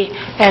fee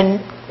and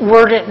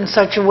word it in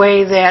such a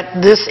way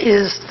that this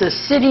is the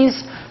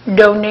city's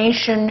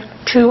donation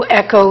to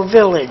Eco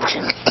Village,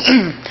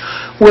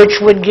 which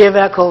would give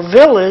Eco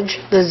Village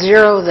the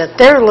zero that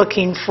they're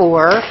looking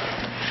for,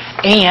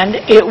 and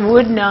it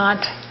would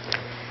not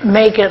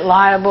make it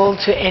liable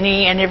to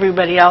any and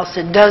everybody else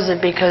that does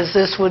it, because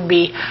this would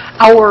be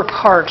our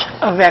part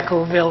of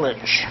Eco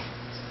Village.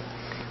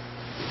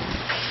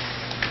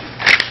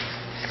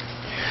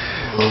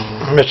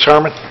 Ms.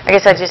 Harman? I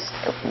guess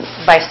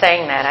by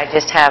saying that,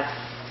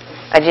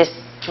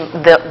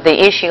 the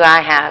issue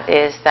I have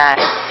is that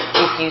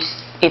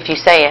if you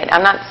say it,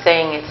 I'm not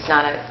saying it's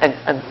not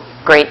a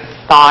great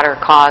thought or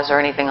cause or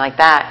anything like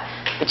that,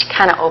 but you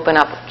kind of open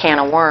up a can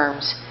of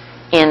worms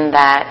in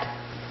that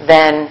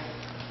then,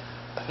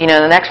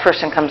 the next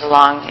person comes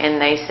along and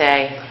they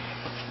say,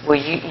 well,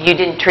 you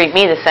didn't treat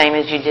me the same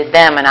as you did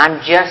them, and I'm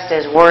just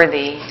as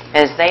worthy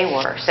as they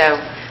were. So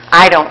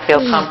I don't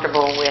feel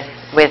comfortable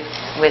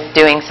with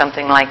doing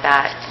something like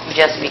that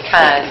just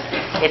because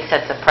it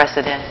sets a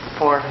precedent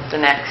for the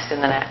next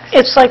and the next.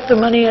 It's like the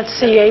money at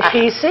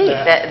CAPC.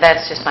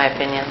 That's just my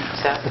opinion.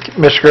 So.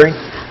 Ms. Greene?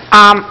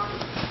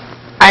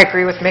 I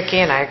agree with Mickey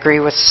and I agree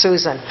with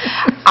Susan.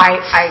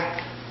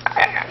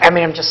 I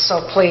mean, I'm just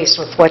so pleased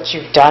with what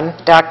you've done,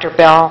 Dr.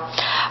 Bell.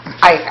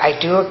 I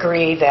do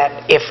agree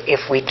that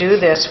if we do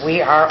this,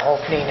 we are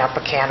opening up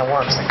a can of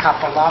worms. The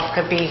Cup of Love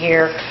could be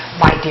here.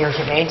 My Dear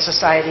Humane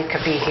Society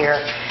could be here.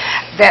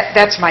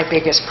 That's my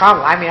biggest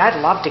problem. I mean,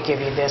 I'd love to give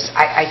you this.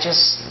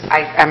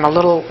 I'm a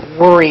little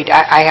worried.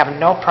 I have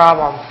no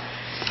problem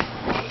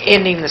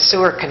ending the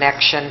sewer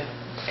connection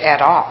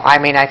at all. I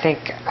mean, I think,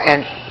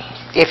 and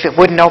if it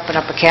wouldn't open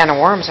up a can of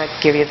worms,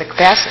 I'd give you the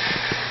capacity.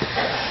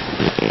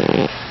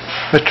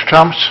 Mr.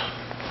 Thomas?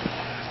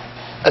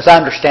 As I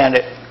understand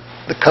it,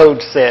 the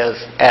code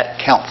says at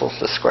council's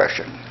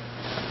discretion.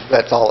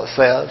 That's all it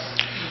says?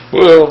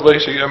 Well,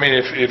 basically, I mean,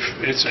 if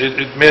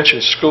it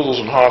mentions schools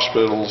and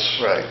hospitals.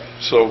 Right.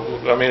 So,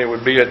 I mean, it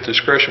would be at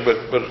discretion,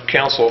 but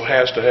council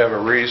has to have a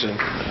reason.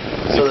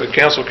 So the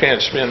council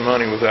can't spend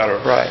money without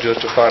a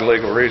justified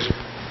legal reason.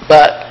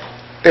 But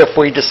if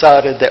we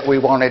decided that we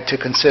wanted to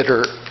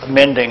consider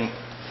amending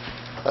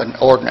an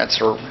ordinance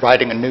or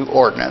writing a new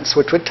ordinance,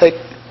 which would take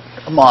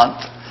a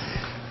month,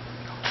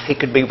 he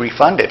could be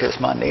refunded his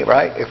money,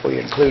 right, if we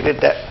included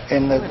that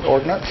in the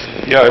ordinance?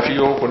 Yeah, if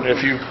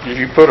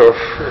you put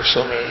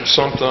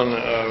something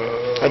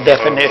a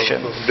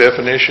definition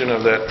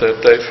of that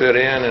they fit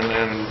in,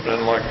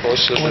 and like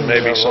Melissa said,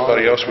 maybe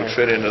somebody else would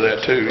fit into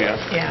that too. Yeah.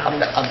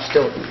 I'm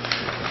still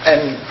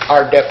And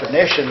our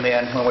definition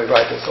then, when we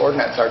write this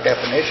ordinance, our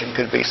definition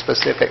could be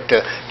specific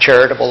to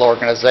charitable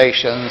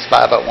organizations,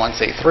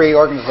 501c3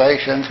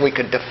 organizations. We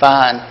could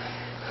define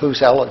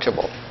who's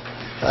eligible.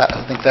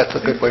 I think that's a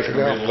good way to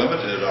go.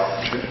 Limited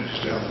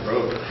opportunities down the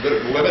road,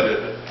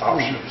 limited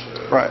options.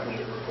 Right.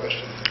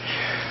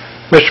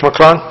 Mr.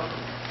 McClung?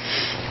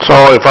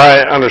 So if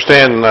I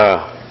understand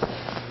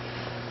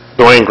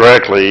Dwayne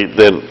correctly,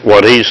 then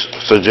what he's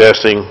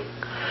suggesting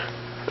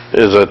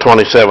is a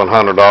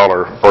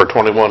 $2,700 or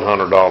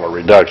 $2,100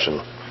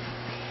 reduction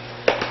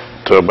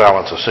to a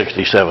balance of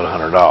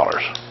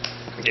 $6,700.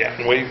 Yeah,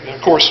 and we,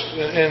 of course,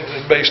 and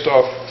based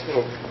off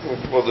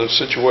of the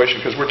situation,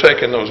 because we're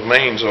taking those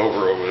mains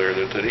over there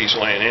that he's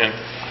laying in,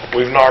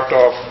 we've knocked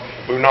off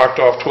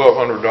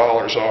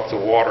 $1,200 off the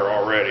water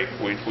already.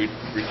 We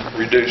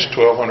reduced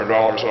 $1,200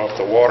 off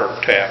the water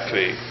tap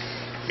fee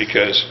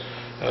because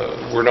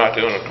we're not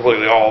doing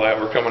completely all that.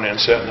 We're coming in,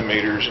 setting the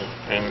meters,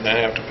 and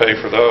have to pay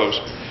for those.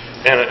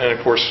 And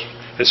of course,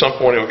 at some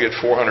point it'll get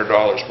 $400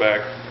 back.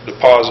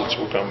 Deposits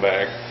will come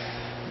back,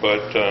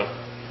 but.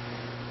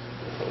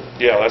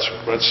 Yeah, that's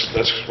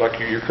like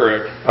you're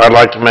correct. I'd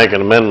like to make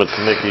an amendment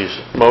to Mickey's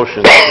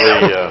motion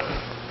that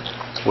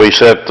we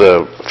set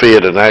the fee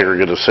at an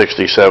aggregate of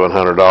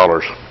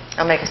 $6,700.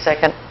 I'll make a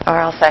second, or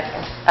I'll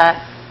second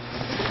that.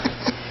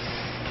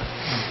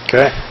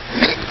 Okay.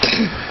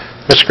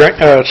 Ms.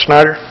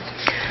 Schneider?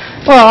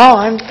 Well,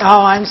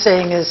 all I'm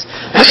saying is,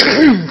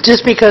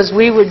 just because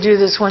we would do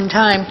this one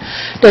time,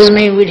 doesn't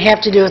mean we'd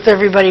have to do it with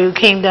everybody who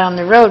came down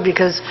the road,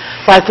 because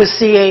like with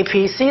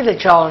CAPC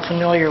that y'all are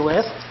familiar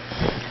with,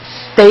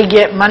 they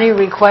get money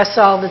requests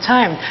all the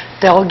time.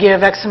 They'll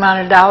give X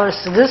amount of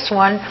dollars to this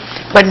one,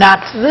 but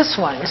not to this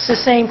one. It's the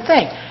same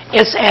thing.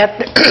 It's at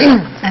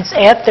it's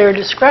at their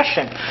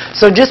discretion.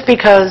 So just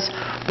because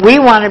we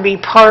want to be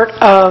part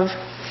of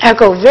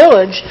Echo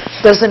Village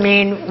doesn't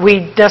mean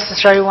we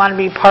necessarily want to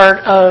be part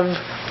of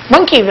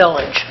Monkey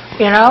Village.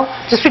 You know,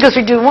 just because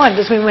we do one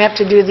doesn't mean we have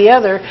to do the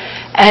other,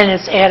 and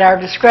it's at our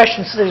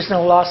discretion, so there's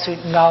no lawsuit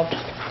involved.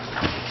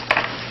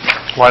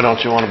 Why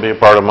don't you want to be a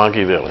part of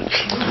Monkey Village?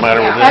 What's the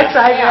matter with that?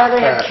 I'd rather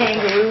have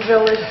Kangaroo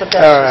Village, but All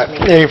that's right.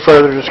 just me. Any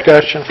further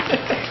discussion?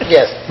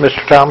 Yes,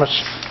 Mr. Thomas?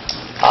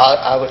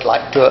 I would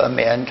like to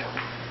amend.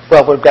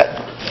 Well, we've got,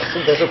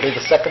 this will be the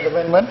second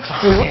amendment.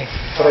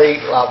 Three,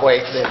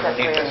 wait, then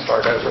we need to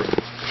start over.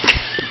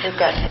 We've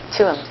got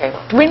two on the table.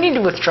 Do we need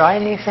to withdraw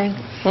anything?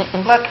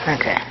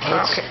 Okay.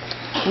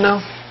 No?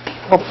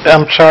 Oh,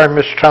 I'm sorry,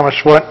 Mr. Thomas,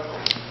 what?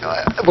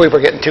 We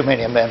were getting too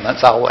many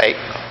amendments. I'll wait.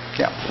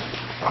 Yeah.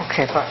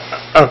 Okay, fine.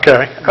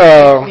 Okay.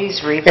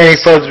 Please read Any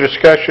this. further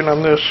discussion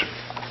on this?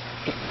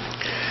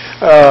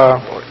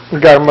 We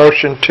got a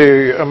motion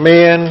to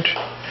amend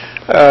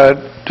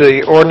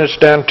the ordinance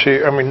down to,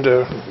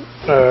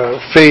 the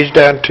fees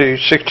down to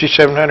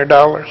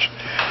 $6,700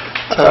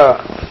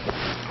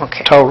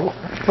 Okay. total.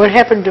 What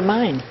happened to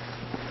mine?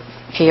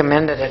 He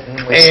amended it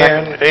and we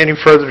seconded And any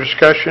further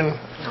discussion?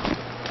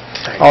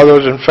 All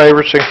those in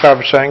favor, signify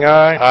by saying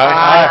aye.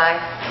 Aye.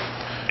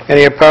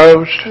 Any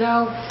opposed?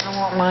 No, I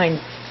want mine.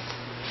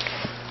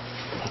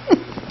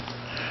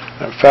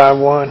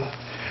 5-1.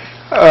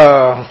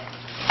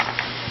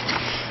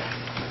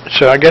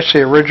 So I guess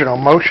the original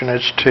motion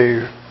is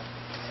to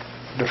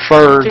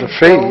defer the To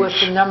go with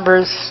fees. the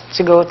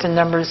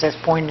numbers, as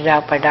pointed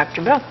out by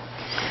Dr. Bell.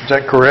 Is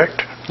that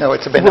correct? No,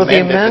 it's been Well, the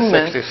amended to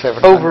amendment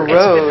 6,700.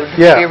 overrode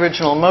Yeah. the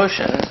original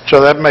motion.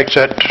 So that makes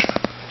that,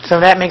 So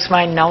that makes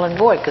mine null and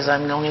void, because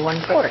I'm the only one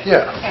for it.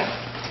 yeah.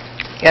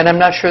 And I'm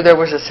not sure there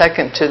was a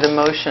second to the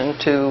motion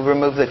to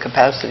remove the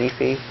capacity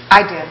fee.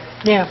 I did.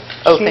 Yeah.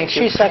 Oh, thank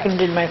you. She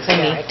seconded my Yeah, I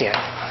thingy. did.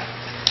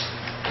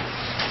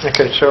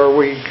 Okay, so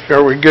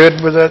are we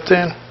good with that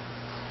then?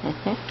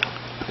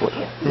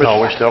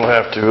 No, we still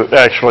have to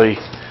actually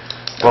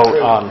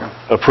vote on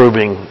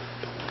approving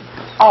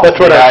That's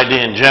what the I,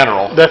 idea in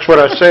general. that's what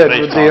I said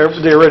with Based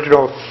on- the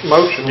original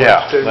motion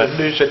Yeah, was to that-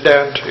 reduce it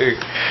down to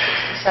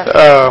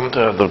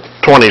The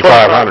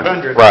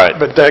 2,500, right.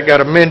 But that got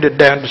amended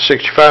down to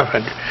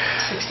 6,500.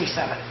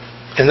 67.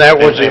 And that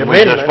was the And we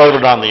just amendment.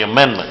 voted on the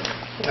amendment.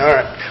 All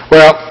right.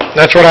 Well,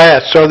 that's what I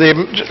asked. So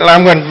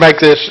I'm going to make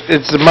this,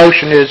 the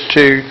motion is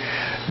to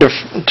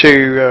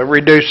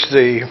reduce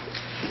the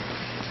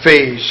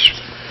fees,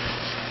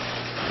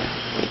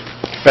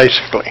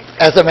 basically.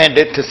 As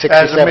amended to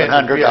As amended,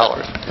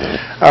 $6,700.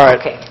 All right.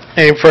 Okay.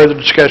 Any further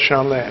discussion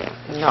on that?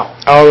 No.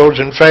 All those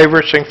in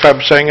favor, signify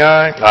by saying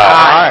aye.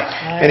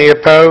 Aye. Any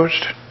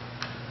opposed?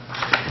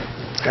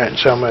 All right,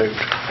 so moved.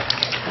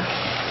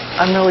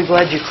 I'm really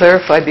glad you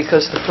clarified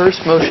because the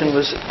first motion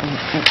was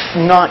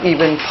not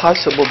even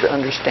possible to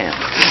understand.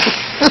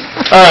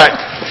 All right.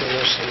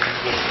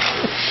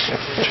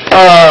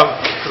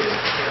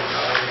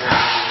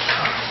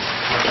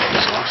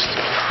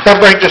 That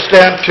brings us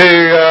down to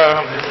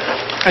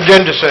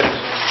agenda setting.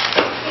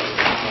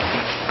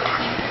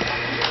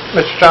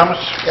 Mr. Thomas?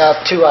 Yeah,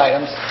 two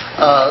items.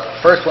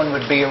 First one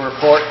would be a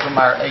report from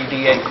our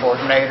ADA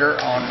coordinator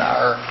on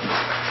our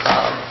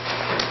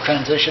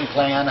transition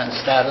plan and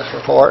status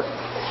report.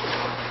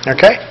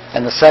 Okay?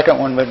 And the second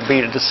one would be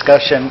a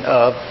discussion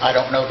of, I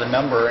don't know the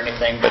number or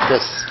anything, but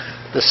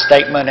the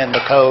statement in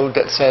the code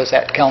that says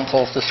at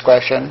council's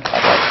discretion.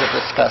 I'd like to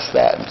discuss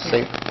that and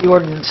see. The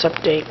ordinance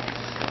update.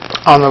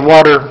 On the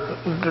water,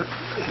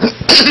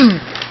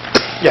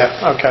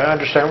 yeah, okay, I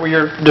understand. Well,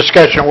 your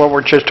discussion, what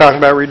we're just talking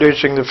about,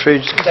 reducing the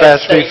fees, That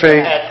capacity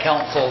statement fee. at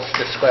council's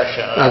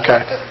discretion. I'd Okay.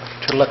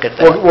 like to look at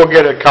that. We'll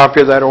get a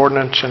copy of that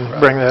ordinance and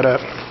bring that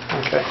up.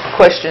 Okay.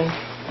 Question,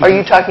 are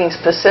you talking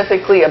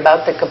specifically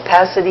about the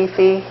capacity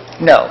fee?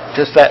 No,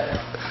 just that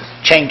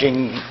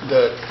changing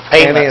the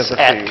Any payments of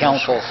the at fees.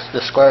 council's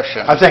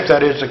discretion. I think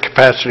that is a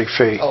capacity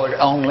fee. Oh,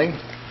 only?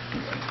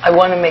 I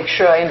want to make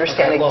sure I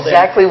understand Okay, well then,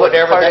 exactly what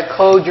whatever part of that-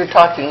 code you're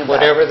talking about.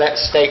 Whatever that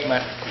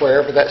statement,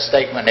 wherever that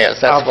statement is,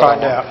 that's I'll what I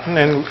find want. out.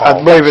 And I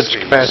believe it's a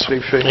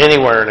capacity fee.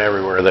 Anywhere and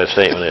everywhere that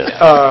statement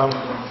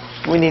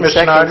is. We need Ms.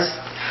 Schneider?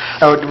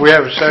 seconds. Oh, do we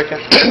have a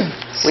second?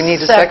 We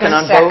need a second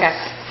on both. Second.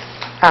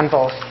 On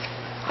both.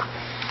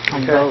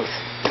 On both.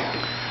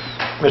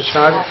 Ms.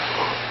 Schneider?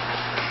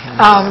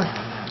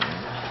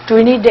 Do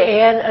we need to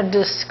add a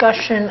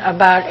discussion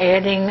about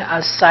adding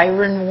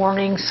siren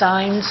warning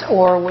signs,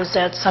 or was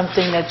that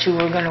something that you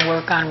were going to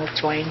work on with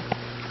Dwayne?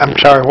 I'm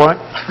sorry, what?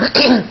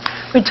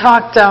 We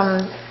talked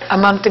a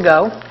month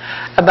ago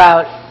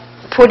about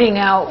putting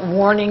out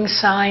warning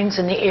signs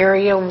in the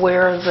area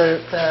where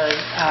the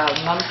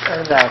month,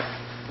 or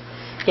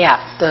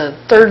the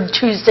third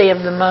Tuesday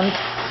of the month,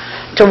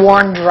 to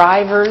warn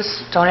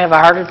drivers, don't have a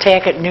heart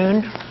attack at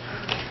noon.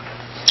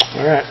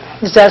 All right.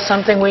 Is that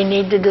something we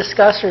need to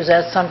discuss, or is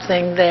that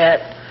something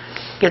that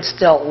gets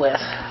dealt with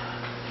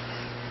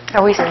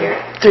Are we scaring,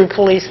 through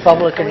police,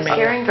 public, are we and mayor?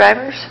 scaring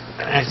drivers?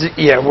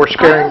 Yeah, we're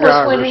scaring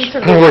I almost went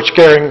drivers. into We're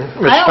scaring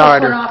Ms. I almost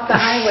Schneider. went off the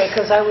highway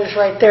because I was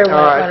right there when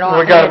All it went off. right,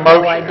 we got a I had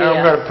no motion. idea.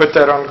 I'm going to put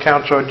that on the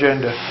council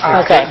agenda.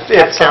 Okay.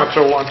 If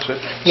council wants it.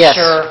 Yes.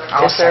 Sure.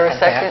 I'll Is there a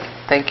second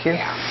second? Thank you.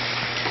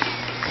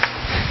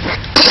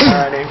 All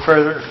right, any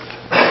further?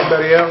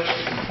 Anybody else?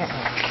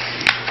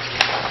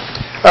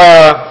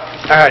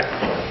 All right,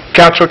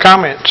 council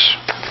comments.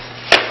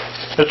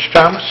 Mr.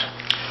 Thomas?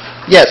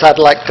 Yes, I'd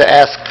like to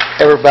ask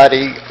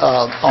everybody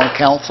on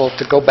council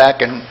to go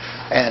back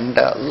and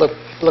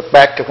look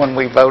back to when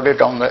we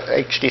voted on the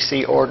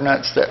HDC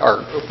ordinance,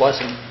 or it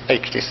wasn't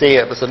HDC,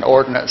 it was an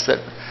ordinance that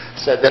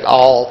said that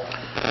all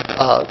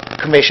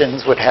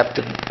commissions would have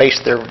to base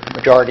their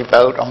majority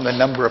vote on the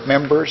number of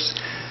members,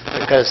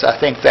 because I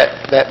think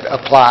that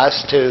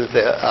applies to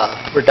the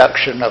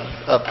reduction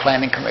of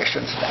planning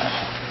commission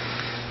staff.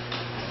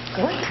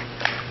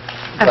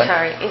 I'm But-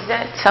 sorry, is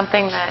that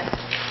something that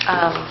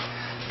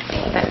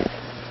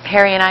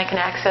Harry and I can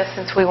access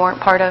since we weren't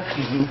part of?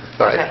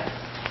 Right. Okay.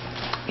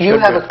 You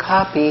have a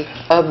copy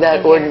of that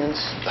In here.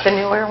 ordinance. The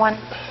newer one?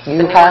 You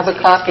The new have ones a that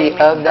you just copy gave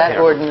me? of that Okay.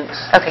 ordinance.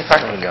 Okay,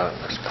 perfect.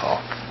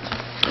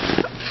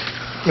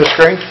 Ms.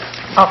 Greene?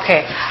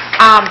 Okay.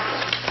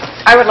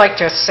 I would like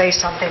to say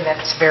something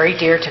that's very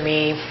dear to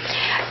me.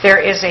 There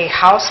is a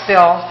House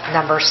Bill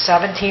number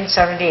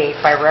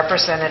 1778 by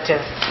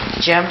Representative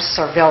Jim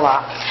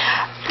Servilla,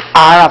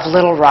 R of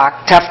Little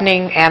Rock,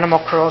 toughening animal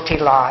cruelty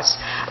laws.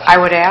 I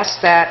would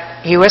ask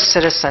that you as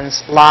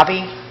citizens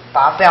lobby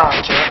Bob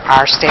Bellinger,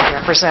 our state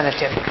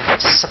representative,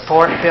 to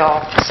support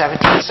Bill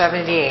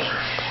 1778,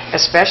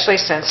 especially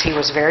since he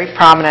was very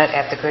prominent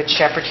at the Good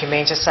Shepherd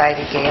Humane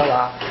Society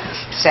Gala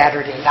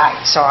Saturday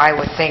night. So I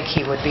would think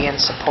he would be in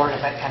support of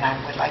it, and I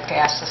would like to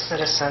ask the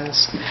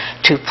citizens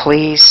to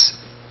please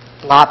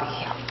lobby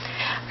him.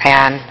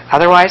 And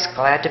otherwise,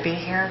 glad to be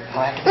here,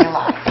 glad to be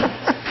alive.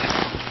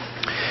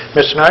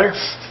 Ms. Snyder?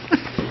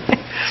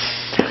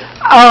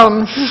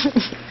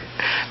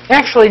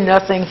 Actually,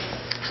 nothing.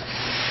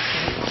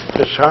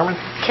 Ms. Harman?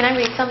 Can I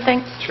read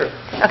something? Sure.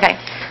 Okay,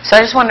 so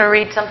I just wanted to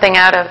read something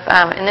out of,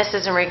 and this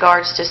is in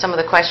regards to some of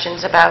the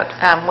questions about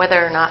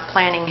whether or not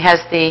planning has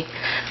the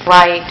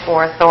right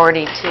or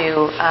authority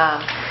to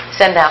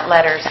send out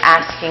letters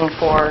asking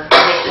for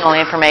additional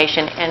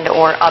information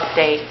and/or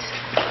updates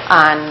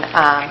on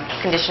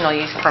conditional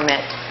use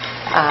permit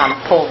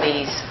pull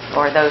Bs,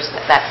 or those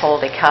that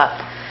hold a cup.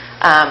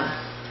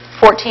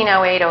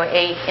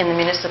 140808 in the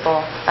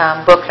municipal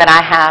book that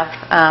I have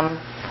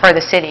for the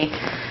city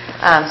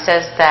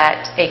says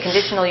that a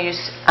conditional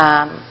use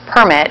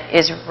permit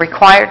is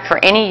required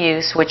for any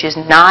use which is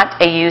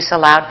not a use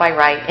allowed by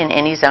right in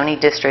any zoning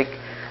district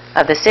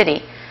of the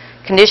city.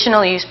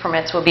 Conditional use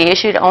permits will be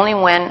issued only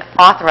when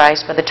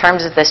authorized by the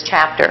terms of this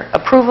chapter.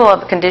 Approval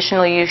of a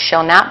conditional use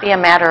shall not be a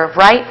matter of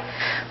right,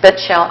 but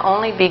shall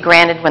only be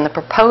granted when the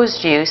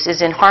proposed use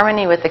is in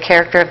harmony with the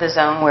character of the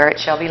zone where it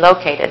shall be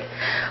located.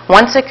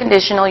 Once a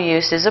conditional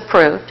use is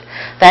approved,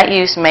 that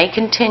use may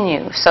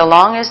continue so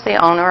long as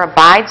the owner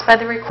abides by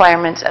the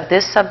requirements of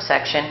this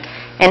subsection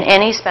and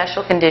any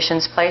special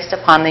conditions placed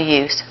upon the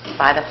use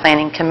by the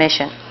Planning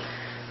Commission.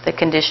 The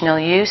conditional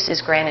use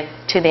is granted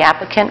to the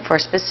applicant for a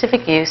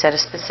specific use at a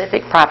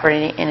specific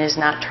property and is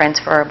not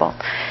transferable.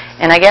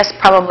 And I guess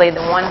probably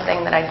the one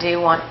thing that I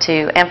do want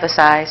to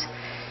emphasize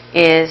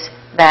is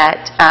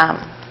that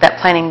that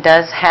planning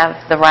does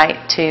have the right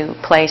to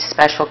place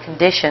special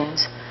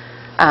conditions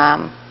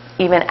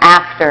even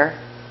after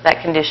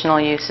that conditional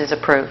use is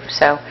approved.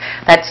 So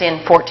that's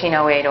in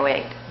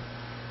 140808.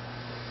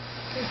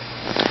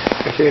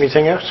 Okay,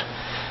 anything else?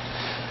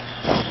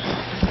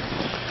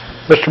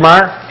 Mr.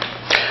 Meyer?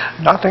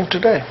 Nothing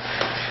today.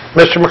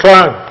 Mr.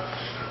 McClung?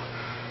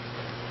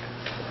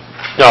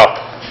 No.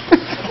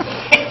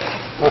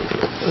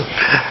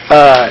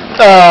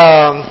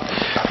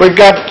 We've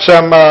got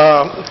some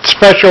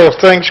special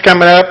things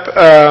coming up.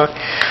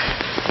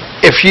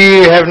 If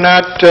you have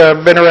not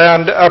been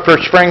around Upper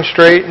Spring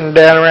Street and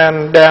down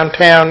around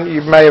downtown,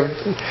 you may have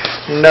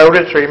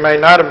noticed, or you may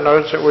not have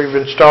noticed, that we've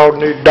installed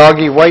new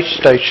doggy waste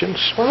stations.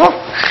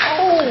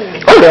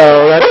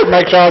 So that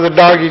makes all the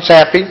doggies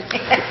happy.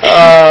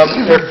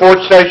 There are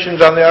 4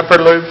 stations on the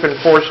Upper Loop and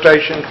 4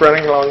 stations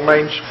running along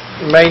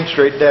Main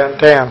Street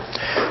downtown.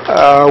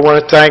 I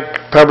want to thank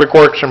Public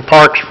Works and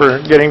Parks for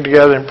getting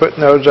together and putting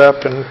those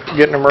up and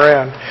getting them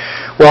around.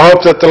 We'll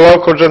hope that the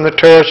locals and the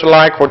tourists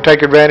alike will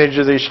take advantage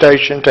of these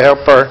stations to help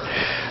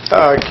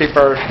keep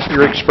our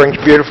Eureka Springs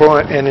beautiful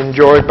and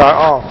enjoyed by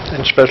all,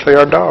 and especially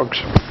our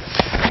dogs.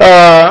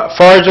 As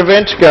far as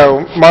events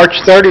go,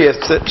 March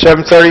 30th at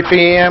 7:30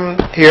 p.m.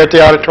 here at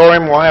the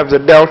auditorium, we'll have the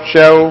Del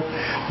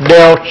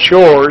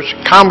Shores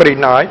Comedy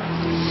Night.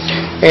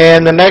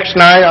 And the next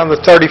night, on the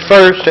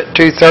 31st at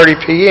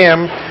 2:30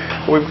 p.m.,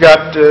 we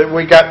got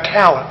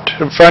Talent,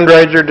 a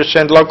fundraiser to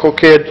send local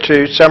kids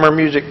to summer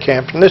music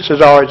camp. And this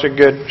is always a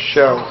good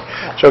show.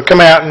 So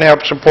come out and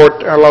help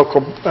support our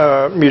local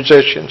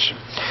musicians.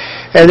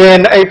 And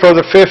then April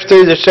the 5th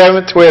through the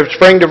 7th, we have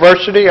Spring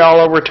Diversity all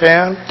over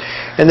town.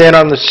 And then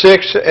on the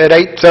 6th at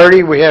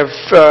 8:30, we have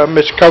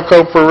Miss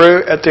Coco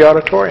Peru at the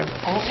auditorium.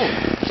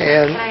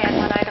 And Can I add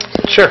one item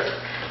to sure.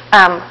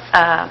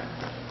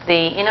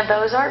 The Inn of the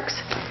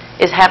Ozarks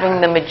is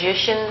having the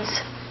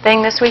Magicians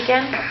thing this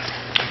weekend.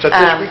 Is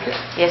that this weekend?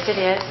 Yes, it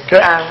is.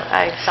 Okay.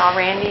 I saw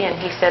Randy, and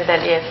he said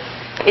that if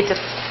it's a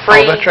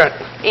free that's right.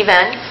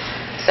 event,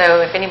 so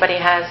if anybody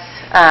has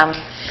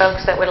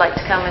folks that would like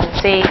to come and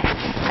see,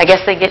 I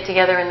guess they get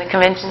together in the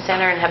convention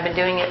center and have been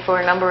doing it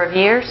for a number of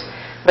years,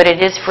 but it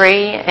is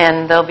free,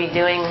 and they'll be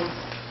doing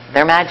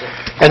their magic.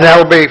 And that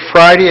will be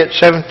Friday at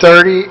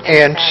 7:30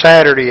 and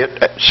Saturday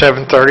at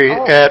 7:30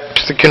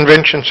 at the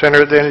convention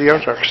center at the Inn of the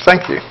Ozarks.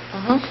 Thank you.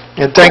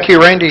 And thank you,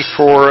 Randy,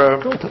 for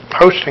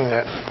hosting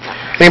that.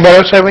 Anybody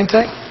else have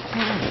anything?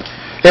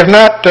 If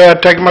not,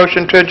 take a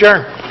motion to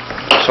adjourn.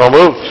 So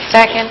moved.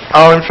 Second.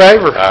 All in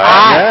favor?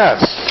 Aye.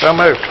 Yes. So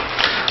moved.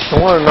 I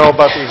want to know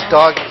about these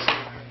doggies.